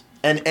ends.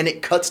 And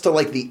it cuts to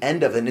like the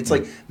end of it. And it's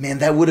like, man,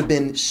 that would have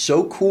been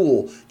so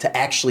cool to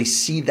actually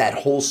see that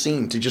whole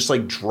scene, to just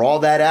like draw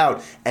that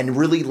out and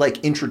really like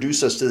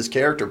introduce us to this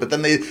character. But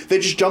then they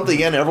just jump to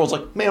the end and everyone's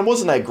like, man,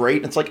 wasn't that great?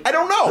 And it's like, I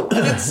don't know.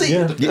 I didn't see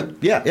it.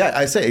 Yeah.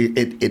 I say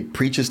it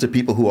preaches to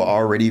people who are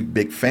already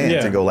big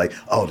fans and go like,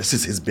 oh, this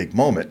is his big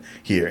moment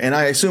here. And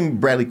I assume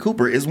Bradley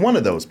Cooper is one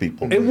of those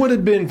people. It would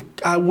have been,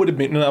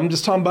 no, I'm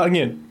just talking about,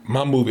 again,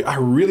 my movie. I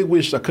really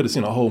wish I could have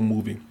seen a whole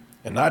movie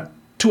and not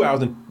 2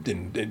 hours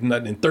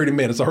and 30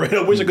 minutes already.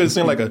 I wish I could have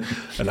seen like an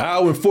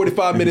hour and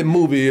 45-minute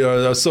movie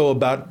or so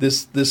about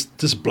this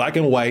black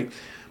and white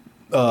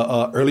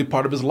early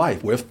part of his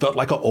life where it felt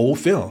like an old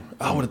film.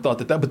 I would have thought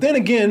that. But then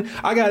again,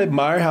 I got to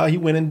admire how he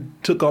went and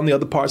took on the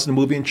other parts of the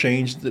movie and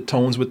changed the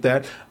tones with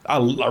that. I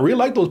really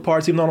like those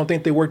parts, even though I don't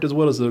think they worked as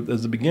well as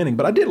the beginning.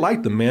 But I did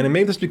like them, man. And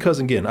maybe that's because,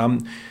 again,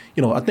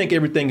 I think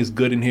everything is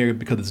good in here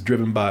because it's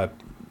driven by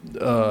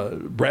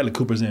Bradley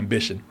Cooper's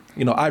ambition.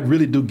 I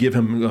really do give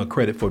him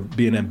credit for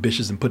being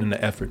ambitious and putting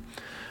the effort.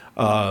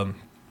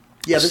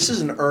 This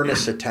is an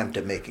earnest attempt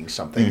at making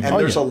something, and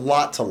there's a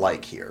lot to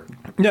like here.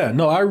 Yeah,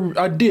 no,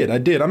 I did.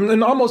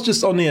 I'm almost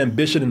just on the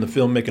ambition and the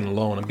filmmaking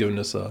alone. I'm giving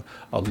this a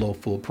low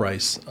full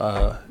price.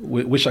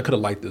 Wish I could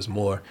have liked this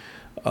more,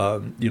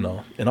 and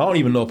I don't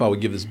even know if I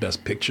would give this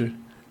Best Picture.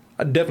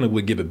 I definitely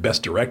would give it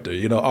Best Director,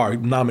 or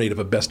nominated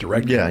for Best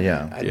Director.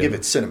 Yeah. I'd give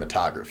it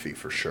cinematography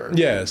for sure.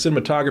 Yeah,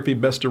 cinematography,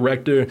 Best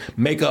Director,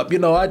 makeup,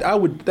 I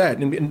would that.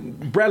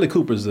 And Bradley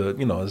Cooper's,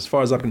 as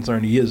far as I'm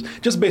concerned, he is,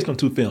 just based on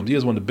 2 films, he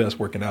is one of the best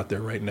working out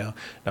there right now.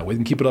 Now, we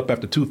can keep it up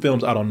after 2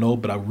 films, I don't know,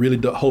 but I really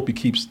hope he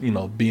keeps,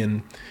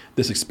 being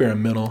this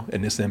experimental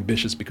and this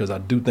ambitious, because I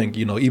do think,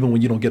 even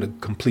when you don't get a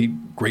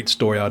complete great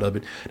story out of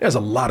it, there's a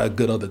lot of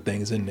good other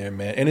things in there,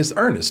 man. And it's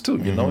earnest, too,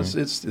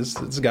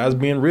 it's guys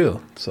being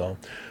real, so...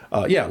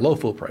 low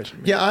full price.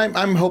 Yeah,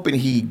 I'm hoping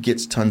he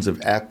gets tons of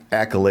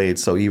accolades.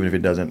 So even if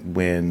it doesn't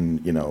win,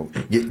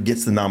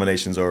 gets the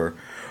nominations or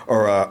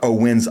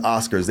wins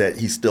Oscars, that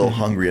he's still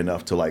hungry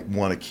enough to like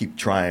want to keep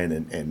trying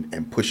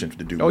and pushing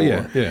to do more.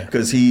 Yeah.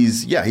 Because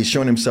he's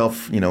shown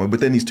himself,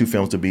 within these 2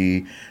 films to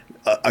be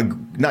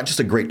not just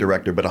a great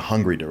director, but a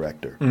hungry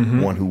director,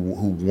 one who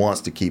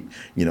wants to keep,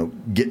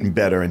 getting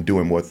better and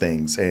doing more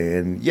things.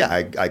 And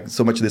I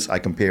so much of this I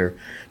compare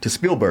to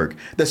Spielberg.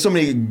 There's so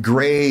many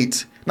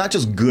great, not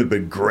just good,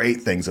 but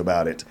great things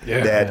about it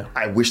that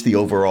I wish the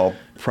overall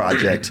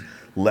project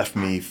left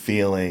me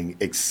feeling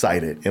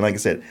excited. And like I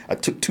said, I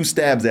took 2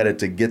 stabs at it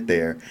to get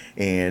there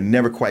and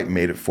never quite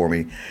made it for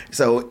me.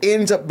 So it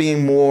ends up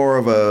being more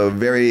of a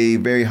very,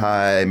 very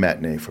high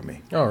matinee for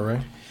me. All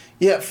right.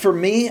 Yeah, for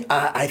me,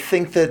 I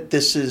think that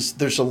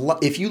there's a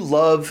lot, if you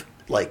love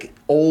like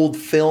old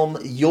film,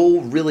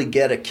 you'll really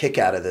get a kick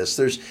out of this.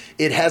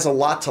 It has a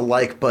lot to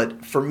like,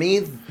 but for me,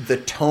 the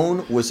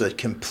tone was a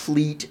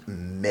complete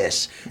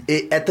miss.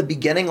 At the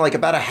beginning, like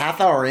about a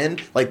half hour in,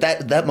 like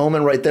that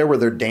moment right there where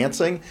they're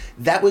dancing,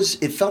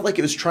 it felt like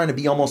it was trying to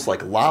be almost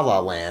like La La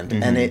Land,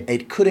 and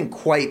it couldn't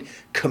quite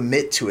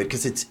commit to it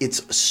because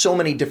it's so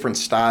many different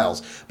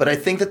styles. But I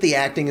think that the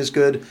acting is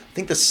good. I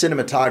think the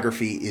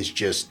cinematography is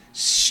just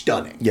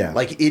stunning. Yeah.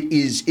 Like it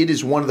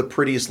is one of the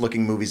prettiest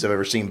looking movies I've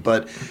ever seen.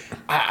 But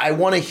I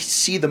want to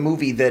see the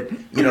movie that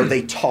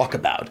they talk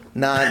about,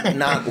 not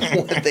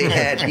what they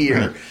had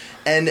here.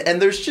 And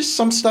there's just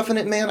some stuff in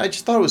it, man, I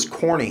just thought it was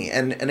corny.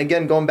 And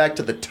again, going back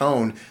to the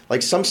tone,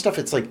 like some stuff,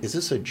 it's like, is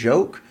this a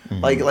joke?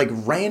 Like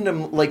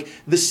random, like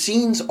the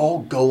scenes all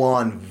go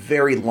on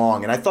very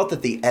long. And I thought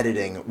that the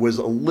editing was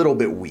a little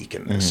bit weak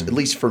in this, at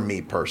least for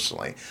me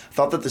personally. I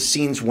thought that the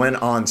scenes went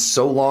on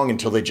so long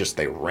until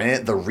they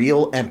ran, the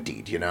reel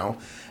emptied,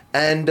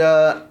 And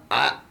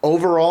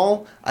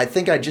overall, I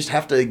think I just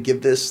have to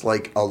give this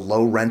like a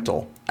low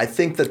rental. I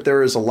think that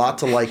there is a lot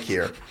to like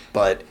here,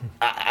 but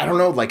I don't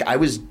know. Like I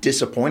was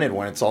disappointed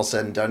when it's all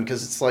said and done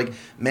because it's like,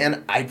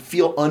 man, I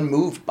feel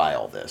unmoved by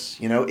all this.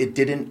 It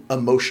didn't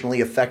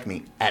emotionally affect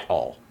me at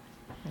all.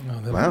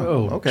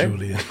 Wow. Okay.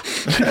 Julian.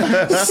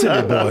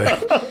 Silly boy.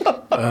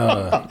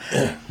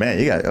 Man,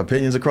 you got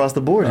opinions across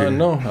the board here. I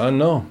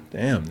know.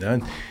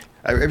 Damn.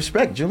 I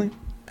respect, Julian.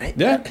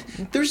 Yeah.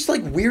 There's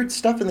like weird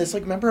stuff in this.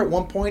 Like, remember at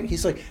one point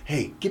he's like,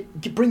 "Hey,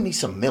 bring me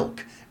some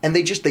milk," and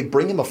they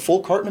bring him a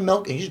full carton of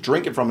milk and he's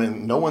drinking from it.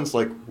 And no one's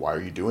like, "Why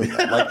are you doing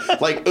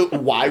that?"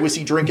 Why was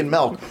he drinking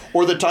milk?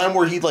 Or the time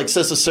where he like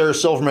says to Sarah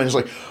Silverman, he's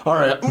like, "All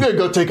right, I'm gonna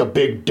go take a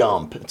big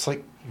dump." It's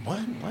like,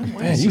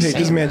 Man, you hate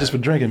this man just for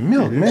drinking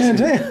milk, man.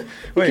 Damn.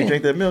 Wait,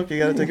 drink that milk, you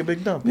gotta take a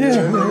big dump.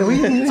 Yeah,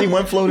 man. See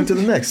one float into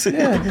the next.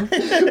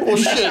 Well,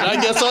 shit,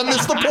 I guess I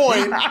missed the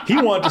point. He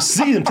wanted to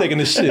see him taking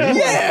this shit.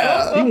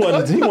 He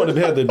wanted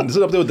to have to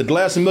sit up there with the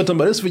glass of milk talking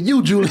about this for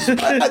you, Julie.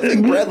 I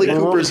think Bradley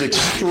Cooper's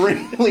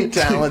extremely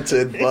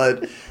talented,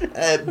 but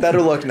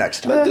better luck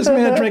next time. Let this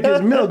man drink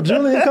his milk,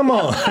 Julie. Come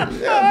on.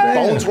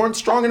 Bones weren't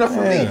strong enough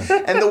for me.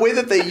 And the way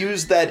that they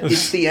used that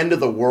 "It's the End of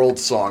the World"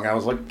 song, I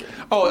was like,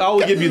 oh, I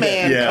will give you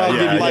that. I'll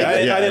give you that.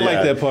 I didn't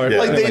like that part.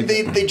 Like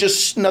they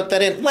just snuck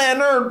that in.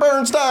 Leonard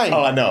Bernstein.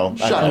 Oh, I know.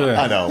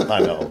 I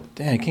know.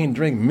 Damn, can't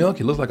drink milk.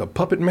 He looks like a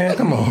puppet man.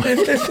 Come on.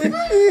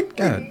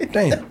 God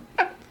damn.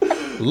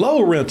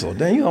 Low rental.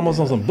 Damn, you almost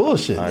on some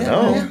bullshit. I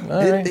know.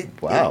 All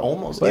right. Wow.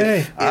 Almost. But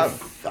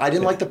If I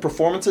didn't like the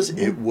performances,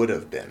 it would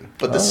have been.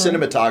 But the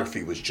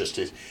cinematography was just,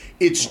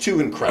 it's too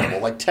incredible.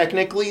 Like,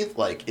 technically,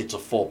 like, it's a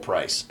full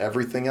price.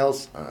 Everything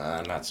else,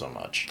 not so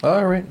much.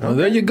 All right. Well,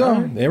 there you go.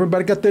 Right.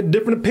 Everybody got their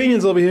different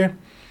opinions over here.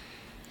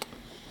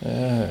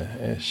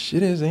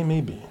 Shit is ain't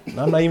maybe.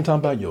 I'm not even talking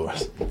about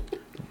yours.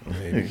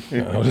 Maybe.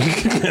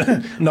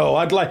 No,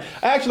 I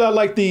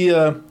like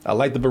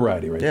the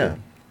variety right there.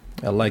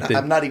 I like that.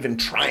 I'm not even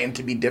trying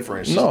to be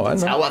different. It's No, just, I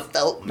that's know. how I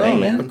felt, No, man.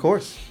 man. Of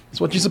course. That's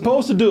what you're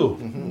supposed to do.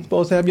 You're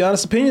supposed to have your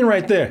honest opinion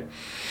right there.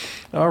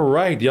 All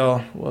right,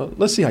 y'all. Well,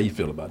 let's see how you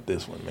feel about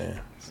this one,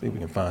 man. See if we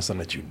can find something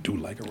that you do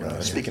like around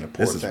here. Speaking of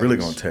poor This is really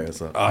going to tear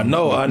us up. I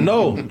know.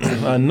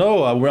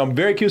 I'm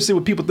very curious to see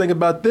what people think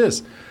about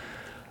this.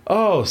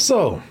 Oh,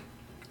 so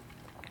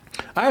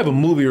I have a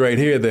movie right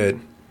here that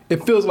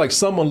it feels like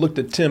someone looked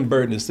at Tim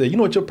Burton and said, you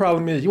know what your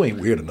problem is? You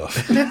ain't weird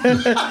enough. You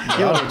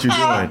know what you're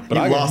doing. But You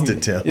I lost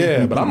it, Tim.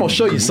 Yeah, but I'm going to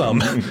show you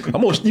something.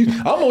 I'm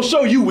gonna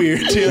show you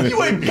weird, Tim.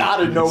 You ain't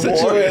got it no Sit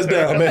more. your ass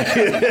down,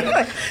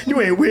 man.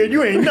 You ain't weird.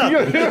 You ain't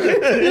nothing.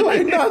 You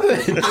ain't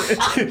nothing.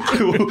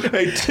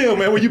 Hey, Tim,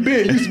 man, where you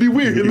been? You used to be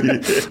weird,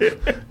 man.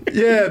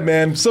 Yeah,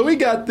 man. So we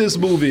got this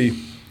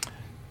movie,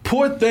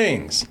 Poor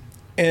Things.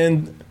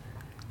 And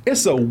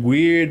it's a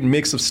weird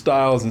mix of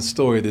styles and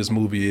story this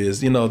movie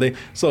is. You know,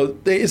 it's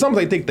almost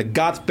like they take the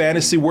goth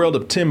fantasy world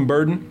of Tim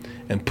Burton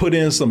and put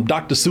in some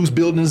Dr. Seuss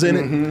buildings in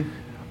it.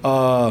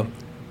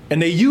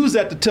 And they use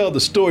that to tell the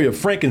story of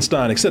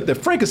Frankenstein, except that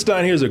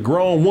Frankenstein here is a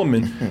grown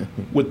woman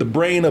with the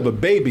brain of a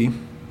baby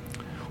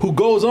who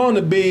goes on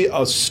to be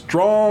a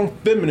strong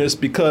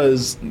feminist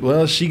because,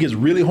 well, she gets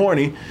really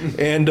horny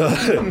and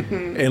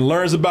and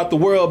learns about the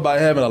world by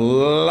having a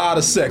lot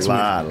of sex. A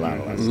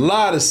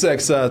lot of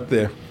sex out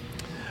there.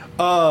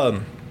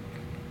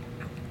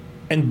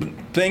 And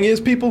thing is,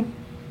 people,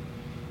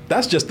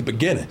 that's just the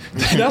beginning.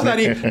 That's not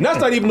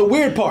even the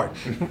weird part.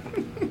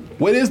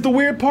 What is the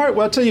weird part?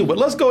 Well, I'll tell you what.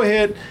 Let's go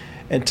ahead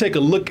and take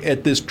a look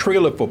at this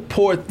trailer for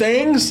Poor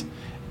Things,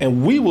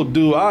 and we will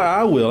do.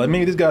 I will. I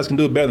mean, these guys can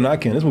do it better than I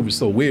can. This movie's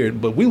so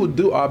weird, but we will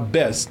do our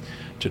best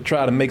to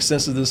try to make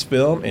sense of this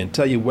film and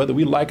tell you whether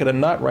we like it or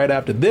not right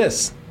after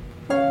this.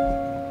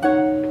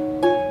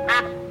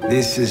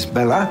 This is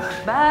Bella.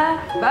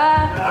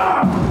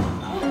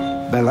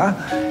 Bella,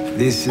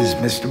 this is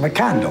Mr.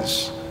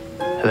 McCandles.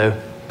 Hello,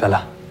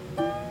 Bella.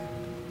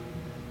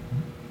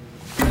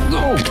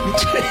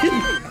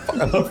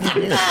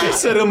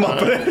 Set him up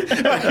for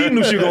that. He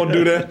knew she was gonna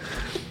do that.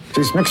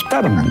 It's an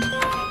experiment.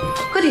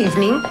 Good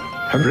evening.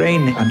 Her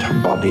brain and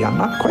her body are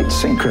not quite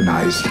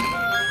synchronized.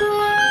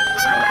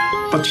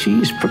 But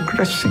she's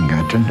progressing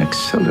at an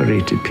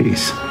accelerated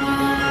pace.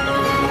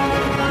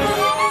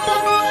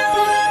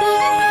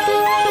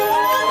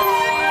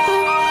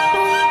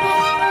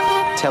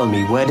 Tell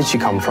me, where did she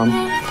come from?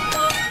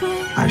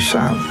 I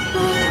shall.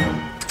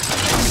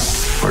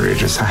 For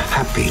it is a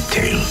happy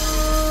tale.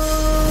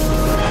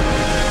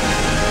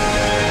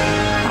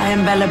 I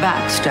am Bella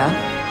Baxter,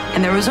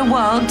 and there is a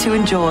world to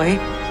enjoy,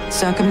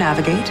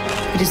 circumnavigate.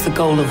 It is the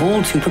goal of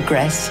all to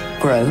progress,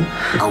 grow.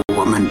 A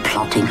woman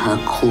plotting her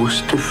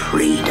course to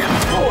freedom.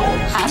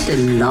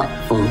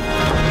 Delightful.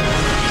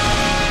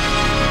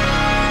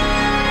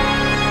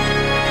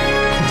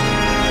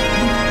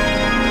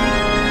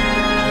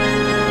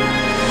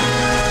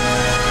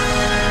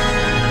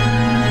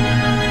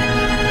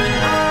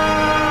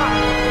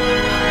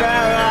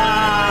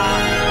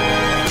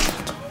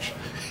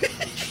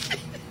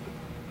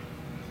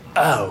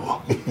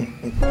 Oh.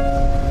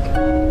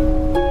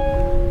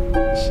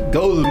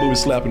 Goes to the movie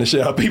slapping the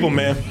shit out of people,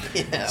 man.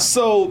 Yeah.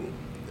 So,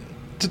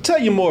 to tell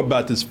you more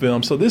about this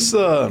film, so this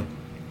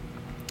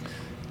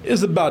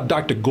is about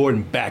Dr.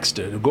 Gordon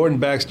Baxter. Gordon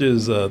Baxter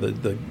is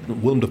the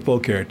Willem Dafoe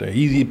character.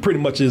 He pretty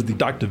much is the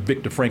Dr.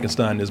 Victor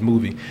Frankenstein in this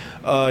movie.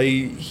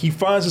 He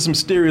finds this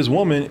mysterious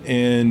woman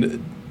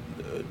and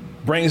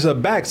brings her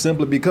back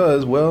simply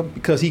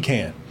because he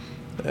can.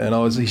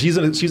 She's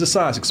a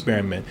science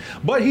experiment.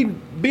 But he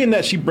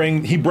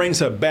brings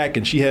her back,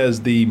 and she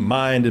has the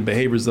mind and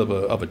behaviors of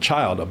a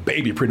child, a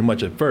baby pretty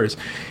much at first.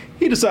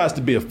 He decides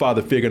to be a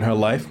father figure in her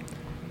life,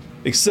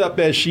 except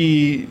as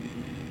she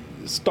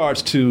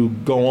starts to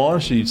go on.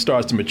 She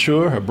starts to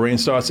mature. Her brain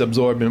starts to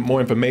absorb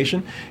more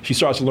information. She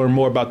starts to learn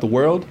more about the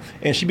world,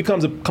 and she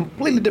becomes a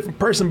completely different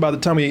person by the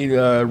time we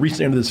reach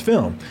the end of this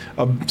film.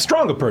 A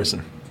stronger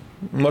person,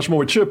 much more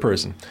mature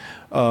person.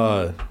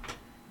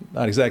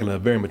 Not exactly a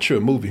very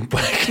mature movie,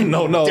 but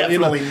no,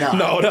 Definitely not.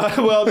 No,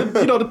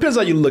 well, depends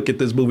how you look at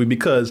this movie,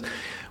 because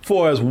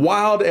for as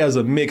wild as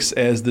a mix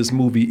as this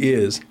movie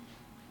is,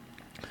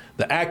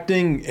 the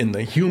acting and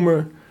the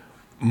humor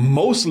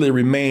mostly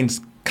remains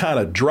kind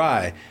of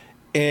dry.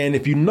 And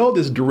if you know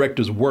this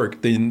director's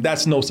work, then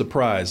that's no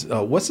surprise.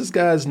 What's this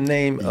guy's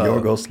name?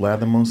 Yorgos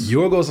Lanthimos.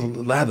 Yorgos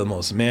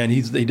Lanthimos, man.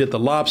 He did The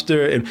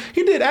Lobster, and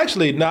he did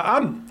actually. Now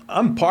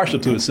I'm partial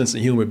to his sense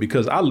of humor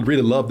because I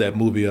really love that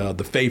movie,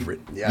 The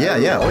Favorite.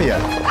 Yeah. Oh yeah.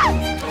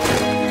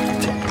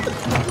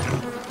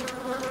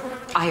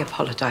 I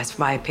apologize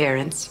for my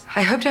appearance.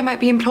 I hoped I might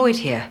be employed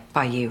here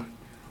by you.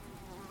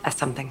 As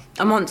something.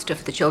 A monster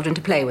for the children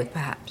to play with,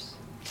 perhaps.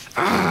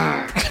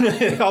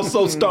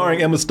 Also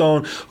starring Emma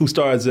Stone, who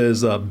stars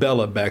as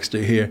Bella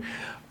Baxter here.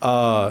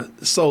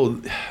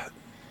 So,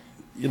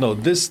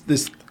 this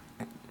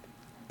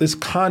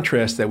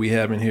contrast that we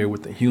have in here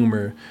with the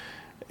humor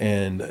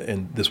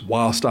and this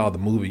wild style of the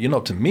movie,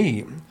 to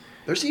me.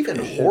 There's even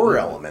horror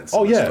elements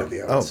in this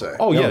movie, I would say.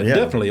 Oh, yeah,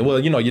 definitely.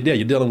 Well,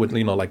 you're dealing with,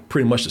 like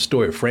pretty much the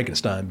story of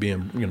Frankenstein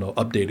being,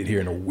 updated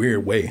here in a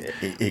weird way.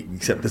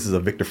 Except this is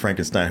a Victor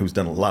Frankenstein who's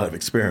done a lot of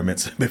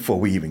experiments before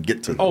we even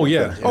get to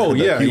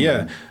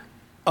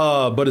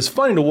But it's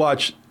funny to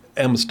watch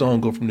Emma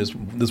Stone go from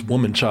this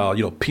woman child,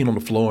 peeing on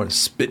the floor and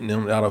spitting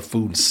out her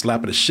food and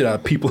slapping the shit out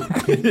of people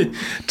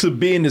to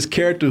being this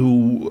character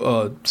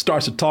who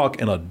starts to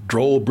talk in a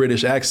droll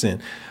British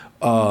accent.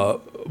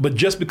 But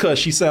just because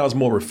she sounds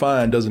more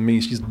refined doesn't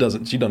mean she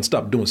doesn't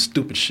stop doing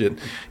stupid shit,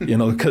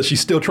 because she's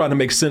still trying to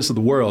make sense of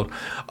the world.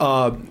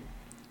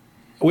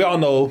 We all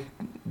know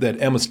that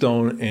Emma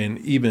Stone and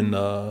even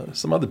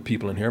some other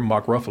people in here,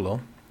 Mark Ruffalo,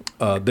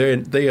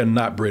 they are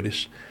not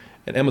British.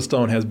 And Emma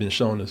Stone has been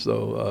shown as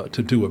though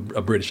to do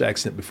a British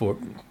accent before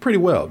pretty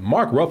well.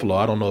 Mark Ruffalo,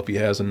 I don't know if he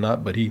has or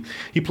not, but he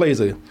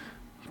plays a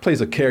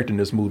character in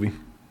this movie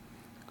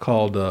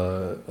called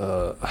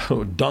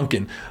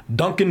Duncan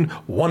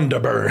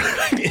Wonderbird.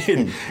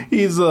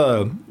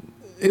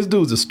 His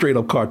dude's a straight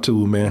up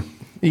cartoon, man.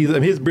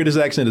 His British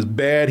accent is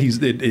bad.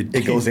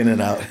 It goes in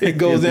and out. It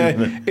goes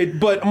in.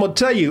 But I'm gonna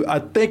tell you, I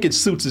think it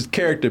suits his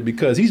character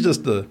because he's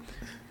just this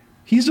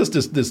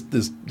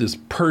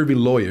pervy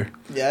lawyer.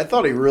 Yeah, I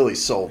thought he really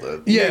sold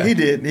it. Yeah, he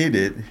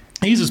did.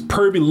 He's this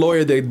pervy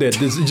lawyer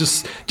that is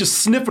just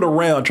sniffing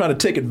around trying to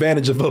take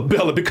advantage of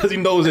Bella because he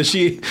knows that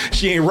she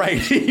ain't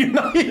right.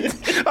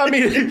 I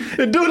mean,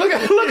 the dude, look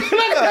at him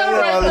right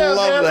there, I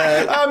love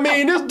that. I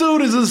mean, this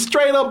dude is a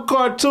straight up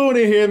cartoon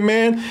in here,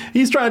 man.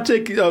 He's trying to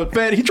take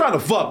advantage. He's trying to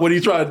fuck. What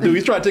he's trying to do?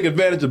 He's trying to take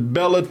advantage of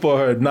Bella for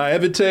her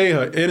naivete,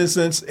 her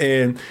innocence,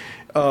 and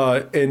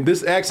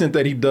this accent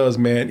that he does,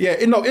 man. Yeah,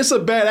 it's a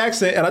bad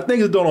accent, and I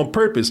think it's done on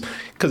purpose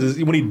because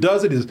when he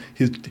does it,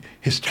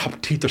 his top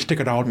teeth are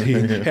sticking out. He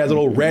has an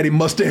old ratty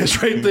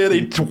mustache right there.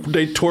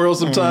 They twirl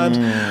sometimes.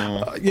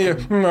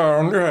 Yes,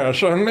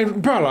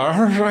 Bella,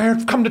 I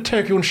have come to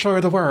take you and show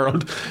you the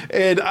world.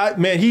 And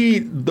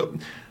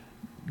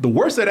the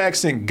worse that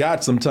accent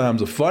got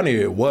sometimes, the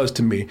funnier it was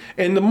to me.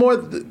 And the more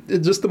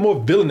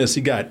villainous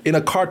he got in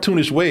a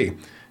cartoonish way,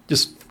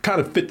 just kind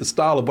of fit the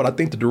style of what I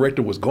think the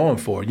director was going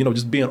for,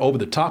 just being over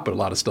the top of a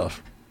lot of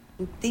stuff.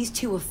 These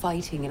two are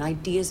fighting and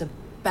ideas are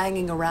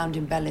banging around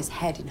in Bella's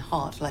head and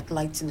heart like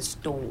lights in a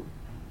storm.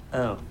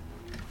 Oh.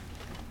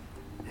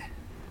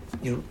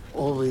 You're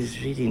always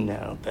reading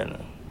now,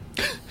 Bella.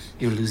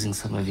 You're losing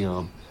some of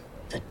your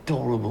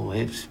adorable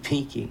way of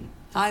speaking.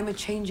 I'm a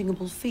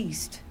changeable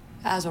feast,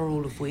 as are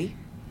all of we.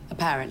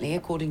 Apparently,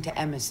 according to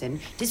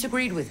Emerson,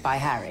 disagreed with by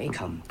Harry.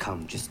 Come,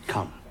 just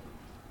come.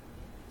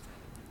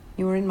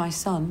 You were in my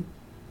son.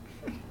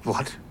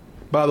 What?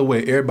 By the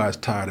way, everybody's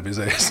tired of his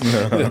ass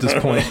at this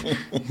point.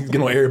 He's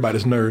getting on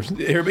everybody's nerves.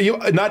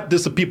 Not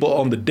just the people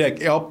on the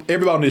deck.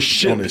 Everybody on this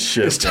ship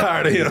is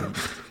tired of him.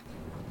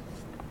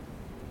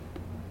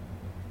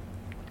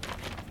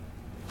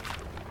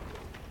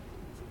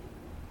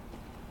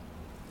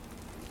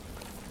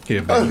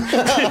 Here, baby.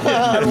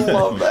 I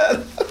love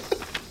that.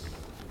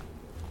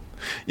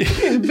 Yeah,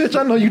 bitch,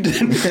 I know you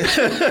didn't.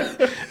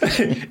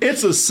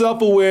 It's a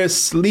self-aware,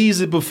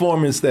 sleazy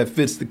performance that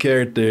fits the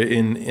character,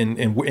 and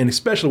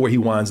especially where he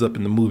winds up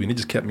in the movie. And it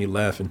just kept me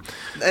laughing.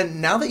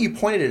 And now that you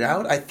pointed it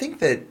out, I think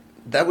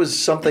that was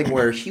something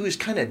where he was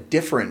kind of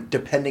different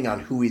depending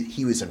on who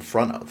he was in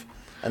front of.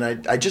 And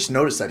I just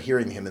noticed that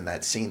hearing him in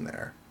that scene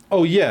there.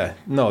 Oh yeah,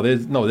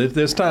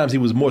 there's times he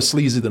was more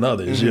sleazy than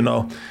others, And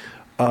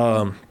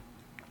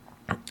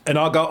I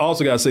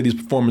also got to say these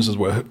performances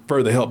were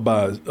further helped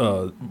by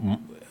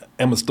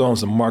Emma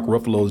Stone's and Mark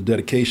Ruffalo's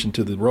dedication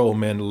to the role,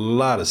 man. A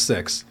lot of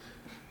sex.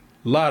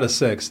 I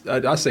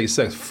say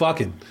sex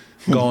fucking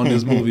go on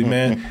this movie,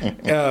 man.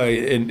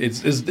 And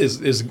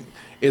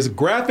it's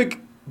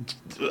graphic,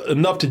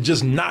 enough to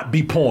just not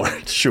be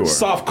porn. Sure.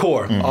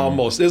 Softcore,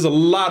 almost. There's a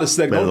lot of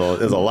sex.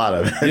 There's a lot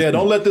of it. Yeah,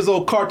 don't let this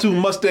old cartoon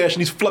mustache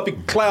and these fluffy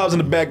clouds in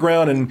the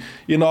background and,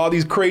 you know, all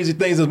these crazy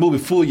things in this movie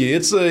fool you.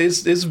 It's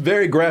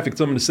very graphic,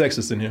 some of the sex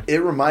that's in here.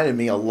 It reminded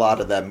me a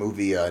lot of that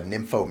movie,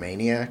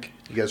 Nymphomaniac.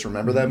 You guys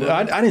remember that movie?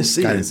 I didn't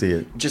see it. I didn't see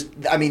it. Just,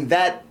 I mean,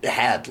 that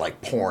had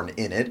like porn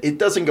in it. It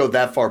doesn't go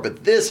that far,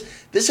 but this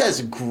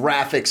has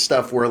graphic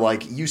stuff where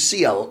like you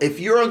see if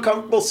you're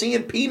uncomfortable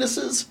seeing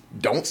penises,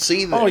 don't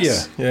see this. Oh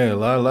yeah, a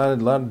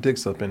lot of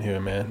dicks up in here,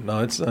 man.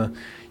 No, it's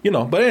you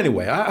know. But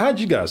anyway, how'd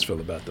you guys feel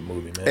about the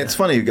movie, man? It's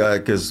funny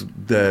because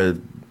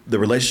the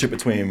relationship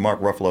between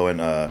Mark Ruffalo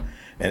and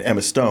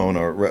Emma Stone,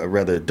 or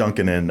rather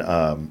Duncan and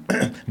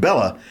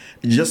Bella,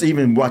 just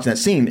even watching that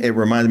scene, it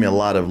reminded me a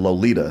lot of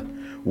Lolita,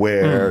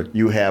 where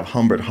you have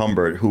Humbert,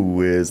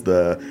 who is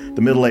the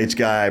middle-aged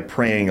guy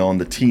preying on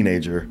the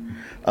teenager,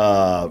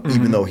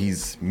 even though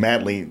he's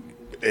madly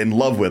in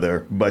love with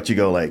her, but you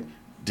go like,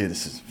 dude,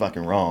 this is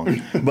fucking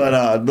wrong.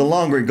 But the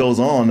longer it goes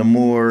on, the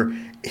more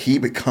he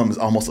becomes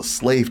almost a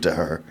slave to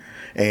her.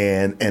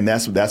 And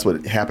that's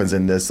what happens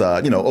in this,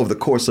 over the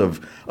course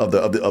of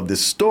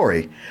this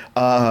story.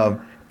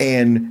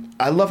 And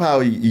I love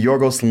how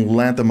Yorgos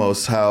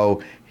Lanthimos,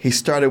 how he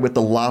started with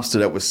The Lobster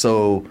that was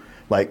so,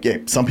 like, yeah,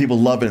 some people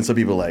love it and some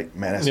people are like,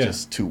 man, that's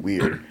just too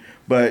weird.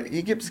 But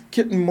he keeps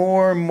getting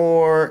more and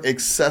more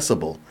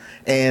accessible.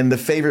 And The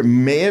Favorite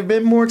may have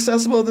been more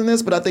accessible than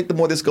this, but I think the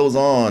more this goes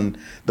on,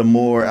 the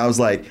more I was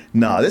like,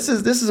 nah, this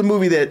is a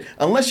movie that,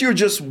 unless you're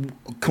just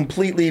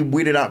completely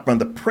weirded out from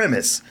the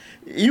premise,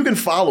 you can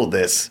follow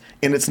this,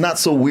 and it's not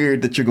so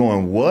weird that you're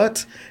going,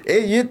 what?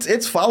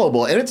 It's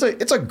followable, and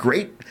it's a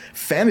great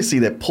fantasy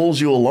that pulls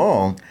you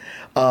along.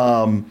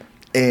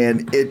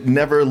 And it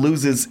never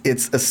loses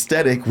its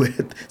aesthetic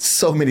with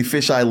so many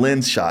fisheye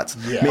lens shots.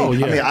 Yeah. I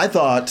mean, I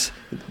thought,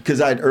 because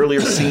I'd earlier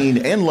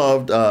seen and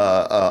loved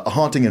A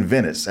Haunting in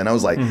Venice, and I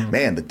was like,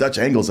 man, the Dutch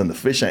angles and the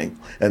fish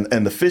angle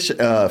and the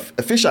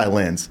fisheye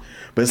lens.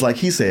 But it's like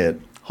he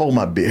said, hold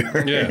my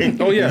beer. Yeah.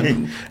 Oh yeah.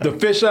 The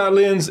fisheye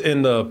lens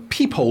and the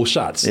peephole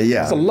shots.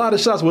 Yeah. It's a lot of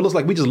shots where it looks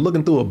like we just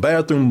looking through a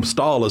bathroom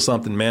stall or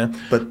something, man.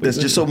 But there's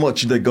just so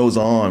much that goes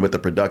on with the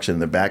production in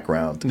the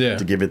background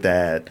to give it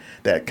that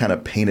kind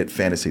of painted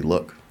fantasy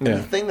look. Yeah.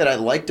 The thing that I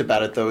liked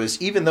about it, though,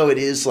 is even though it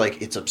is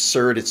like it's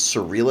absurd, it's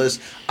surrealist,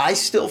 I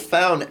still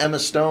found Emma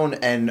Stone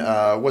and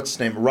what's his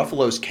name,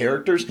 Ruffalo's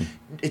characters,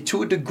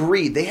 to a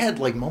degree, they had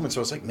like moments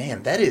where I was like,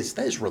 man, that is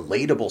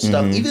relatable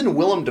stuff. Even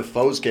Willem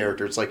Dafoe's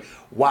character, it's like,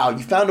 wow, you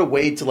found a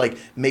way to like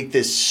make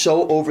this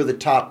so over the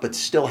top, but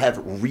still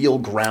have real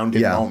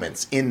grounded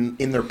moments in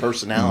their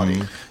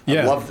personality.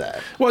 I love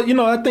that. Well,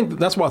 I think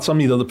that's why some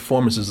of these other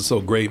performances are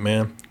so great,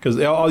 man, because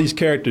all these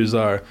characters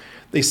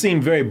they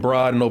seem very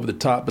broad and over the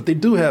top, but they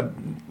do have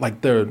like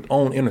their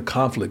own inner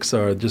conflicts,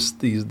 or just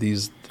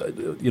these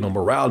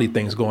morality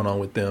things going on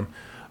with them.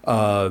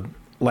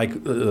 Like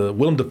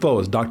Willem Dafoe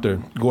is Dr.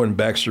 Gordon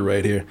Baxter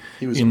right here.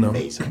 He was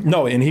amazing.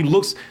 No, and he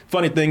looks,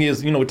 funny thing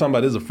is, we're talking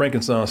about this is a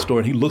Frankenstein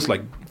story, and he looks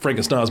like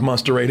Frankenstein's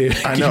monster right here.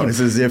 I know, it's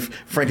as if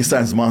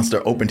Frankenstein's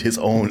monster opened his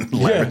own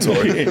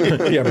laboratory.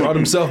 Yeah, brought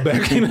himself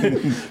back.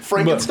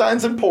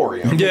 Frankenstein's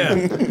Emporium.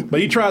 Yeah, but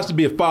he tries to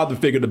be a father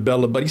figure to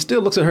Bella, but he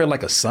still looks at her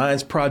like a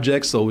science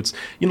project. So it's,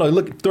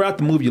 look throughout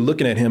the movie, you're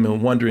looking at him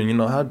and wondering,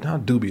 how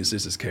dubious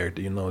is this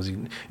character? Is he,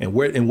 and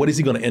what is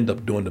he going to end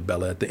up doing to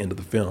Bella at the end of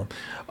the film?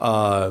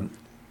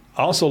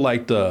 I also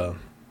liked, who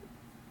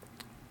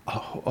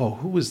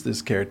is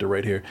this character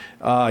right here?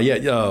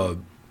 Rami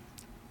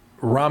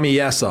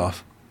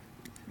Yassov.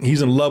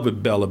 He's in love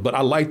with Bella, but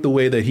I like the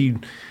way that he,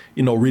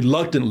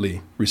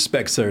 reluctantly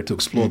respects her to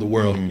explore the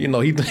world.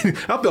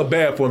 I felt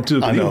bad for him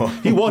too. I know.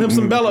 He wanted him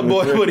some Bella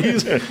boy, but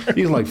he's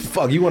like,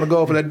 fuck, you want to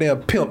go for that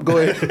damn pimp? Go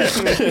ahead.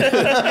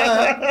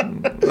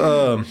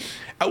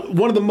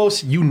 One of the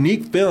most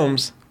unique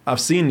films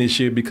I've seen this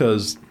year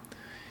because,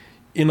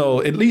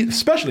 at least,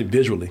 especially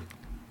visually.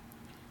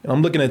 And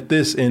I'm looking at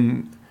this,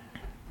 and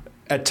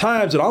at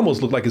times it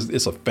almost looks like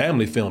it's a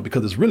family film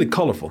because it's really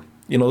colorful.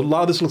 A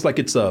lot of this looks like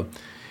it's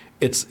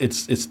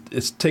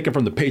taken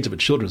from the page of a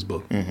children's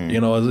book.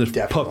 As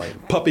if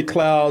puffy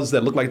clouds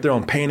that look like they're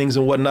on paintings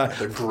and whatnot.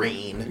 They're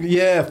green.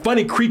 Yeah,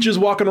 funny creatures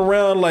walking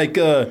around like.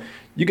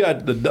 You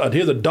got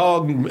here's a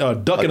dog,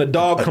 duck and a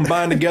dog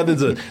combined together.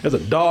 There's a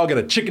dog and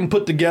a chicken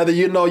put together.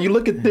 You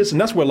look at this, and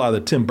that's where a lot of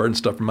the Tim Burton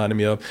stuff reminded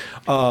me of.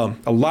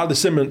 A lot of the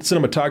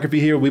cinematography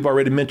here, we've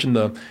already mentioned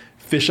the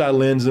fisheye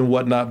lens and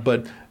whatnot.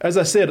 But as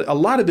I said, a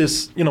lot of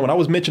this, when I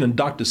was mentioning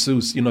Dr.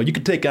 Seuss, you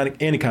could take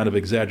any kind of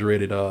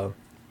exaggerated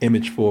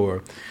image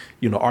for,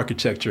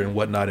 architecture and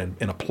whatnot and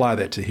apply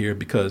that to here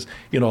because,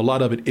 a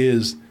lot of it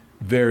is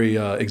very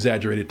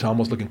exaggerated to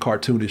almost looking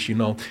cartoonish,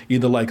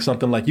 either like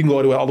something like you can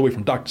go all the way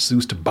from Dr.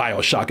 Seuss to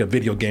BioShock, a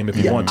video game if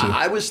you want to.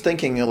 I was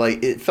thinking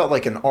like it felt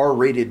like an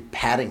R-rated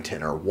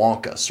Paddington or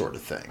Wonka sort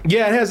of thing.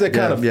 Yeah, it has that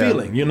kind of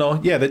feeling,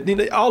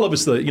 all of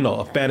it's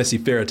a fantasy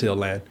fairy tale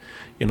land,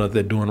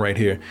 they're doing right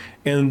here.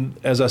 And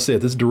as I said,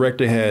 this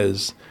director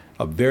has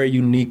a very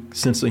unique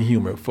sense of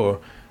humor. For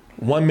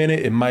 1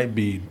 minute, it might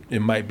be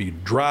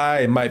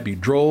dry, it might be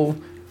droll.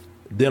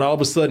 Then all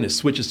of a sudden it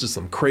switches to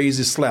some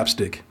crazy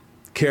slapstick.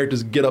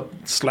 Characters get up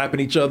slapping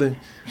each other.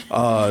 You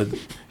know,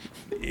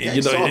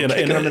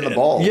 kicking them in the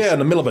balls. Yeah, in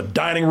the middle of a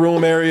dining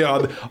room area.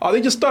 Or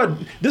they just start.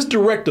 This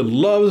director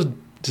loves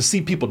to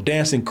see people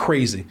dancing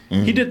crazy.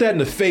 He did that in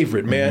The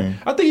Favorite, man.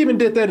 I think he even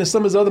did that in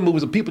some of his other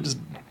movies where people just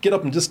get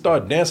up and just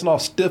start dancing all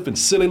stiff and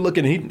silly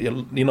looking.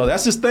 You know,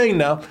 that's his thing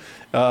now.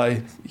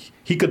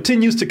 He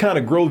continues to kind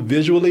of grow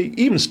visually,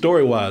 even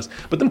story-wise.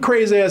 But them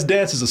crazy-ass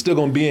dances are still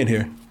going to be in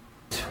here.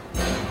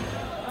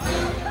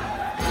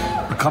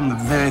 Become the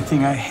very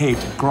thing I hate,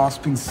 a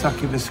grasping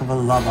succubus of a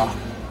lover.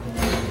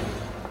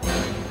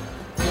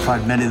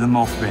 Tried many of them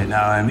off right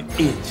now. I'm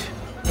it.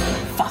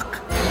 Fuck.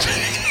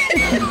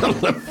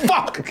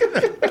 Fuck.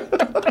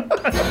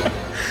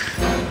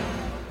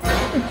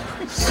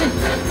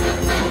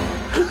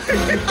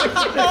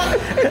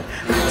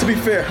 To be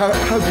fair,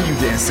 how do you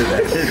dance to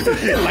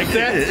that? Like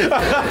that?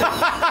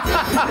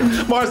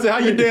 Marcy, how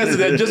you dance to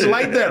that? Just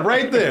like that,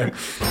 right there.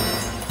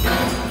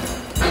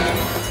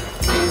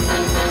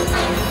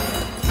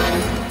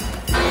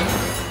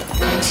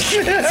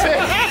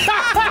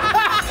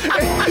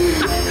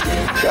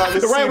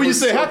 God, right when you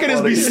say, so how can this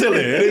be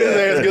silly? And his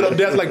ass get up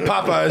dance like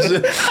Popeye and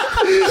shit.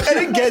 And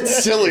it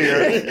gets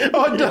sillier.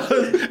 Oh, it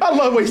does. I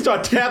love when he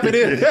start tapping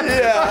in.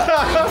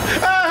 Yeah.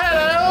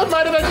 Hello,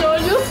 might have I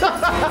joined you?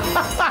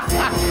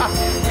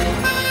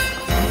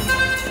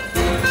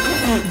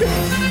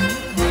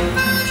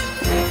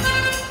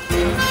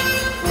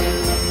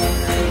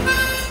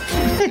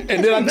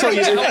 And then I tell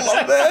you, I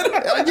love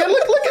that. Yeah,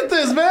 look at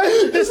this, man.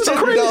 It's so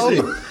crazy.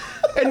 Dumb.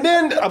 And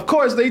then, of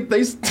course,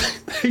 they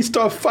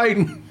start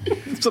fighting.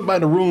 Somebody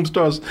in the room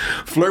starts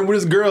flirting with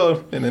his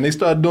girl, and then they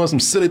start doing some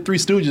silly Three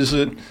Stooges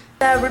shit.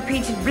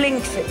 Repeated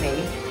blinks at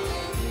me.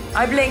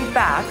 I blinked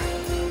back.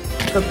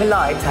 For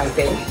polite, I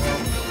think.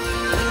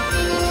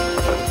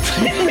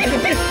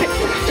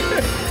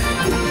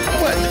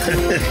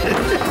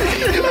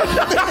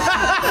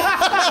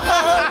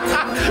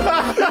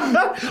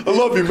 I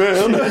love you,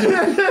 man.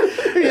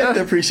 You have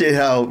to appreciate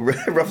how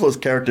Ruffalo's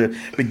character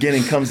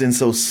beginning comes in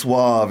so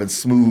suave and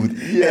smooth.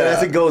 Yeah. And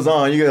as it goes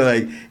on, you go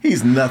like,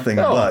 he's nothing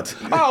but.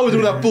 I always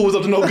knew that fool was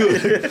up to no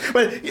good.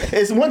 But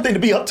it's one thing to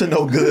be up to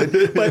no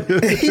good, but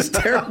he's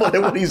terrible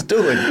at what he's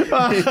doing.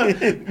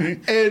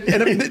 And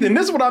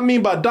this is what I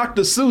mean by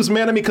Dr. Seuss,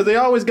 man. I mean, because they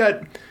always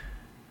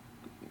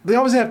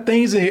have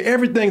things in here.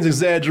 Everything's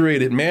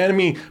exaggerated, man. I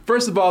mean,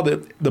 first of all,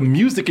 the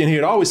music in here,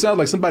 it always sounds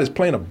like somebody's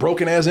playing a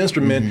broken ass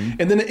instrument,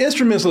 and then the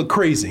instruments look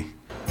crazy.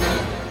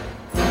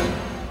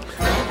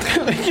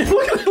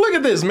 look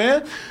at this,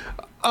 man.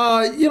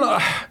 You know,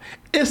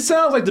 it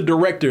sounds like the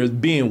director is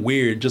being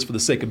weird just for the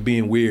sake of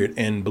being weird.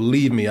 And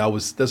believe me,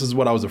 this is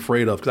what I was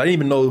afraid of, because I didn't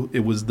even know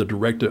it was the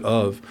director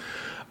of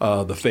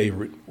The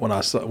Favorite when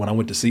I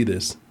went to see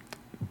this.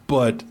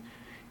 But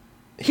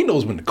he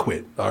knows when to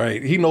quit, all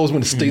right? He knows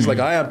when to stay. He's like,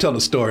 I'm telling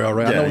a story, all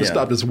right? I know when to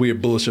stop this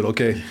weird bullshit,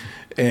 okay?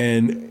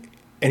 And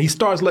he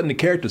starts letting the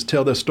characters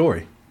tell their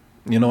story,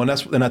 you know, and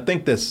I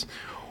think that's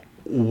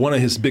one of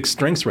his big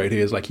strengths right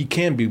here is like he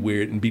can be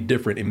weird and be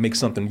different and make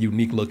something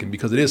unique looking,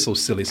 because it is so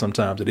silly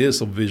sometimes. It is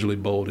so visually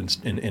bold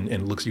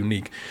and looks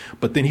unique.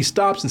 But then he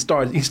stops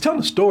and he's telling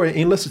a story and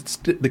he lets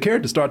the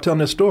characters start telling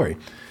their story.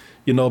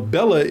 You know,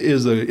 Bella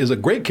is a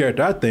great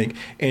character, I think,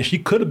 and she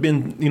could have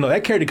been, you know,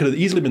 that character could have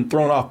easily been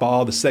thrown off by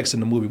all the sex in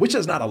the movie, which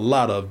is not a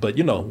lot of, but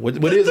you know, what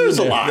is there's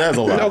a lot. There's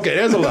a lot. Okay,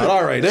 there's a lot.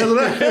 All right, there's a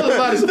lot.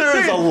 There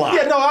is a lot.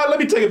 Yeah, no, let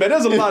me take it back.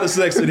 There's a lot of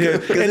sex in here.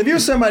 Because if you're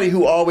somebody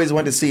who always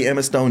went to see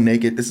Emma Stone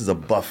naked, this is a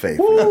buffet.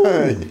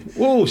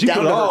 Woo, she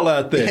put it all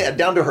out there. Yeah,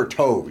 down to her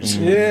toes.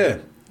 Yeah.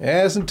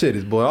 Ass and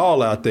titties, boy,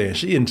 all out there.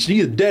 She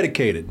is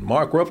dedicated.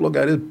 Mark Ruffalo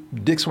got his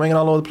dick swinging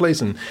all over the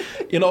place, and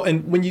you know,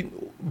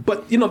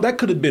 but you know, that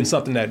could have been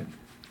something that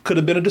could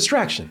have been a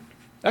distraction.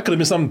 That could have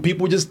been something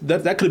people just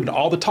that could have been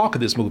all the talk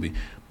of this movie,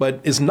 but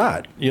it's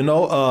not. You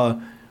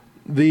know,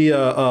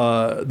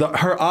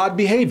 her odd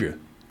behavior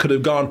could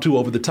have gone too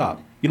over the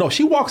top. You know,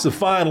 she walks a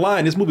fine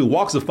line. This movie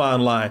walks a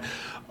fine line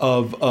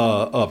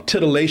of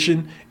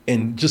titillation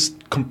and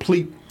just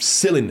complete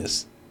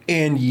silliness,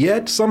 and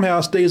yet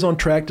somehow stays on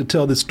track to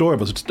tell this story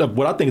of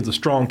what I think is a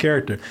strong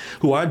character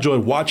who I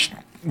enjoyed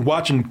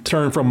watching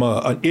turn from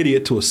an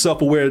idiot to a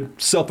self-aware,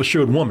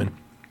 self-assured woman.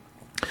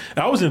 And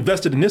I was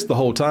invested in this the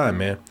whole time,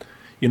 man.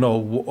 You know,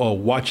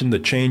 watching the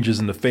changes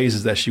and the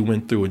phases that she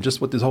went through and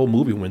just what this whole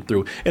movie went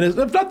through. And if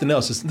nothing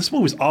else, this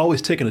movie's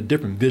always taking a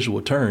different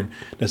visual turn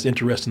that's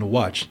interesting to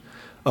watch.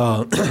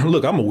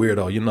 Look, I'm a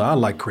weirdo. You know, I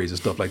like crazy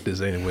stuff like this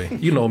anyway.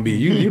 You know me.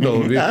 You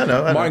know me. I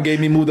know. Martin gave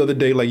me a move the other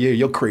day like, yeah,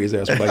 your crazy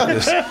ass was like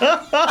this.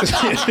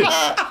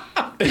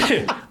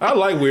 I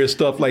like weird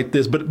stuff like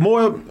this. But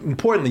more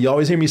importantly, you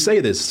always hear me say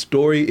this,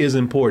 story is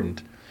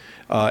important.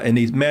 And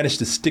he's managed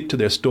to stick to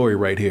their story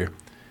right here.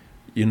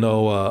 You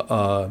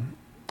know,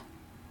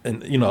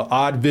 and you know,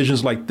 odd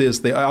visions like this,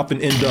 they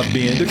often end up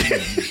being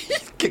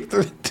kick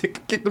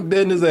them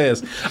dead in his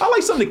ass. I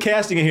like some of the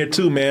casting in here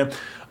too, man.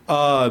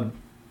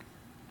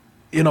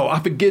 You know, I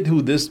forget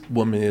who this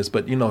woman is,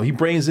 but you know, he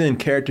brings in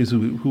characters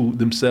who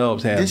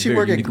themselves have. Didn't she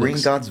work at unique Green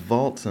looks. God's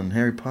Vault on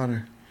Harry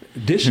Potter?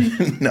 Did she?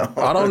 No.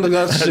 I don't know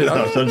that shit.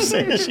 No, I'm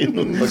saying she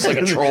looks like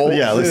a troll.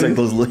 Yeah, it looks like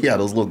those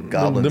little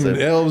goblins. Them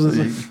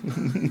elves.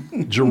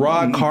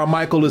 Gerard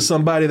Carmichael is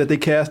somebody that they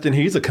cast in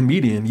here. He's a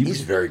comedian.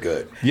 He's very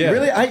good. Yeah.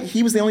 Really,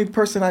 he was the only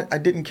person I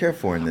didn't care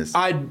for in this.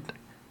 I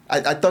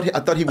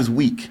thought he was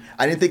weak.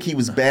 I didn't think he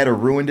was bad or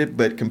ruined it,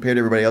 but compared to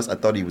everybody else, I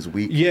thought he was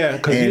weak. Yeah,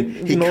 because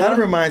he kind of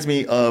reminds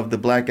me of the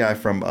black guy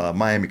from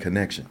Miami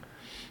Connection.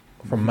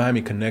 From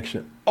Miami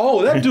Connection.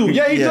 Oh, that dude.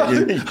 Yeah, he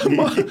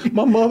does.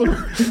 My mother.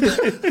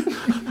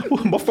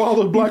 My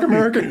father's Black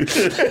American.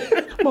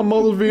 My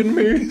mother's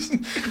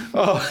Vietnamese.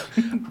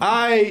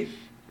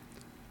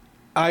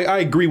 I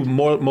agree with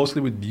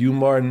mostly with you,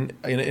 Martin,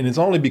 and it's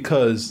only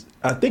because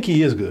I think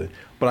he is good.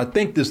 But I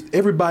think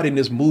everybody in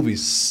this movie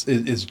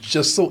is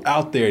just so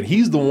out there, and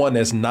he's the one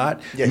that's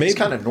not. Yeah, he's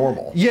kind of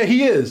normal. Yeah,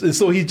 he is, and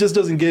so he just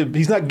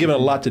he's not given a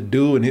lot to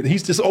do, and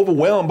he's just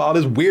overwhelmed by all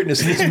this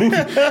weirdness in this movie,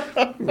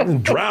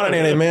 drowning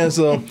in it, man.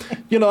 So,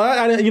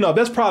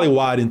 that's probably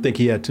why I didn't think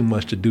he had too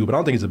much to do. But I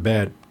don't think he's a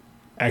bad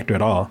actor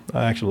at all.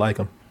 I actually like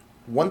him.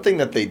 One thing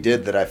that they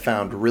did that I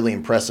found really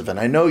impressive, and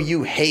I know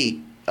you hate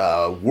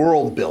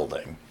world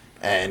building.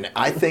 And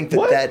I think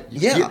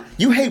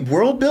you hate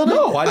world building?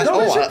 No, I don't.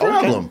 What's your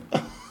problem?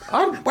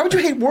 Why would you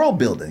hate world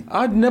building?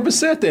 I never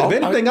said that.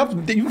 If anything,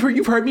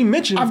 you've heard me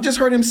mention. I've just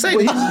heard him say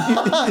he's a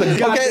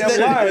goddamn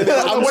liar.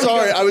 I'm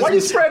sorry. Why are you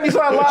spreading these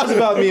lies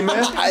about me,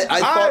 man?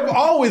 I've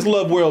always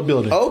loved world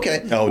building.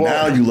 Okay. Oh,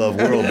 now you love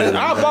world building.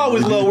 I've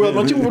always loved world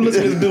building. Don't you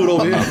listen to this dude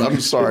over here? I'm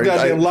sorry.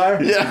 Goddamn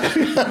liar.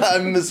 Yeah.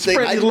 I'm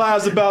mistaken. Spread these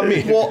lies about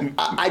me. Well,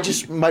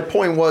 my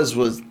point was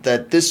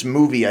that this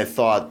movie, I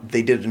thought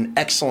they did an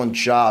excellent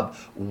job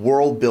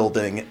world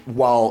building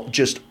while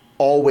just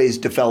always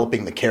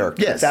developing the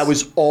character. Yes. That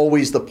was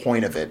always the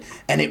point of it.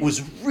 And it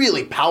was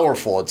really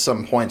powerful at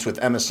some points with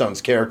Emma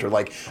Stone's character.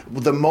 Like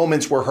the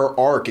moments where her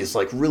arc is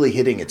like really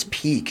hitting its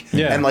peak.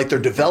 Yeah. And like they're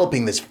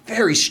developing this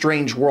very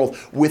strange world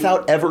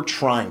without ever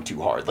trying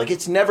too hard. Like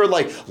it's never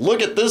like,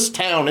 look at this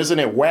town, isn't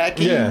it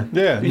wacky?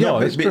 Yeah. No,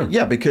 it's true.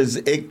 Yeah,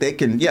 because they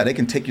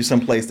can take you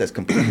someplace that's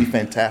completely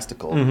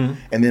fantastical, and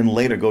then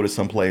later go to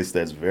someplace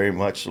that's very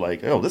much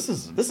like, oh, this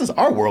is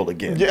our world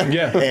again.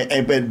 Yeah.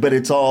 But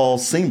it's all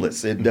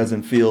seamless. It doesn't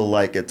feel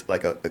like it's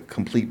like a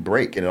complete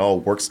break, and it all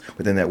works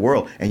within that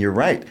world. And you're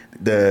right,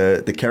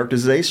 the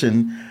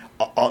characterization,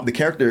 the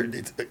character,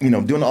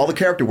 doing all the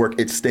character work,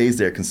 it stays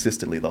there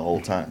consistently the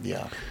whole time.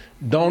 Yeah.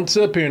 Don't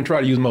sit up here and try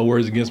to use my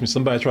words against me.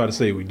 Somebody tried to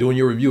say, we're doing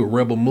your review of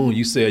Rebel Moon.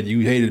 You said you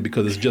hated it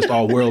because it's just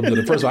all world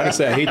building. First of all, I didn't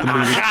say I hate the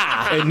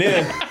movie. And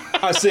then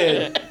I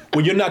said,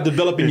 well, you're not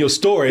developing your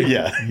story.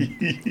 Yeah.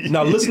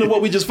 Now listen to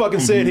what we just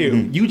fucking said here.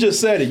 You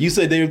just said it. You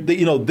said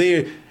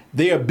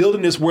they are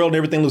building this world and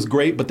everything looks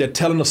great, but they're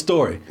telling a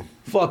story.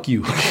 Fuck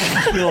you.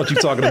 You know what you're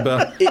talking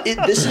about.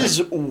 This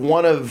is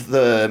one of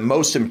the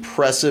most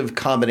impressive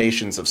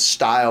combinations of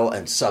style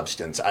and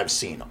substance I've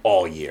seen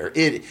all year.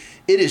 It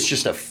is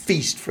just a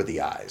feast for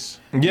the eyes.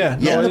 Yeah.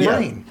 No, the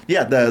brain.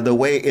 Yeah, the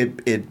way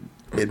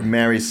it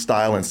marries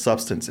style and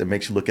substance. It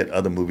makes you look at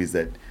other movies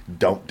that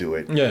don't do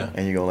it. Yeah.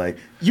 And you go like,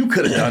 you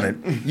could have done it.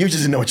 You just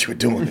didn't know what you were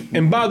doing.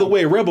 And by the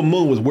way, Rebel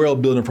Moon was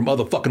world building from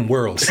other fucking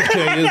worlds.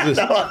 It's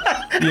just,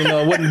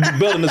 wasn't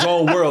building his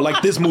own world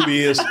like this movie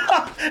is.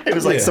 It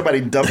was like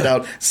somebody dumped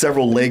out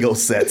several Lego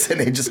sets and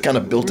they just kind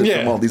of built it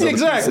from all these other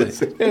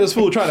pieces. Exactly. This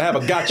fool trying to have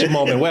a gotcha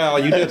moment.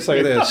 Well, you did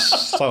say this,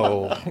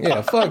 so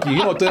yeah, fuck you. You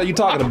know what the hell you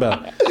talking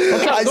about.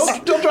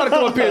 Don't try to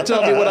come up here and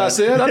tell me what I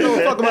said. I know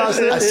what the fuck I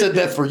said. I said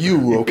that for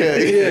you,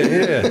 okay?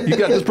 Yeah. You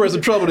got this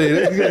person trouble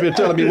there. You're gonna be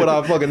telling me what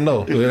I fucking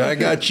know. I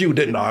got you,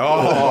 didn't I?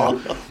 Oh.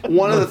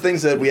 One of the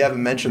things that we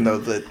haven't mentioned, though,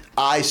 that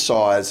I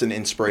saw as an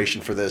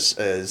inspiration for this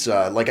is,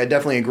 I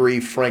definitely agree,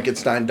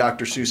 Frankenstein,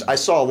 Dr. Seuss. I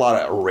saw a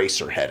lot of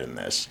Eraserhead in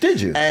this.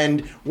 Did you?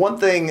 And one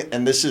thing,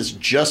 and this is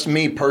just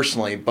me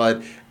personally,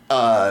 but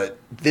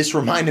this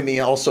reminded me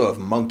also of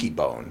Monkey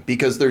Bone,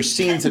 because there's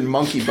scenes in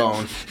Monkey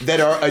Bone that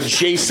are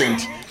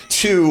adjacent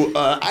to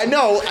I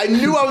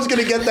knew I was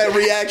going to get that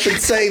reaction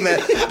saying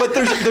that, but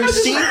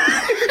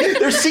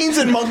there's scenes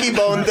in Monkey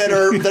Bone that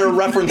are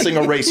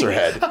referencing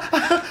Eraserhead.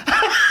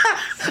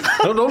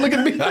 Don't look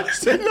at me. I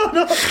said no.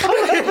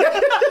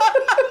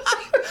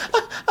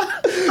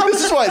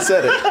 This is why I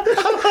said it.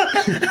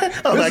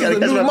 Oh, this is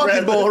the new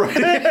Monkey Bone right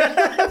here.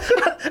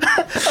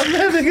 I'm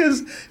laughing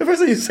because the first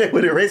thing you say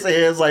with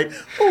Eraserhead is like,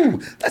 ooh,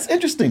 that's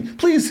interesting.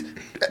 Please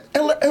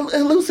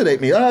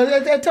elucidate me.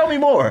 Tell me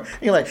more. And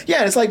you're like,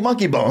 yeah, it's like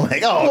Monkey Bone.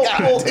 Like,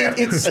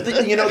 it's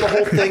the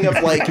whole thing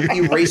of like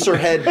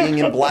Eraserhead being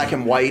in black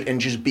and white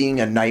and just being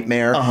a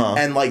nightmare.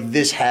 And like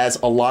this has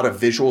a lot of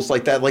visuals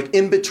like that. Like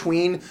in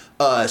between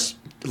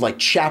like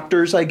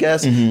chapters, I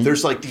guess.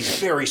 There's like these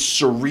very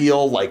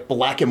surreal, like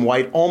black and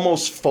white,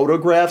 almost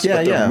photographs,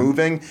 but they're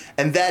moving.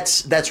 And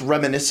that's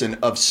reminiscent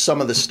of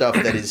some of the stuff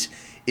that is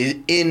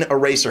in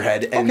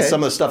Eraserhead and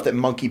some of the stuff that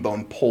Monkey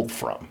Bone pulled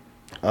from.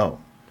 Oh.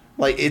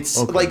 Like it's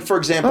like, for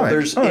example,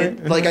 there's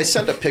like I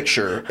sent a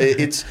picture.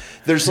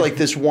 There's like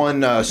this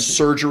one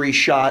surgery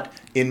shot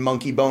in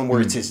Monkey Bone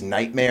where it's his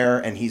nightmare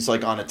and he's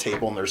like on a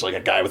table and there's like a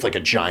guy with like a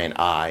giant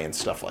eye and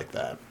stuff like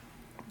that.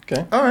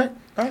 Okay. All right.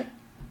 All right.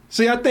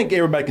 See, I think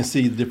everybody can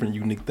see different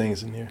unique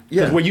things in here.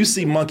 Yeah. Because where you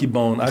see Monkey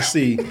Bone, I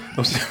see. Man,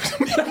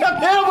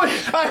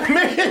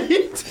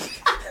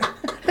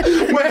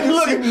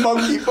 look,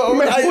 Monkey Bone.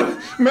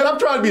 Man, I'm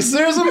trying to be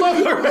serious about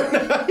it right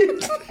now.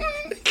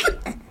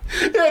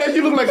 Yeah,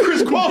 you look like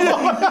Chris Cuomo.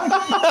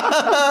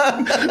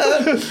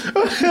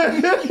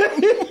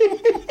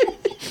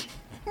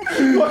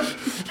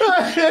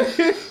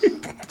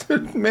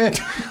 Man.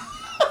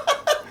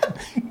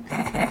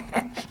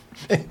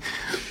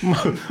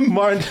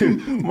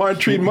 Martin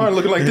treating Martin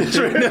looking like this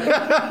right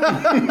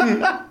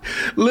now.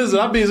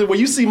 Listen, when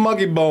you see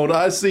Monkey Bone,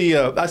 I see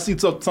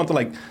something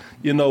like,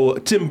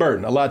 Tim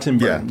Burton, a lot of Tim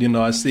Burton.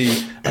 Yeah. I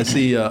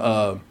see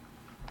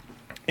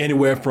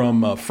anywhere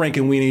from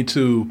Frankenweenie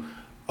to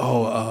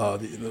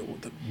what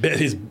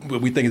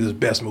we think is his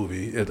best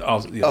movie. Ed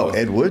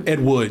Wood.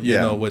 Ed Wood,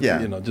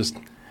 just.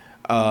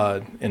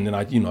 And then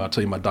I'll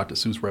tell you my Dr.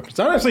 Seuss reference.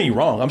 I'm not saying you're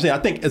wrong. I'm saying I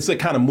think it's the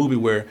kind of movie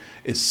where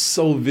it's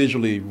so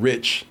visually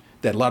rich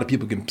that a lot of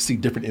people can see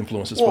different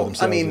influences for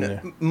themselves. I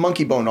mean,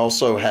 Monkey Bone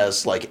also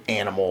has like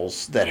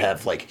animals that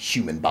have like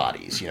human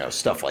bodies,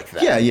 stuff like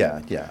that.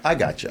 Yeah. I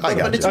got you.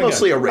 But it's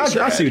mostly a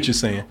racer. I see what you're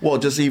saying. Well,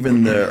 just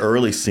even the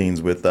early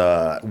scenes with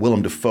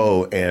Willem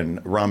Dafoe and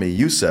Rami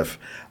Youssef,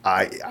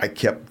 I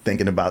kept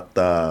thinking about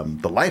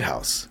the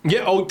Lighthouse.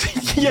 Yeah. Oh,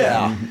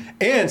 yeah.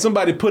 And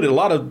somebody put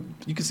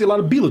you can see a lot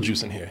of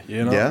Beetlejuice in here.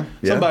 Yeah.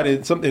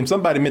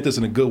 Somebody meant this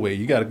in a good way.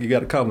 You got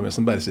to compliment.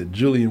 Somebody said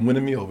Julian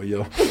winning me over,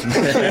 yo.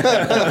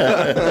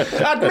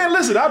 Man,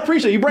 listen, I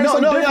appreciate you bring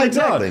something different.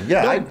 Exactly.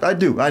 Yeah, I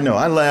do. I know.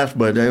 I laughed,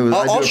 but it was.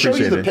 I'll show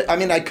you it. I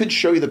mean, I could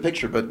show you the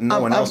picture, but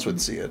no one else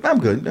would see it. I'm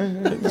good. I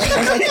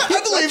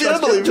believe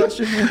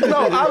you.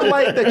 No, I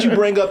like that you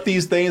bring up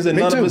these things and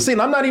none of us seen.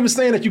 I'm not even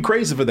saying that you're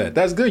crazy for that.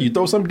 That's good. You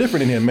throw something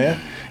different in here, man.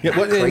 Yeah,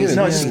 no,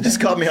 it just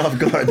caught me off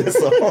guard.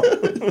 That's all.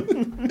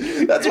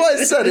 That's why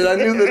I said it. I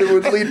knew that it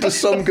would lead to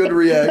some good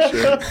reaction.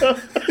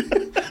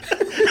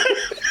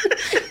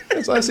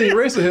 So I see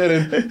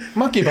Eraserhead and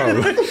Monkey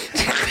Bone.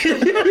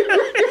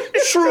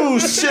 True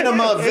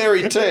cinema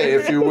verite,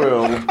 if you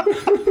will.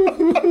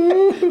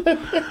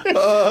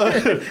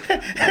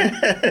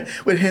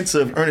 With hints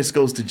of Ernest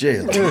Goes to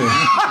Jail.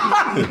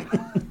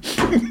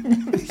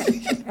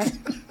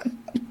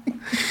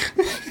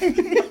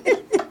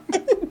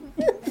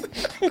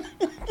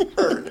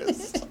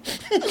 Ernest.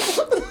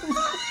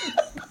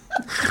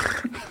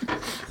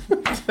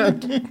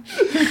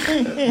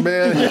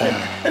 Man.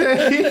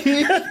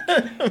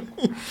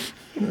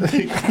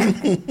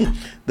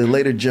 The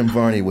later Jim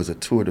Varney was a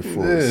tour de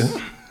force.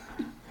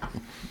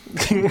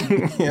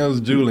 Yeah, it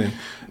was Julian.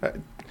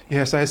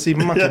 Yes, I see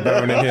Monkey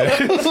Bone in here.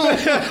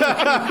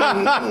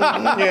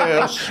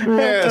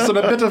 Yes, and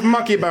a bit of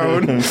Monkey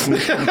Bone.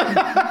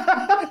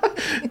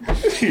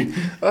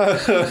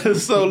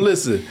 So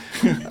listen,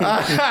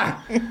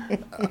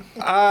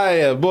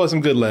 I boy, some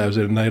good laughs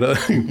here tonight.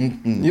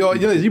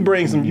 You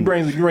bring some good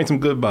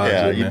vibes.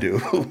 Yeah, here, you man. do.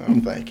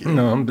 Thank you.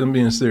 No, I'm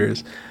being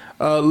serious.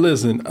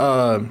 Listen,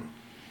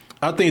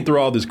 I think through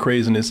all this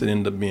craziness, it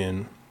ended up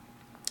being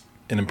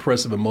an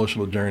impressive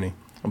emotional journey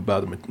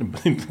about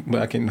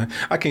the.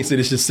 I can't say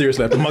this shit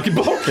seriously after Monkey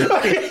Bone.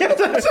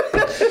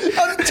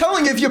 I'm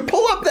telling you, if you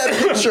pull up that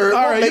picture, it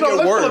won't make it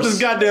let's worse. pull up this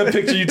goddamn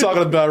picture you're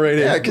talking about right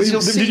here. Yeah,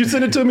 because did you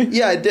send it to me?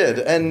 Yeah, I did,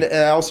 and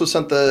I also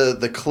sent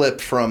the clip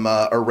from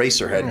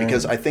Eraserhead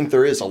because I think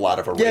there is a lot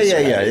of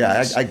Eraserhead.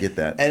 Yeah. I get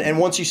that. And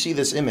once you see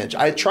this image,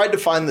 I tried to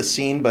find the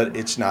scene, but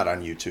it's not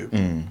on YouTube.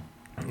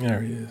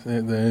 There he is.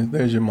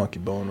 There's your Monkey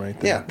Bone right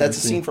there. Yeah, that's a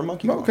scene from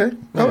Monkey Bone. Okay.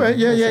 All right.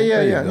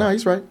 Yeah. No,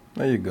 he's right.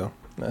 There you go.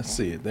 Let's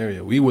see it. There you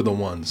go. We were the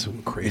ones who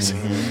were crazy.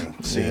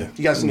 See,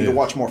 you guys need to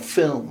watch more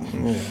film.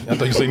 Yeah. I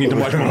thought you said you need to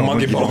watch more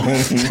Monkey Bone.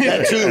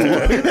 That too.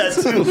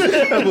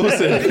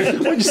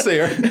 What'd you say?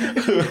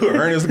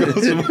 Ernest goes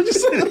to, what'd you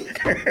say?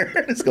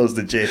 Ernest goes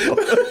to jail.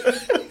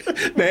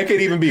 Man, it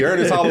can't even be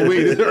Ernest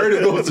Halloween.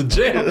 Ernest goes to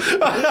jail.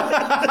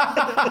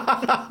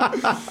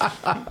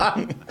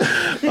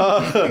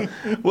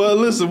 Well,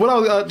 listen, what I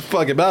was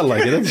fuck it, I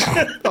like it.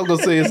 I was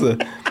gonna say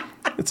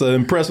it's an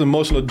impressive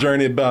emotional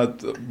journey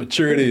about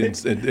maturity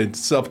and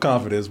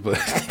self-confidence, but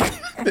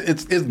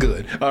it's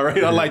good. All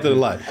right, I liked it a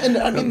lot. And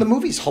I mean, the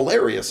movie's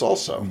hilarious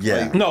also.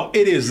 Yeah. No,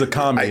 it is a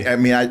comedy. I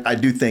mean, I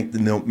do think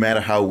that no matter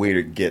how weird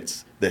it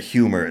gets, the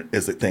humor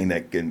is the thing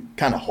that can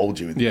kind of hold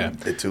you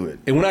to it.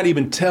 And we're not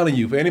even telling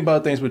you, for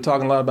anybody thinks we're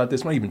talking a lot about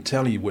this, we're not even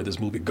telling you where this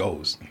movie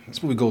goes.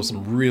 This movie goes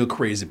some real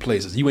crazy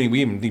places. We ain't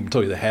even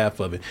told you the half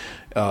of it.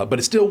 But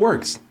it still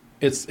works.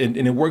 And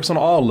it works on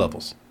all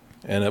levels.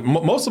 And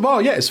most of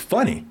all, it's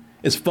funny.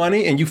 It's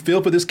funny, and you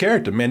feel for this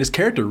character, man. This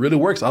character really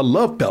works. I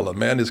love Bella,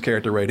 man. This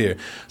character right here.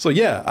 So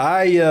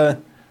I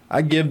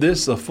give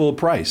this a full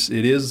price.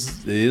 It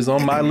is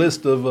on my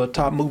list of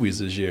top movies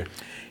this year.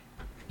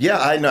 Yeah,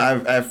 I know.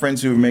 I have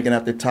friends who were making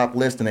out their top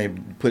list, and they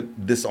put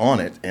this on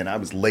it, and I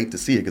was late to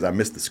see it because I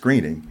missed the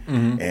screening.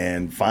 Mm-hmm.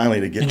 And finally,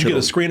 to get Did you get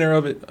a screener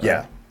of it?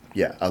 Yeah,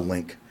 a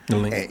link.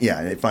 Link. And, yeah,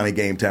 and it finally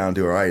came down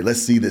to, all right,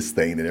 let's see this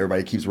thing that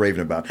everybody keeps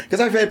raving about. Because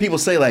I've had people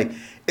say, like,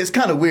 it's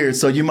kind of weird,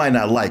 so you might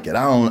not like it.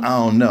 I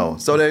don't know.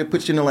 So they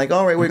put you in like,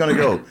 all right, we're going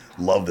to go.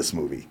 Love this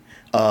movie.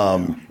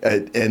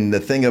 And the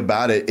thing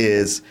about it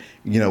is,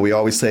 you know, we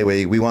always say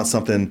we want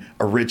something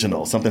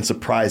original, something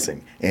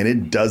surprising, and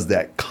it does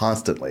that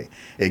constantly.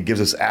 It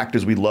gives us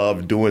actors we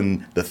love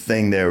doing the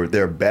thing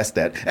they're best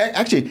at.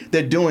 Actually,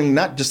 they're doing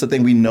not just the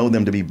thing we know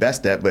them to be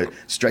best at, but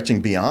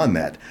stretching beyond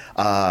that.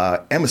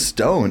 Emma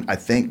Stone, I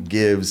think,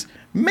 gives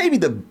maybe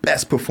the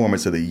best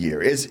performance of the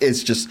year. It's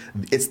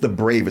the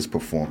bravest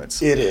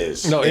performance. It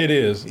is. No, it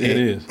is. It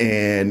is.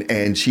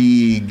 And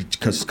she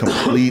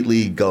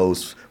completely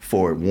goes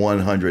for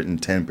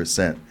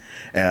 110%.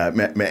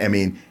 I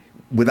mean,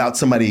 without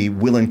somebody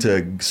willing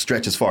to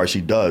stretch as far as she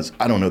does,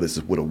 I don't know this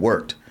would have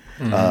worked.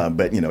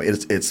 But you know,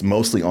 it's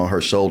mostly on her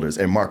shoulders,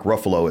 and Mark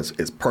Ruffalo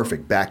is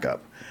perfect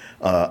backup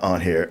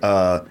on here.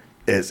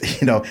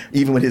 As you know,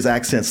 even with his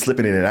accent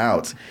slipping in and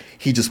out,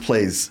 he just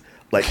plays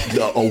like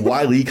a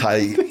Wile E.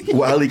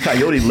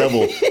 Coyote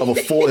level of a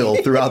foil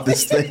throughout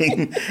this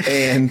thing,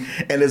 and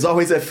there's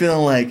always that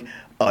feeling like,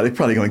 oh, they're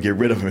probably going to get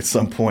rid of him at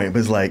some point. But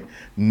it's like,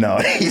 no,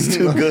 he's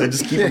too good.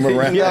 Just keep him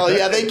around. No,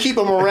 yeah, they keep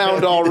him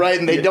around all right,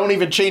 and they don't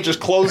even change his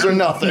clothes or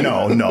nothing.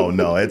 No.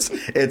 It's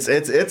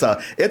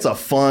a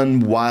fun,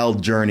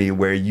 wild journey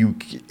where you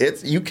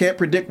can't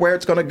predict where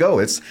it's going to go.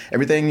 It's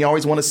everything you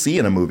always want to see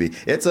in a movie.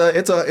 It's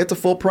a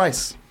full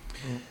price.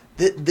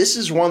 This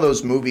is one of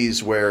those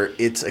movies where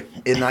it's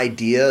an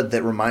idea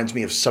that reminds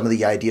me of some of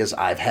the ideas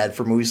I've had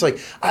for movies. Like,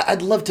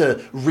 I'd love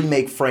to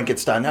remake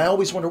Frankenstein. I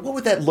always wonder, what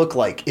would that look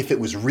like if it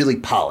was really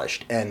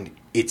polished? And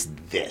it's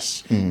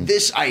this.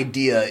 This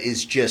idea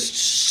is just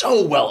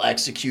so well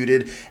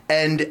executed,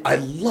 and I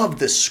love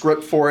the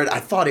script for it. I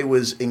thought it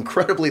was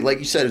incredibly, like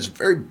you said, it's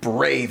very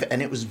brave,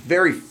 and it was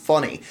very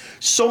funny.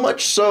 So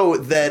much so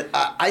that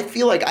I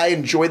feel like I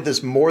enjoyed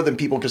this more than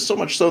people, because so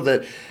much so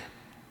that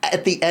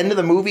at the end of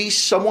the movie,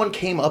 someone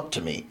came up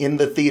to me in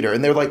the theater,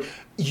 and they were like,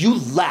 you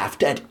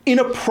laughed at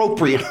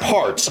inappropriate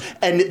parts.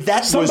 And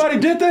that Somebody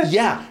did that?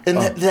 Yeah, and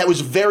that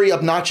was very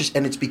obnoxious,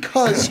 and it's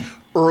because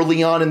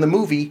early on in the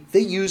movie, they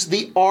used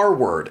the R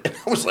word. And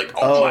I was like,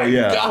 oh my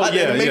God.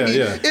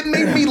 It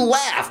made me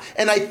laugh.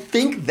 And I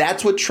think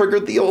that's what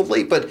triggered the old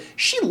lady, but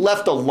she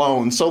left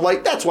alone. So,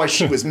 like, that's why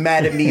she was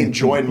mad at me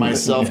enjoying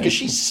myself, because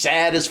she's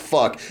sad as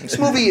fuck. This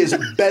movie is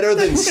better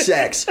than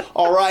sex,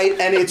 all right?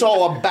 And it's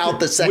all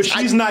about the sex. Which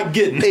she's not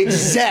getting.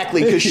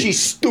 Exactly, because she's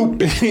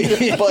stupid.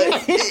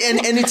 But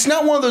and it's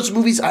not one of those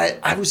movies I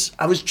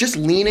was just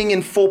leaning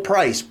in full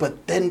price,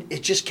 but then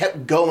it just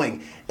kept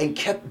going and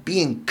kept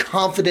being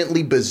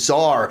confidently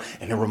bizarre,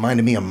 and it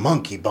reminded me of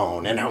Monkey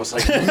Bone, and I was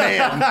like,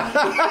 man.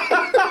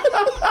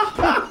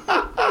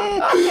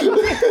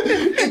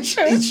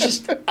 It's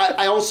just,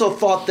 I also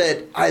thought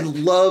that I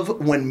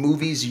love when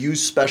movies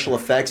use special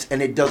effects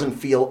and it doesn't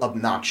feel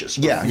obnoxious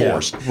or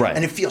forced. Right.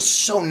 And it feels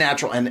so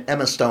natural, and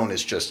Emma Stone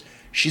is just,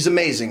 she's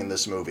amazing in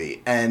this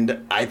movie,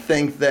 and I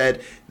think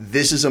that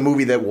this is a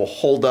movie that will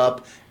hold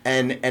up,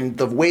 and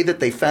the way that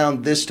they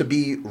found this to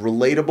be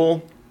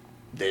relatable,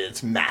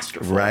 it's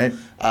masterful. Right.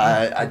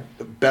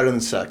 Better than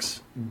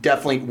sex.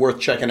 Definitely worth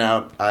checking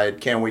out. I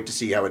can't wait to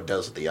see how it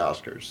does at the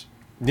Oscars.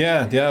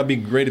 Yeah, it'd be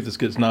great if this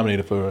gets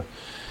nominated for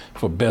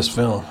best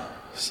film.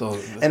 So,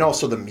 and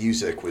also the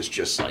music was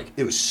just like,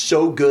 it was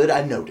so good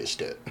I noticed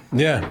it.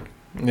 Yeah,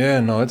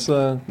 no, it's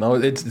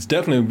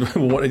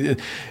definitely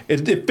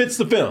it fits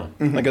the film.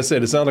 Like I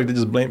said, it sounds like they're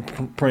just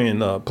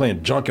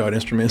playing junkyard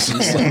instruments.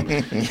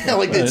 Yeah,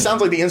 like it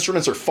sounds like the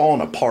instruments are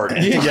falling apart.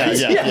 Yeah.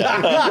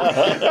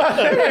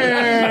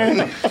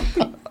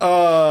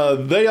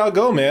 There y'all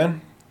go,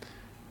 man.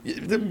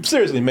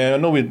 Seriously, man. I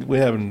know we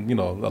having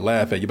a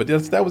laugh at you, but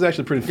that was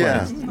actually pretty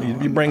funny.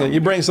 Yeah. You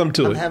bring something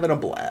to it. I'm having a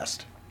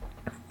blast.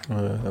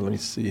 Let me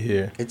see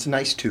here. It's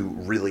nice to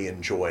really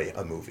enjoy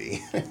a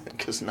movie,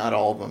 because not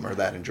all of them are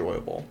that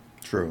enjoyable.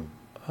 True.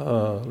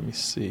 Let me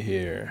see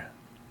here.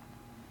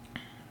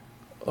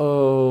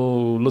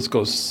 Oh, let's go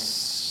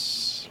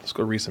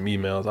read some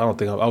emails. I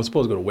was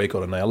supposed to go to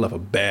Waco tonight. I left a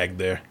bag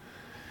there,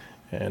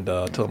 and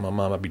told my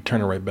mom I'd be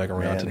turning right back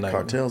around tonight. The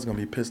cartel's gonna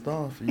be pissed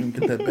off. You can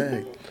get that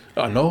bag.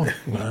 I know.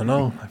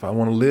 If I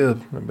want to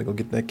live, I'm gonna go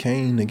get that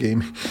cane they gave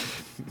me.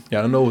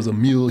 Yeah, I know it was a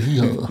mule.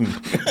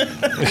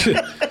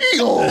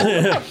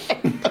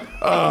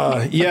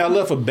 I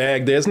left a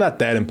bag there. It's not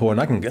that important.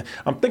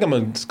 I think I'm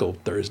gonna just go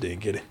Thursday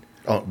and get it.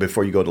 Oh,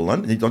 before you go to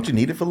London? Don't you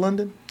need it for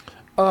London?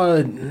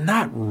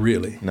 Not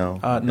really. No.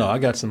 No, I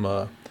got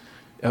some.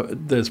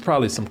 There's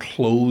probably some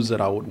clothes that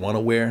I would want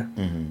to wear,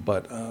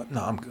 but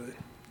no, I'm good.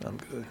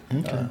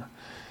 Okay.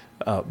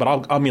 But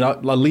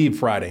I'll leave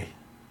Friday.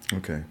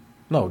 Okay.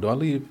 No, do I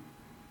leave?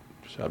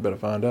 I better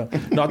find out.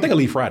 No, I think I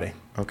leave Friday.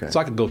 Okay. So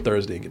I could go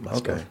Thursday and get my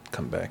stuff,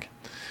 come back.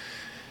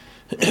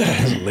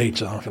 It's late,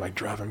 so I don't feel like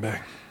driving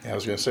back. Yeah, I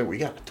was going to say, we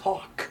got to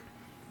talk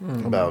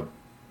about...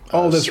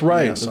 that's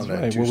right. That's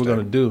right. What we're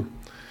going to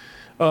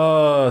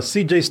do.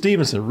 C.J.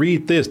 Stevenson,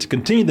 read this. To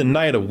continue the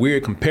night of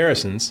weird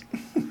comparisons,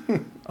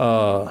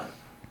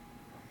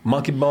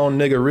 Monkey bone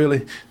nigga,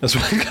 really? That's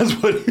what.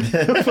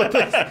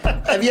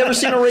 Have you ever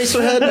seen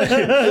Eraserhead?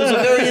 It was a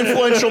very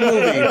influential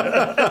movie.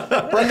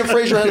 Brendan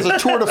Fraser has a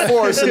tour de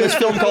force in this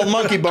film called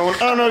Monkey Bone. I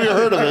don't know if you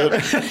heard of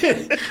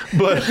it.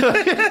 But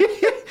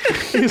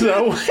he said,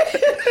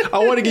 I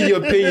want to give you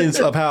opinions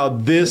of how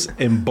this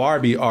and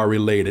Barbie are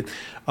related.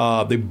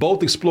 They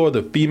both explore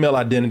the female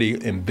identity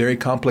in very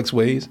complex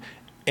ways,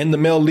 and the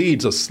male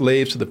leads are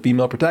slaves to the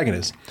female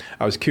protagonist.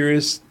 I was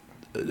curious,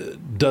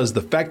 does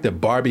the fact that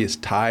Barbie is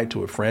tied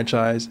to a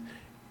franchise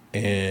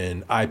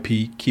and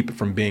IP keep it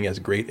from being as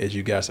great as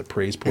you guys have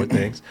praised Poor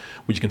Things?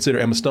 Would you consider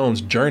Emma Stone's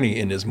journey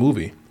in this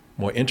movie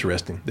more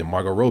interesting than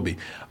Margot Robbie?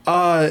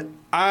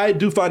 I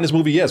do find this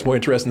movie, yes, more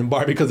interesting than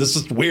Barbie because it's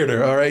just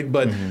weirder, all right?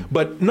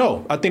 But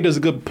no, I think there's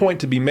a good point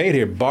to be made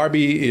here.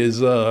 Barbie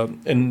is,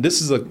 and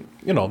this is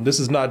this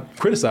is not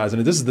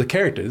criticizing it. This is the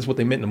character. This is what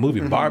they meant in the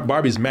movie.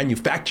 Barbie's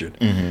manufactured.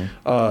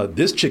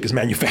 This chick is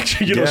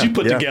manufactured. She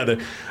put together.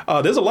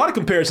 There's a lot of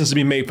comparisons to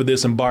be made for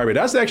this and Barbie.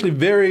 That's actually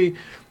very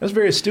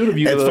astute of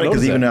you. It's funny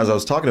because even as I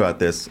was talking about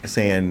this,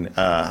 saying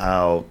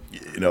how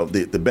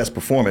the best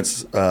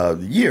performance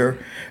year,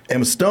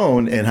 Emma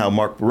Stone, and how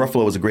Mark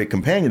Ruffalo was a great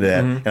companion to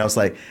that. And I was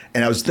like,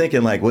 and I was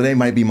thinking like, well, they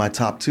might be my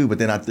top two, but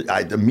then I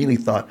immediately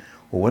thought,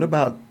 well, what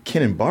about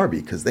Ken and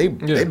Barbie? Because they've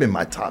been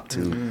my top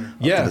two up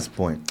to this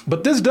point.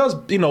 But this does,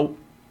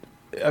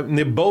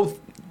 they're both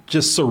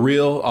just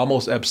surreal,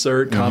 almost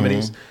absurd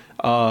comedies.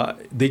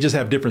 They just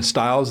have different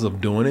styles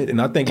of doing it,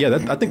 and I think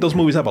I think those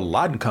movies have a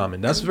lot in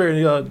common. That's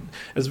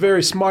it's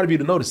very smart of you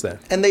to notice that.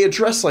 And they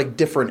address like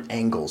different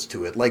angles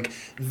to it. Like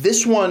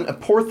this one,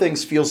 Poor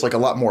Things feels like a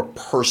lot more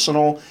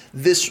personal.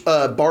 This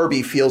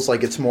Barbie feels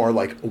like it's more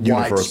like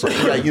universal.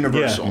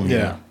 Universal.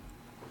 Yeah.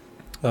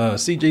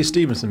 C.J.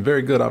 Stevenson,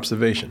 very good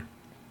observation.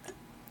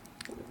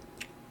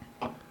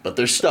 But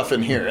there's stuff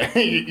in here.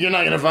 You're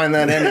not going to find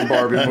that in any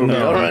Barbie movie.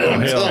 All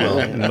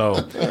right,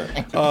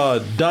 no.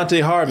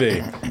 Dante Harvey.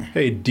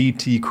 Hey,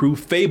 DT crew.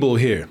 Fable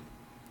here.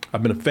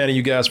 I've been a fan of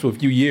you guys for a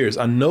few years.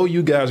 I know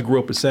you guys grew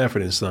up with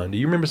Sanford and Son. Do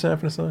you remember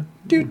Sanford and Son?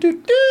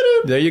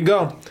 There you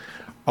go.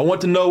 I want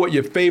to know what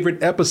your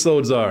favorite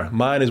episodes are.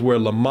 Mine is where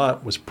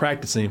Lamont was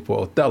practicing for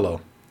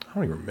Othello. I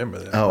don't even remember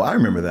that. Oh, I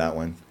remember that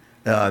one.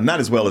 Not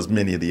as well as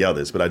many of the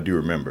others, but I do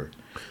remember.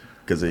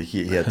 Because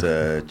he had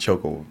to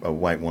choke a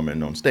white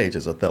woman on stage,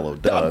 as Othello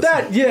does.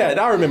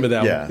 I remember that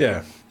one.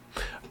 Yeah.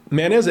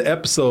 Man, there's an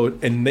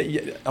episode, and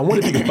I wonder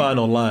if you can find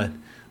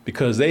online,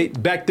 because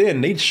back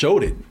then they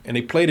showed it and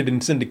they played it in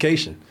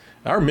syndication.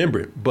 I remember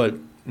it, but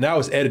now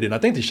it's edited. I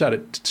think they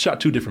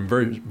shot two different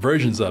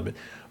versions of it.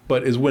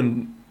 But it's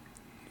when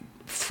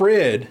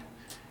Fred,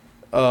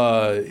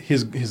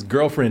 his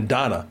girlfriend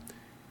Donna,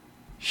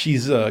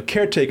 she's a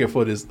caretaker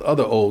for this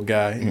other old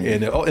guy,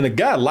 and the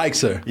guy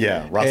likes her.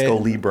 Yeah, Roscoe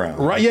Lee Brown.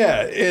 Right,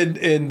 yeah,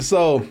 and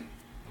so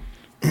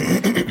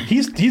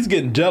he's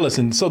getting jealous,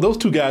 and so those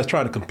two guys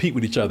trying to compete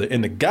with each other,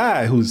 and the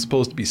guy who's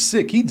supposed to be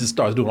sick, he just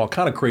starts doing all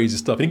kind of crazy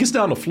stuff, and he gets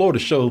down on the floor to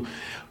show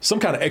some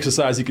kind of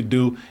exercise he could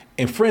do,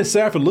 and Fred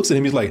Sanford looks at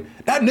him, he's like,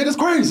 that nigga's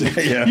crazy.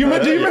 Yeah. Do you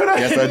remember that?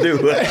 Yes, I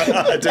do.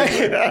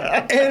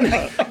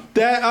 And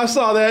that I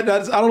saw that. I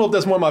don't know if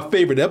that's one of my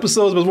favorite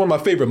episodes, but it was one of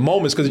my favorite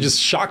moments because it just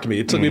shocked me.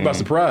 It took me by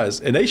surprise.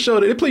 And they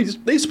showed it. They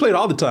used to play it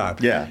all the time.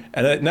 Yeah.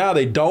 And now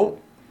they don't.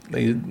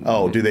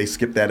 Do they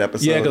skip that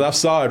episode? Yeah, because I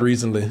saw it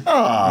recently.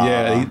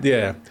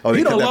 Yeah. Oh,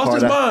 he done lost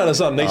his mind or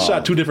something. They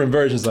shot two different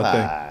versions, I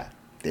think.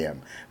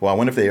 Damn. Well, I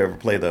wonder if they ever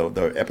play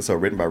the episode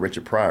written by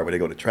Richard Pryor where they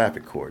go to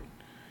traffic court.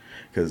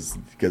 Because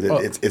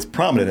it's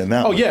prominent in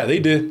that one. Oh, yeah, they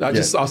did.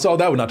 I saw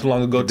that one not too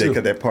long ago, too. They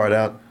cut that part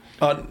out?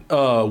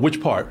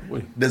 Which part?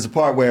 There's a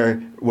part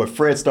where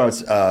Fred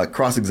starts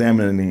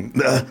cross-examining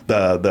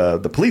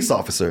the police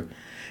officer,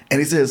 and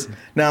he says,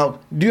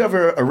 "Now, do you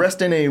ever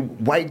arrest any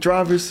white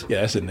drivers?"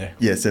 Yeah, it's in there.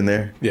 Yeah, it's in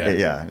there.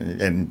 Yeah.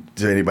 And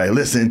to anybody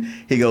listen,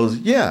 he goes,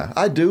 "Yeah,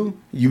 I do.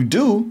 You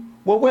do?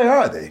 Well, where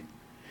are they?"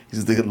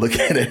 He's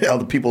looking at all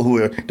the people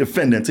who are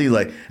defendants. He's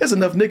like, "There's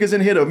enough niggas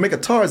in here to make a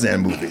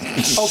Tarzan movie."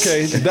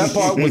 Okay, that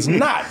part was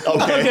not.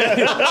 Okay.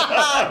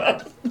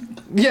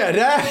 Yeah,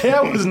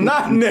 that was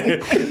not in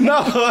there.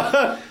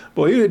 No.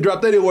 Boy, you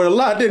dropped that word a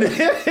lot, didn't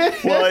you?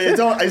 Well,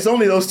 it's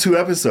only those two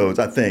episodes,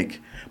 I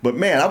think. But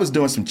man, I was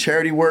doing some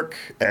charity work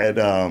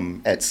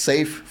at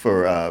SAFE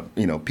for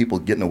people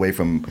getting away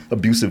from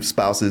abusive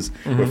spouses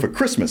for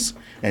Christmas,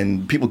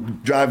 and people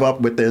drive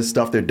up with their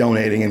stuff they're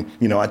donating,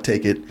 and I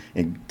take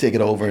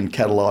it over and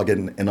catalog it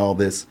and all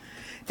this.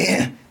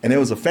 And there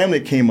was a family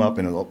that came up,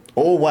 and an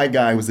old white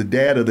guy was the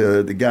dad of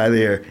the guy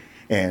there,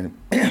 and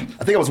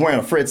I think I was wearing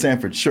a Fred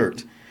Sanford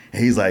shirt,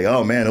 and he's like,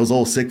 "Oh man, those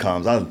old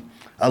sitcoms,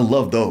 I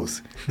love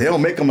those. They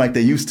don't make them like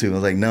they used to." I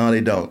was like, "No,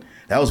 they don't."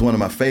 That was one of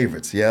my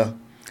favorites. Yeah.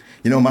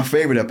 My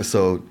favorite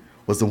episode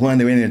was the one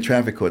they were in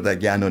traffic court.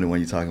 Like, yeah, I know the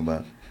one you're talking about.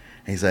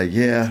 And he's like,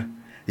 yeah,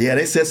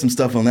 they said some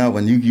stuff on that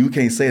one. You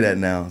can't say that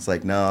now. It's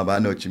like, no, but I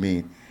know what you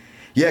mean.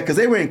 Yeah, because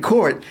they were in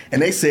court,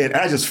 and they said,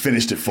 I just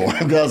finished it for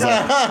him. I was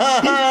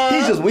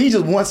like, he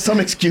just wants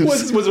some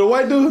excuse. Was it a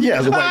white dude? Yeah, it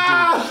was a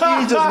white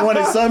dude. He just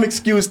wanted some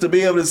excuse to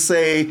be able to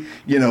say,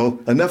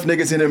 enough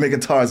niggas in there make a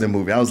Tarzan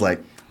movie. I was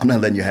like, I'm not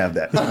letting you have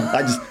that.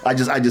 I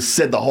just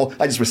said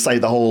I just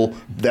recited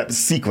that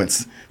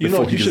sequence. You know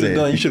what you should have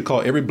done? You should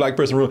call every black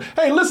person in the room.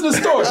 Hey, listen to the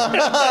story. Go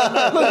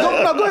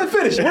ahead and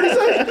finish. What did he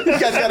say? You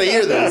guys got to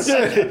hear this.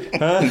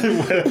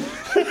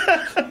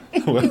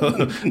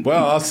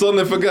 Well, I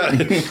suddenly forgot.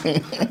 Do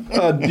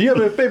you have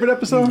a favorite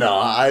episode? No,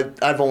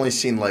 I've only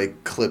seen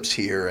like clips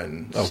here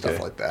and stuff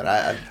like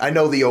that. I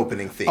know the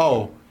opening theme.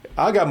 Oh,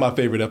 I got my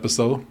favorite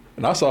episode,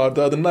 and I saw it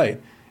the other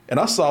night. And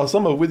I saw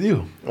some of it with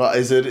you. Well,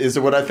 is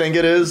it what I think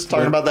it is?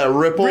 Talking about that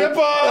ripple?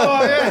 Ripple!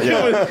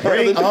 Yeah.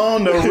 Bring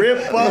on the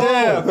ripple!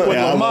 Yeah,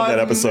 I love that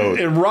episode.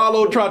 And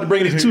Rollo tried to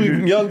bring these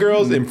two young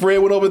girls, and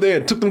Fred went over there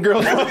and took them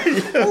girls. Ripple!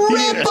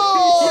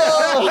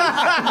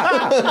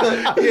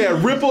 Yeah,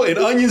 Ripple and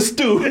onion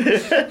stew.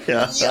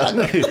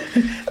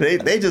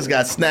 They just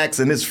got snacks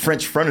in this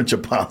French furniture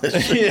polish.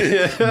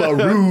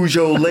 Barouge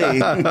Olay.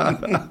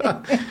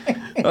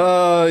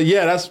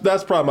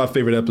 That's probably my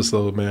favorite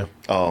episode, man.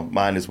 Oh,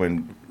 mine is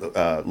when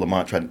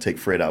Lamont tried to take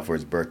Fred out for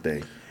his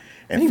birthday.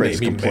 And He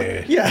Fred's made me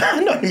complaining. mad. Yeah, I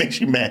know he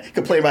makes you mad. He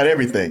complain about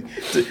everything.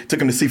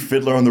 Took him to see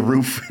Fiddler on the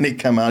Roof, and he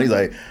come out. He's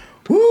like,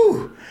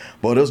 whoo.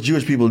 Boy, those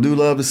Jewish people do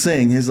love to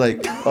sing. He's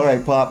like, all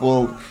right, Pop,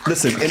 well,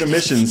 listen,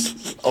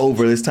 intermission's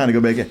over. It's time to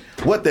go back in.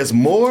 What, there's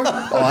more?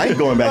 Oh, I ain't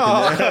going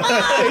back in there.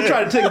 He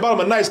tried to take him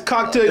a nice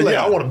cocktail. He's like,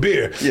 I want a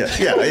beer. Yeah.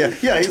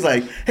 He's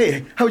like,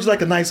 hey, how would you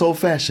like a nice old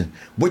fashioned?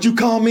 What'd you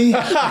call me? He's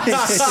like,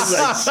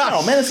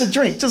 oh, man, it's a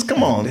drink. Just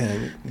come on.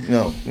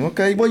 No,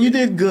 okay. Well, you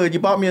did good. You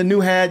bought me a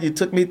new hat. You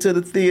took me to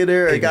the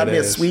theater. You got me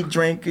a sweet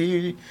drink.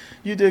 You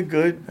did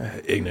good.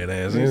 Ignorant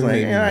ass. He's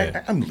like,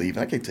 yeah, I'm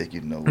leaving. I can't take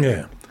you nowhere.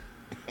 Yeah.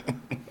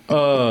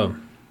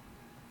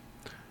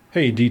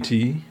 Hey,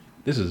 DT.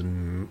 This is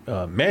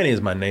Manny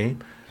is my name.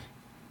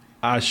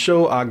 I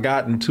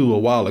got into a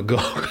while ago.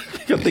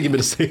 I think you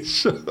better say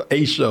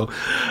a show.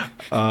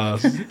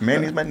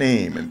 Manny's my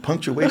name, and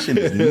punctuation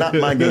is not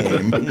my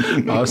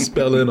game. Our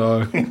spelling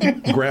or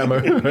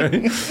grammar.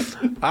 Right?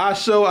 I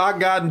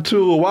got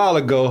into a while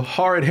ago.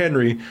 Horrid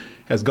Henry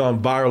has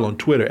gone viral on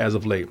Twitter as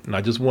of late, and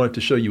I just wanted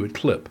to show you a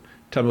clip.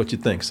 Tell me what you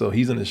think. So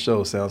he's in the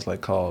show. Sounds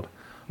like called.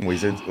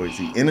 Is he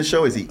in a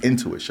show? Or is he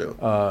into a show?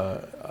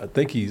 I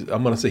think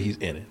I'm going to say he's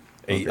in it.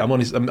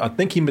 I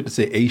think he meant to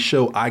say a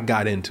show I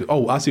got into.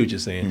 Oh, I see what you're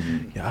saying.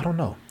 Mm-hmm. Yeah, I don't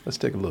know. Let's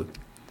take a look.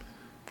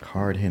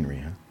 Hard Henry,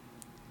 huh?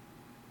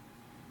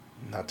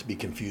 Not to be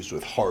confused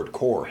with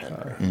Hardcore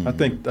Henry. I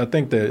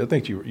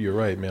think you're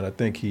right, man. I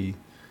think he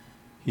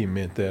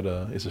meant that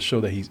it's a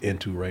show that he's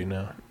into right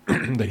now,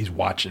 that he's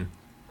watching.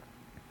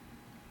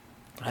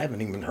 I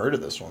haven't even heard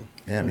of this one.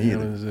 Yeah, me either.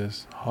 What is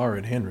this?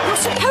 Horrid Henry. You're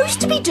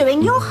supposed to be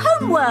doing your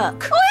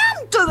homework. I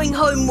am doing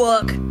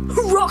homework.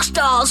 Rock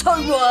stars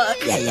homework.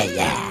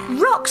 Yeah.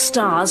 Rock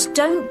stars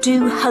don't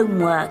do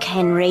homework,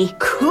 Henry.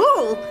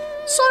 Cool.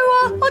 So,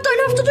 I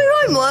don't have to do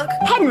homework.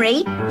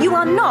 Henry, you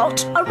are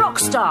not a rock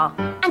star.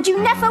 And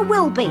you never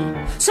will be.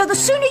 So the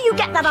sooner you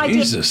get that idea...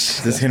 Jesus.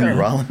 Is this Henry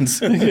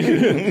Rollins?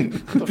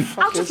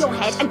 out of your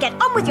head and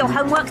get on with your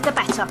homework, the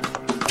better.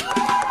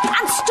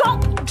 And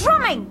stop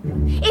drumming.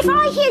 If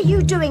I hear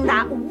you doing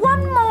that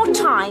one more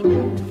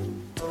time...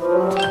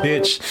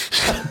 Bitch.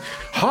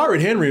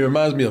 Horrid Henry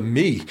reminds me of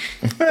me.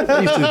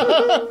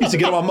 I used to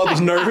get on my mother's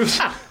nerves.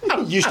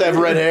 Used to have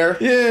red hair?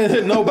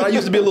 Yeah, no, but I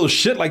used to be a little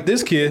shit like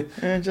this kid.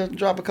 And just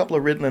drop a couple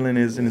of Ritalin in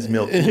his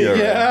milk.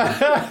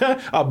 Yeah.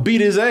 I'll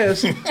beat his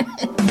ass.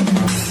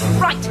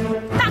 Right,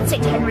 that's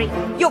it, Henry.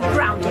 You're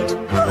grounded.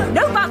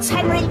 No buts,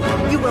 Henry.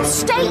 You will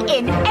stay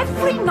in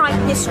every night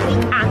this week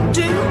and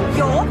do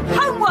your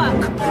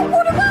homework.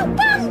 What about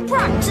band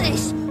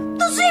practice?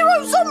 The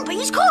Zero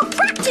Zombies can't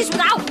practice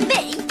without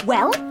me.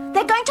 Well,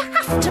 they're going to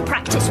have to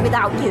practice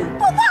without you.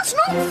 But that's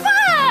not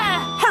fair.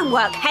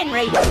 Homework,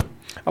 Henry.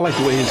 I like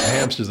the way his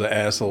hamster's an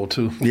asshole,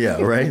 too. Yeah,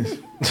 right?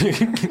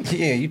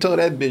 Yeah, you told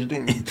that bitch,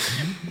 didn't you?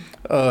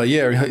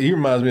 Yeah, he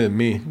reminds me of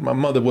me. My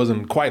mother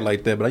wasn't quite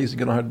like that, but I used to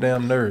get on her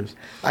damn nerves.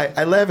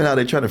 I laugh at how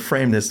they try to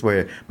frame this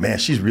where, man,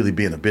 she's really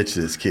being a bitch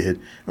to this kid.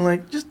 I'm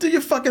like, just do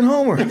your fucking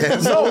homework.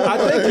 No, I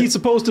think he's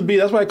supposed to be,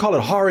 that's why I call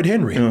it Horrid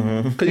Henry.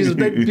 Because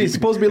he's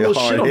supposed to be a little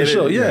shit on the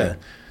show. Yeah.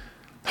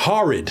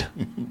 Horrid.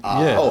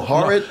 Yeah. Oh,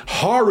 horrid? No,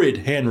 horrid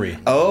Henry.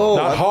 Oh.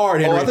 Not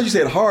hard Henry. Oh, I thought you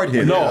said hard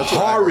Henry. No,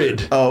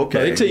 horrid. Oh, okay.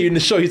 No, they tell you in the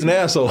show he's an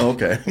asshole.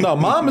 Okay. No,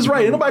 Mom is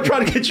right. Ain't nobody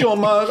trying to get you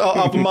on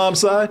off of Mom's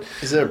side.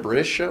 Is it a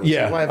British show?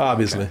 Yeah,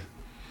 obviously. Okay.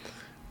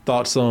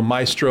 Thoughts on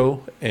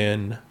Maestro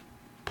and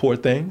Poor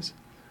Things?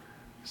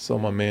 So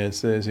my man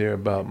says here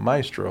about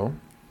Maestro.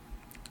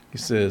 He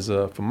says,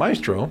 for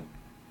Maestro,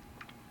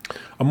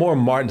 I'm more on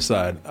Martin's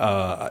side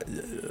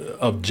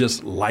of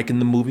just liking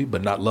the movie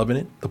but not loving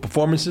it. The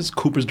performances,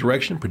 Cooper's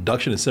direction,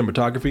 production, and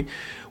cinematography,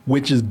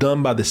 which is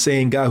done by the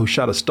same guy who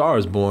shot A Star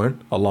Is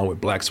Born, along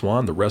with Black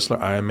Swan, The Wrestler,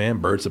 Iron Man,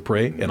 Birds of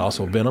Prey, and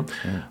also Venom.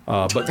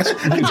 And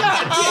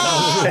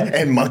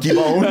Monkey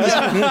Bone.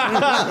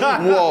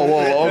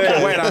 Whoa.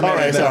 Okay. Wait, all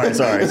right,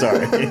 sorry.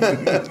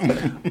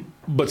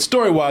 But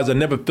story-wise, I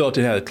never felt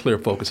it had a clear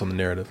focus on the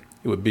narrative.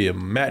 It would be a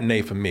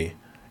matinee for me.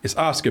 It's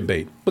Oscar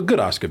bait, but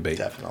good Oscar bait.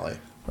 Definitely.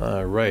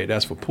 All right,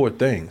 that's for Poor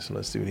Things.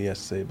 Let's see what he has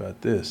to say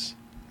about this.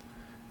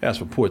 As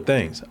for Poor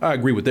Things, I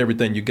agree with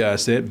everything you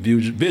guys said.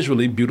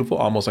 Visually beautiful,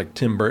 almost like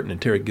Tim Burton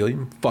and Terry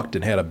Gilliam. Fucked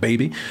and had a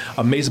baby.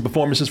 Amazing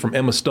performances from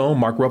Emma Stone,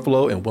 Mark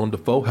Ruffalo, and Willem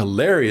Dafoe.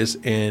 Hilarious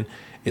and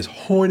is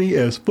horny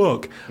as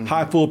fuck.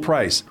 High full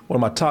price. One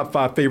of my top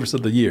 5 favorites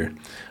of the year.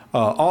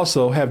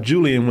 Also, have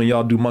Julian when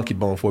y'all do Monkey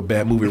Bone for a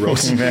bad movie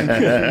roast,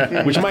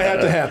 which might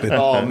have to happen.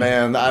 Oh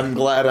man, I'm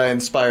glad I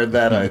inspired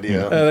that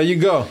idea. There you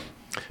go.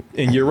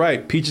 And you're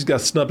right. Peaches got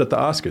snubbed at the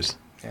Oscars.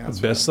 Yeah,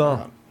 the best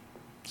song.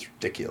 It's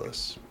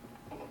ridiculous.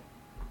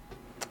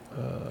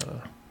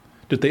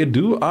 Did they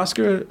do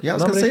Oscar? Yeah, I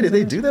was gonna say, did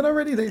they do that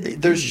already?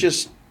 There's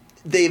just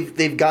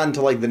they've gotten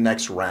to like the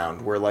next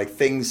round where like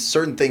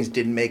certain things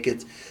didn't make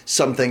it.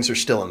 Some things are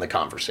still in the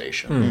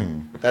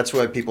conversation. That's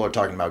why people are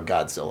talking about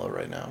Godzilla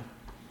right now.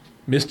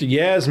 Mr.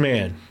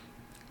 Yasman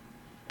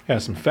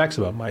has some facts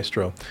about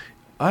Maestro.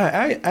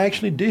 I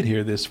actually did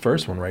hear this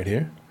first one right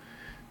here,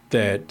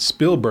 that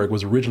Spielberg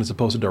was originally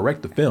supposed to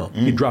direct the film.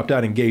 He dropped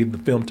out and gave the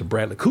film to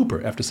Bradley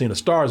Cooper after seeing A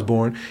Star is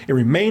Born and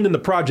remained in the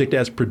project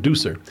as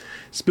producer.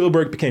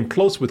 Spielberg became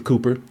close with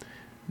Cooper,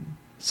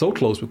 so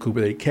close with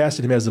Cooper that he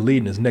casted him as the lead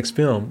in his next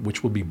film,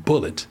 which will be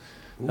Bullet.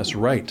 Ooh. That's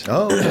right.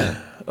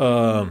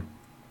 Oh.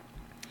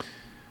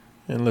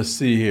 And let's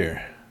see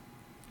here.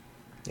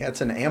 Yeah,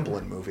 it's an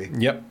Amblin movie.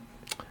 Yep.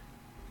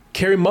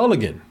 Carey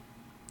Mulligan,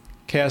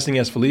 casting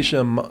as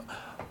Felicia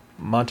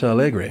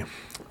Montealegre.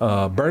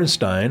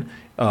 Bernstein,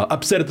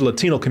 upset at the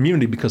Latino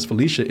community because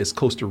Felicia is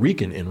Costa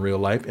Rican in real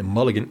life and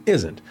Mulligan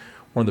isn't.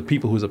 One of the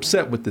people who's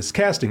upset with this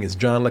casting is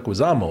John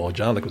Leguizamo.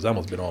 John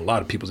Leguizamo's been on a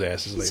lot of people's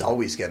asses lately. He's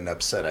always getting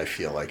upset, I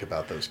feel like,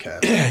 about those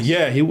castings.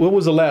 Yeah, what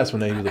was the last one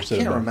that he was upset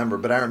about? I can't remember,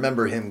 but I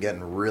remember him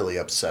getting really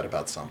upset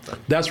about something.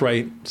 That's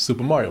right,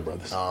 Super Mario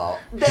Brothers. Oh,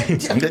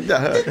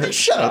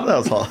 shut up. That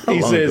was all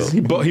he says he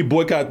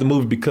boycotted the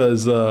movie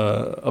because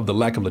of the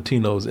lack of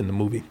Latinos in the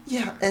movie.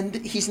 Yeah, and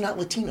he's not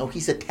Latino,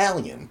 he's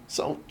Italian,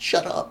 so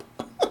shut up.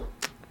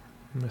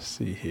 Let's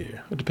see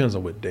here. It depends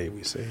on what day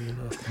we say, you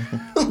know.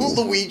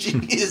 Luigi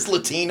is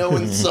Latino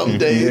in some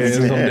days. Yeah,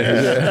 some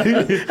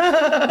days,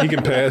 yeah. He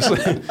can pass.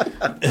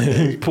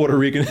 He's Puerto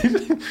Rican.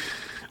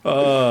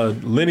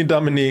 Lenny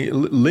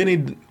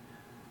Dominguez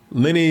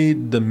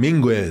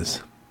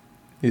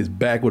is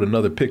back with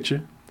another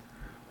picture.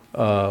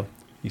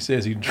 He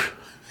says he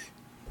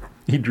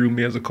drew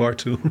me as a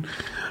cartoon.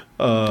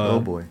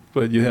 Oh boy!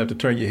 But you have to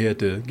turn your head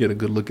to get a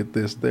good look at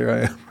this. There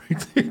I am,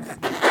 right there.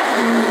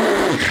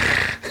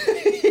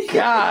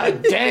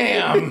 God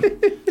damn!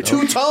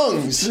 2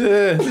 tongues.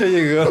 Yeah, there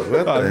you go.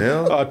 What the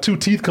hell? 2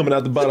 teeth coming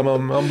out the bottom.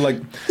 I'm like,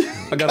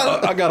 I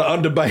got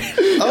an underbite.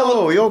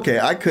 Oh, okay.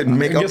 I couldn't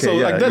make. Okay,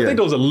 so, I think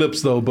those are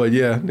lips though, but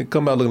yeah, they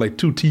come out looking like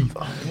 2 teeth.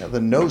 Oh, yeah, the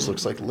nose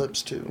looks like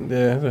lips too.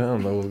 Yeah, I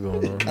don't know what's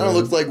going on. Kind of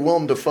looks like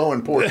Willem Dafoe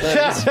in Poor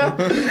Things. But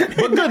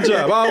good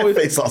job. I always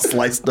face all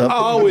sliced up. I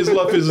always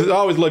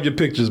love your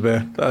pictures,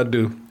 man. I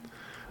do.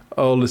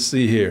 Oh, let's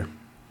see here.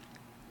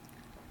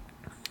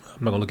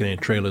 I'm not gonna look at any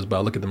trailers, but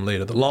I'll look at them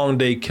later. The Long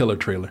Day Killer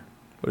trailer.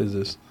 What is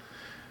this?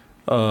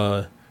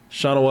 Shauna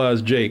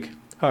Wise Jake.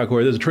 Hi,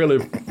 Corey. There's a trailer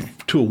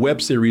to a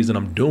web series that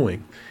I'm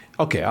doing.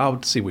 Okay,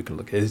 I'll see if we can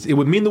look at it. It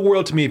would mean the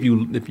world to me if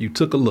you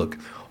took a look.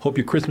 Hope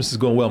your Christmas is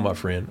going well, my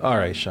friend. All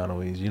right, Shauna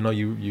Wise. You know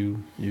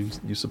you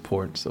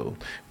support, so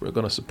we're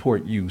gonna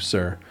support you,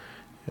 sir.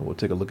 And we'll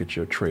take a look at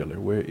your trailer.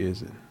 Where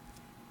is it?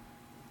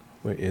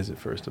 Where is it,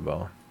 first of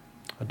all?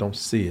 I don't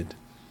see it.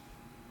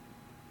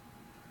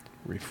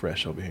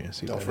 Refresh over here and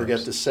see. Don't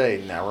forget to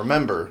say, now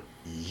remember,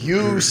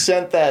 you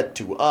sent that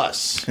to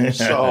us.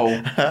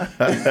 So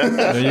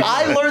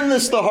I learned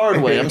this the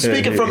hard way. I'm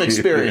speaking from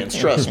experience,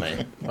 trust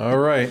me. All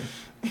right.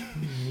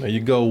 There you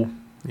go.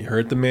 You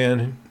heard the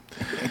man.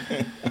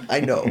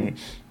 I know.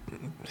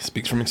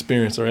 Speaks from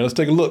experience. All right, let's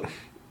take a look.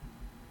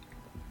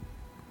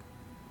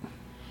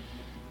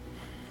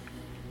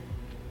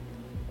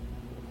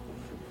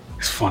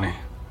 It's funny.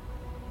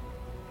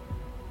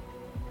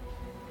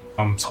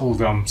 I'm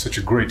told I'm such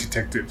a great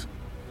detective.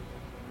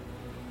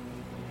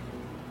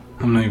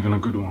 I'm not even a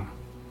good one.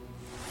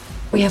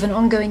 We have an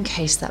ongoing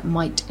case that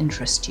might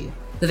interest you.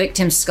 The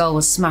victim's skull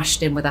was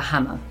smashed in with a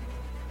hammer.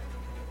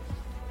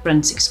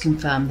 Forensics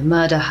confirm the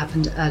murder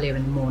happened earlier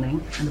in the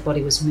morning and the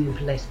body was moved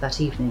later that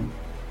evening,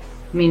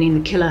 meaning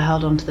the killer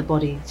held onto the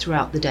body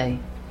throughout the day.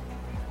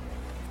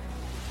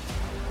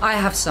 I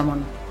have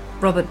someone,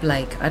 Robert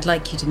Blake. I'd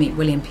like you to meet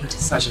William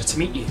Peterson. Pleasure to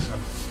meet you.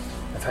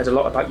 I've heard a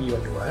lot about you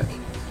and your work.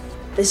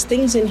 There's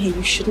things in here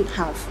you shouldn't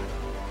have.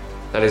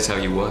 That is how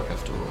you work,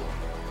 after all.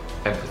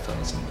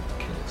 Empathizing with the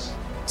killers.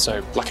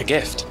 So, like a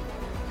gift.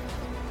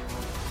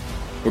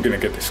 We're gonna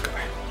get this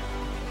guy.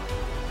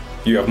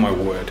 You have my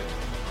word.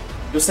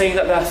 You're saying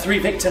that there are 3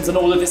 victims and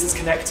all of this is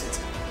connected?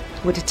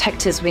 We're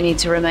detectives, we need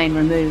to remain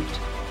removed.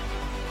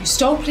 You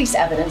stole police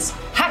evidence,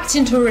 hacked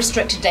into a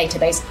restricted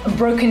database, and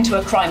broke into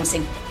a crime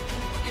scene.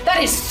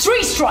 That is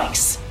 3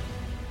 strikes!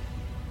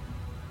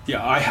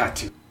 Yeah, I had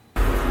to.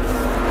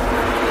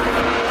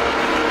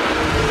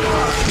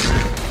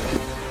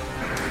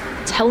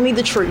 Tell me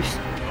the truth.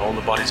 All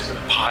the bodies are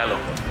gonna pile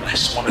up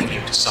unless one of you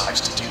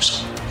decides to do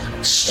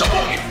something. Stop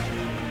him!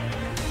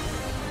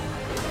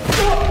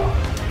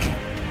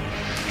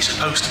 You're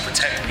supposed to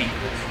protect people.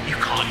 You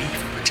can't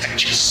even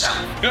protect yourself.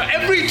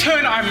 Every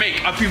turn I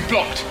make, I've been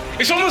blocked.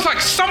 It's almost like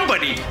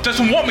somebody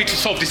doesn't want me to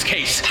solve this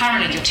case.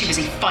 Apparently you're too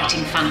busy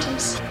fighting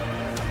phantoms.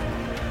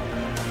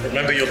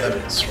 Remember your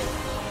limits,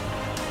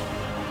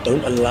 right?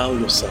 Don't allow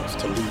yourself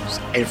to lose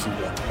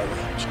everyone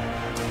around you.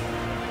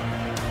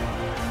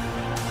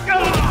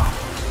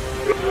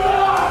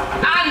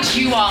 And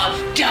you are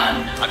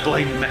done. I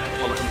blame the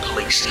Metropolitan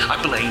Police.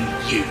 I blame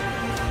you.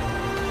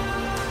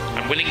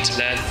 I'm willing to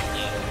learn from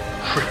you.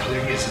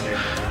 Crippling, isn't it?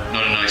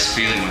 Not a nice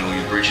feeling when all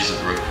your bridges are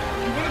broken.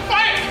 You want to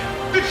fight?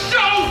 Then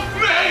show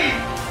me!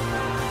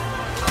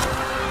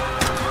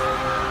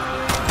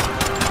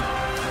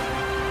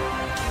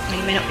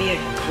 You may not be a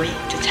great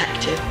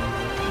detective.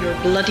 You're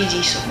a bloody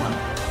decent one.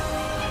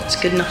 That's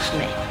good enough for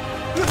me.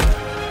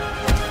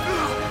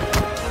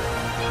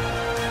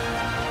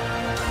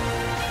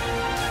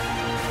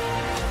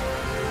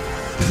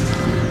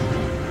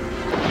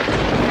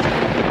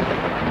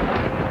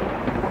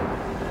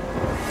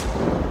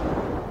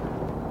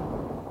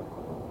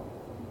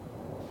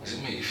 Does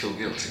it make you feel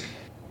guilty?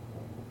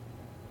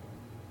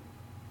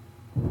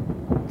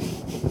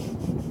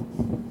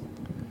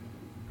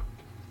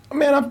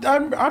 Man,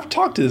 I've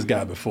talked to this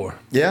guy before.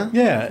 Yeah?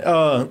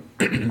 Yeah.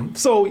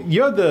 So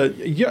you're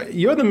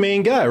the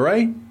main guy,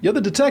 right? You're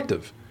the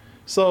detective.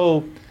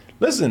 So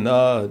listen,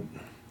 I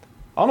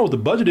don't know what the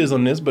budget is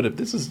on this, but if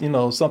this is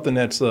something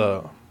that's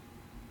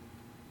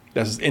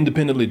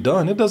independently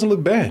done, it doesn't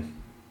look bad.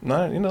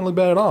 No, it doesn't look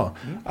bad at all.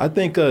 I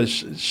think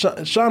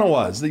Shauna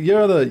Watts,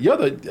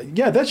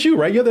 that's you,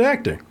 right? You're the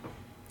actor.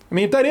 I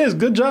mean, if that is,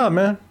 good job,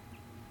 man.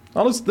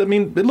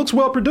 It looks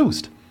well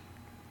produced.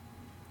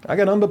 I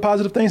got nothing but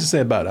positive things to say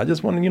about it. I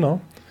just want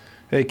to,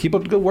 hey, keep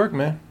up the good work,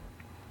 man.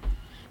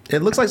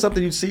 It looks like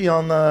something you'd see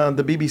on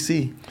the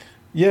BBC.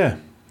 Yeah.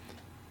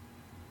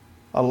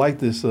 I like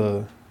this.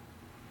 I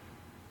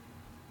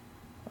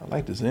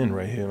like this end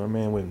right here, my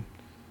man. When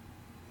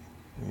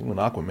he went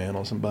Aquaman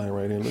on somebody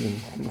right here, looking.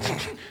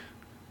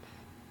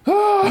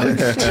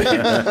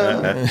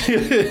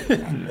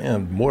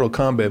 Man, Mortal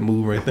Kombat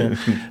move right there.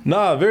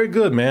 Nah, very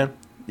good, man.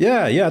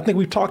 Yeah. I think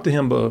we've talked to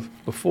him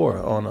before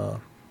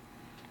on.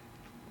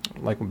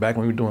 Like back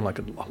when we were doing like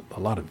a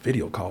lot of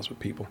video calls with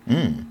people.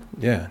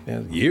 Yeah,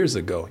 years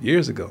ago.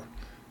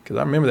 Because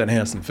I remember that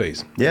handsome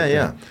face.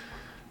 Yeah.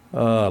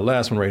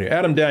 Last one right here.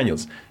 Adam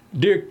Daniels.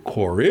 Dear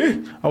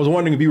Corey, I was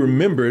wondering if you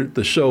remembered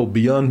the show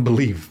Beyond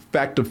Belief,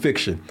 Fact or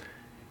Fiction.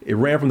 It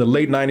ran from the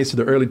late 90s to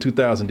the early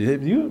 2000s.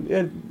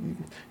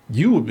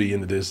 You would be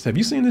into this. Have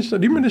you seen this show?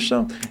 Do you remember this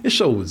show? This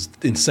show was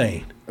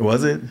insane.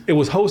 Was it? It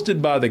was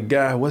hosted by the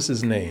guy, what's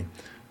his name?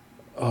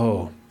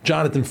 Oh,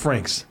 Jonathan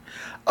Frakes.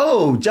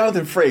 Oh,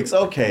 Jonathan Frakes.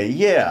 Okay,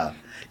 yeah.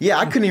 Yeah,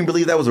 I couldn't even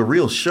believe that was a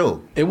real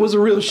show. It was a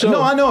real show.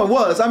 No, I know it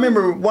was. I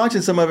remember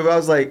watching some of it, but I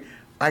was like,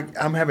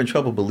 I'm having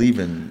trouble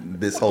believing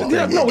this whole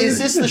thing. No, is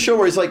this the show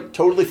where he's like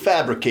totally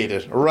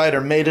fabricated? A writer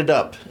made it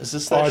up. Is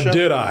this that show? Or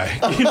did I?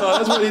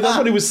 That's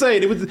what he was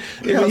saying. I was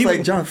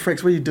like, John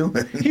Frakes, what are you doing?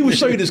 He would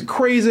show you this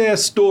crazy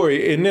ass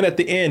story, and then at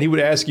the end he would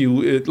ask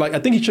you, I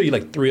think he'd show you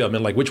like 3 of them,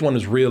 and like which one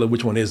is real and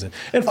which one isn't.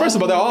 And first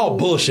of all, they're all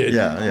bullshit.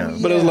 Yeah.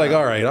 But it was like,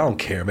 all right, I don't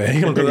care,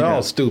 man. They're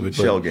all stupid.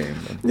 Shell game.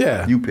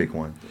 Yeah. You pick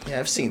one. Yeah,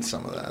 I've seen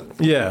some of that.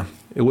 Yeah.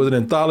 It was an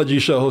anthology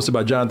show hosted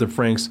by Jonathan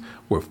Frakes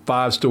where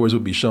 5 stories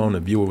would be shown.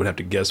 The viewer would have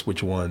to guess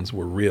which ones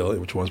were real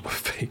and which ones were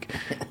fake.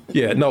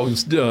 Yeah, no,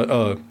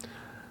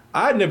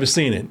 I'd never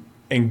seen it.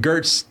 And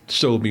Gertz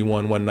showed me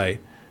one night.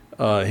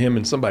 Him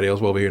and somebody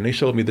else were over here, and they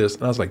showed me this.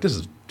 And I was like, this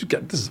is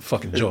a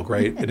fucking joke,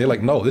 right? And they're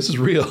like, no, this is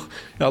real.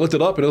 And I looked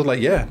it up, and it was like,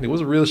 yeah, it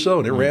was a real show.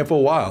 And it ran for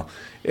a while.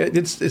 I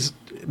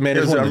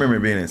remember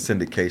being in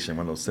syndication,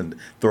 one of those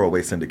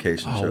throwaway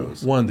syndication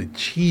shows. One of the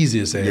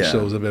cheesiest ass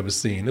shows I've ever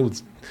seen. It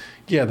was...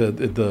 Yeah,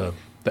 the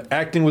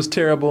acting was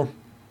terrible.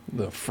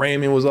 The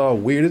framing was all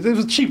weird. It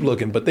was cheap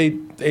looking, but they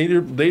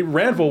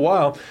ran for a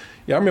while.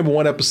 Yeah, I remember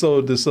one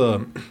episode. This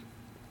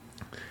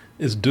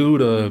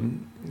dude,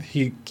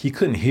 he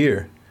couldn't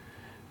hear,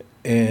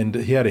 and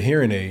he had a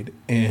hearing aid,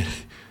 and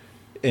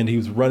he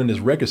was running this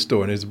record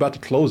store, and he was about to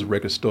close the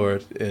record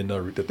store, and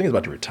the thing's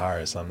about to retire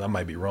or something. I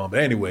might be wrong,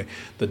 but anyway,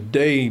 the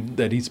day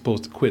that he's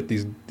supposed to quit,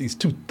 these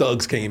 2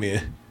 thugs came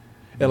in.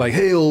 And like,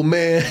 hey, old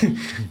man,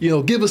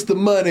 give us the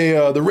money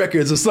or the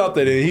records or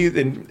something.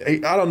 And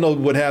I don't know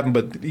what happened,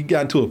 but he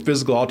got into a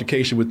physical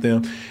altercation with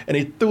them. And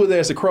he threw his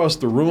ass across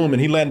the room,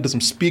 and he landed to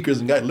some speakers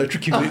and got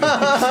electrocuted.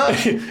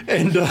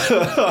 and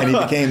he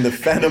became the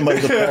Phantom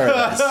of the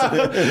Paradise.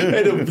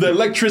 And the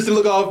electricity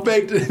looked all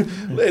faked.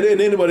 And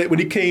then when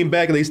he came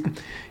back, they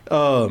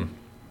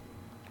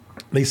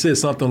said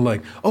something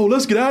like, oh,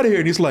 let's get out of here.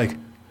 And he's like,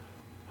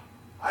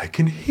 I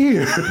can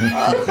hear.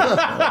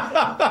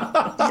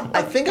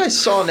 I think I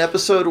saw an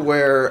episode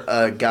where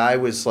a guy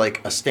was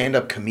like a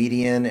stand-up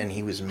comedian and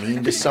he was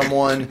mean to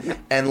someone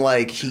and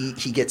like he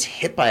gets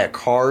hit by a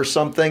car or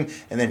something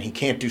and then he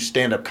can't do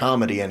stand-up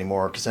comedy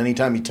anymore because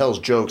anytime he tells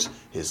jokes,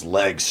 his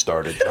legs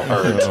started to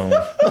hurt.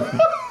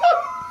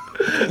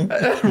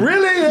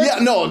 Really? Yeah,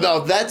 no,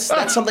 that's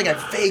something I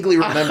vaguely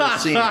remember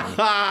seeing.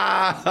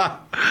 Yeah,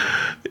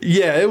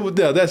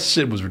 that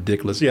shit was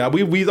ridiculous. Yeah,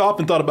 we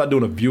often thought about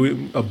doing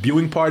a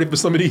viewing party for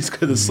some of these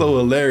because it's so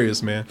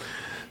hilarious, man.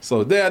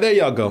 So there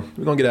y'all go.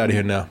 We're gonna get out of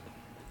here now.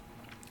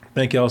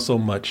 Thank y'all so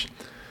much.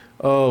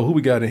 Oh, who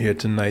we got in here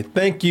tonight?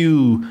 Thank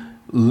you,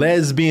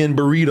 Lesbian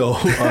Burrito.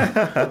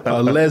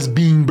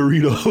 Lesbian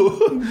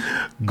Burrito.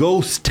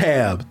 Ghost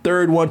Tab.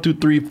 Third 1, 2,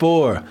 3,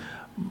 4.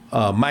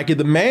 Mikey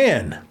the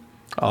Man.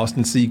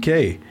 Austin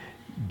CK.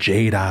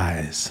 Jade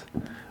Eyes.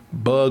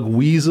 Bug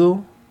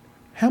Weasel.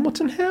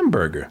 Hamilton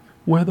Hamburger.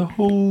 Where the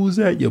hoes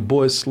at? Your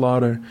boy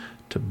Slaughter.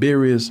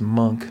 Tiberius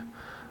Monk.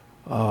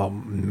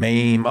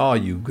 Mame. All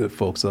you good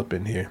folks up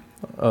in here.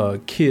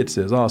 Kid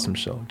says, awesome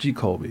show. G.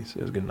 Colby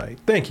says, good night.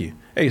 Thank you.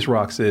 Ace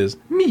Rock says,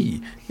 me.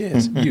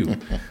 Yes, you.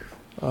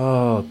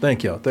 Oh,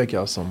 thank y'all. Thank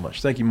y'all so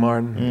much. Thank you,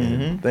 Martin.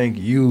 And thank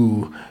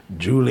you,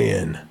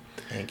 Julian.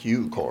 Thank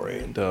you, Corey.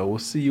 And we'll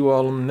see you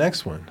all on the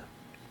next one,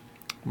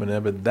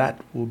 whenever that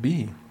will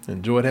be.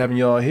 Enjoyed having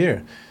y'all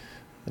here.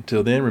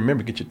 Until then,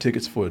 remember, get your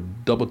tickets for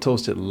Double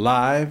Toasted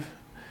Live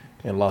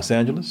in Los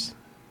Angeles,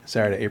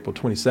 Saturday, April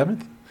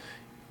 27th.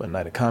 A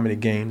night of comedy,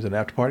 games, and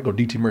after party. Go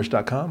to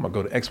dtmerch.com. Or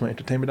go to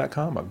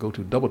x1entertainment.com. Or go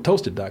to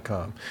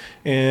doubletoasted.com.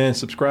 And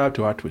subscribe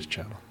to our Twitch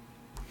channel.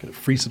 Get a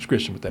free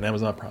subscription with that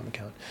Amazon Prime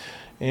account.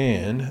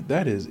 And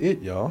that is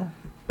it, y'all.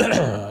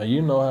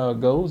 You know how it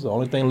goes. The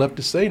only thing left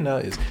to say now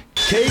is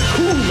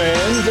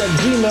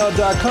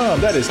kcoolmans@gmail.com.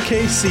 That is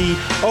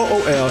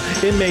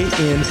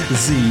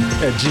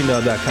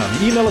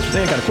KCOOLMANZ@gmail.com. Email us with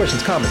any kind of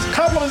questions, comments,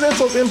 compliments,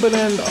 insults, input,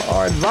 and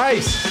our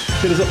advice.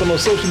 Hit us up on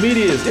those social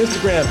medias,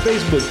 Instagram,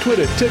 Facebook,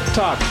 Twitter,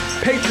 TikTok,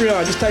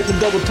 Patreon. Just type in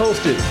Double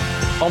Toasted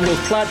on those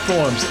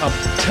platforms. I'm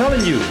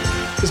telling you,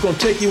 it's going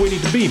to take you where you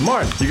need to be.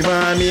 Martin. You can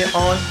find me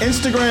on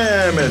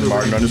Instagram at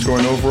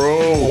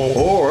Martin_Novro.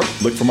 Or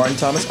look for Martin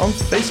Thomas on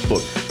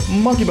Facebook.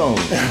 Monkey Bone.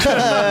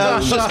 I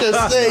was just going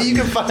to say, you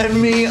can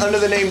find me under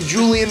the name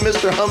Julian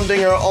Mr.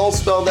 Humdinger, all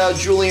spelled out,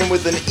 Julian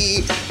with an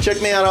E.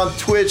 Check me out on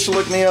Twitch,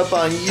 look me up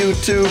on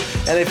YouTube.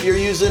 And if you're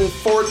using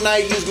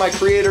Fortnite, use my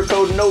creator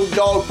code, no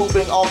dog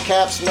pooping, all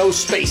caps, no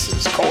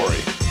spaces,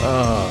 Corey.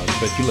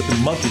 Bet you let the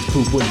monkeys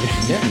poop, wouldn't you?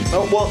 Yeah.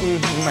 Oh, well, I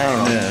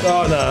don't know. Yeah.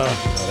 Oh, no.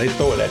 They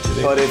throw it at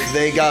you. But if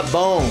they got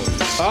bones.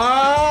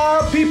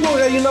 People,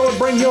 you know what?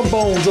 Bring your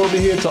bones over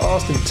here to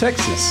Austin,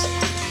 Texas.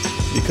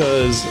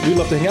 Because we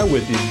love to hang out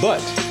with you,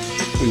 but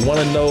we want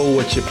to know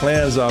what your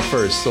plans are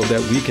first so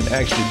that we can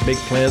actually make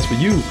plans for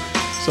you.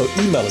 So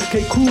email us,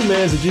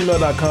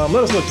 kcoolmans@gmail.com.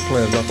 Let us know what your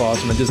plans are for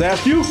Austin. And just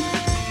ask you,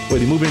 whether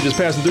you're moving or just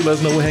passing through, let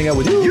us know we'll hang out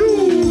with you.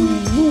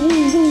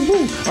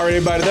 All right,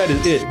 everybody, that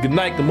is it. Good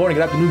night, good morning,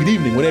 good afternoon, good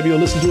evening. Whenever you're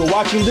listening to or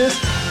watching this,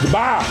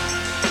 goodbye.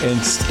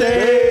 And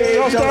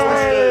stay.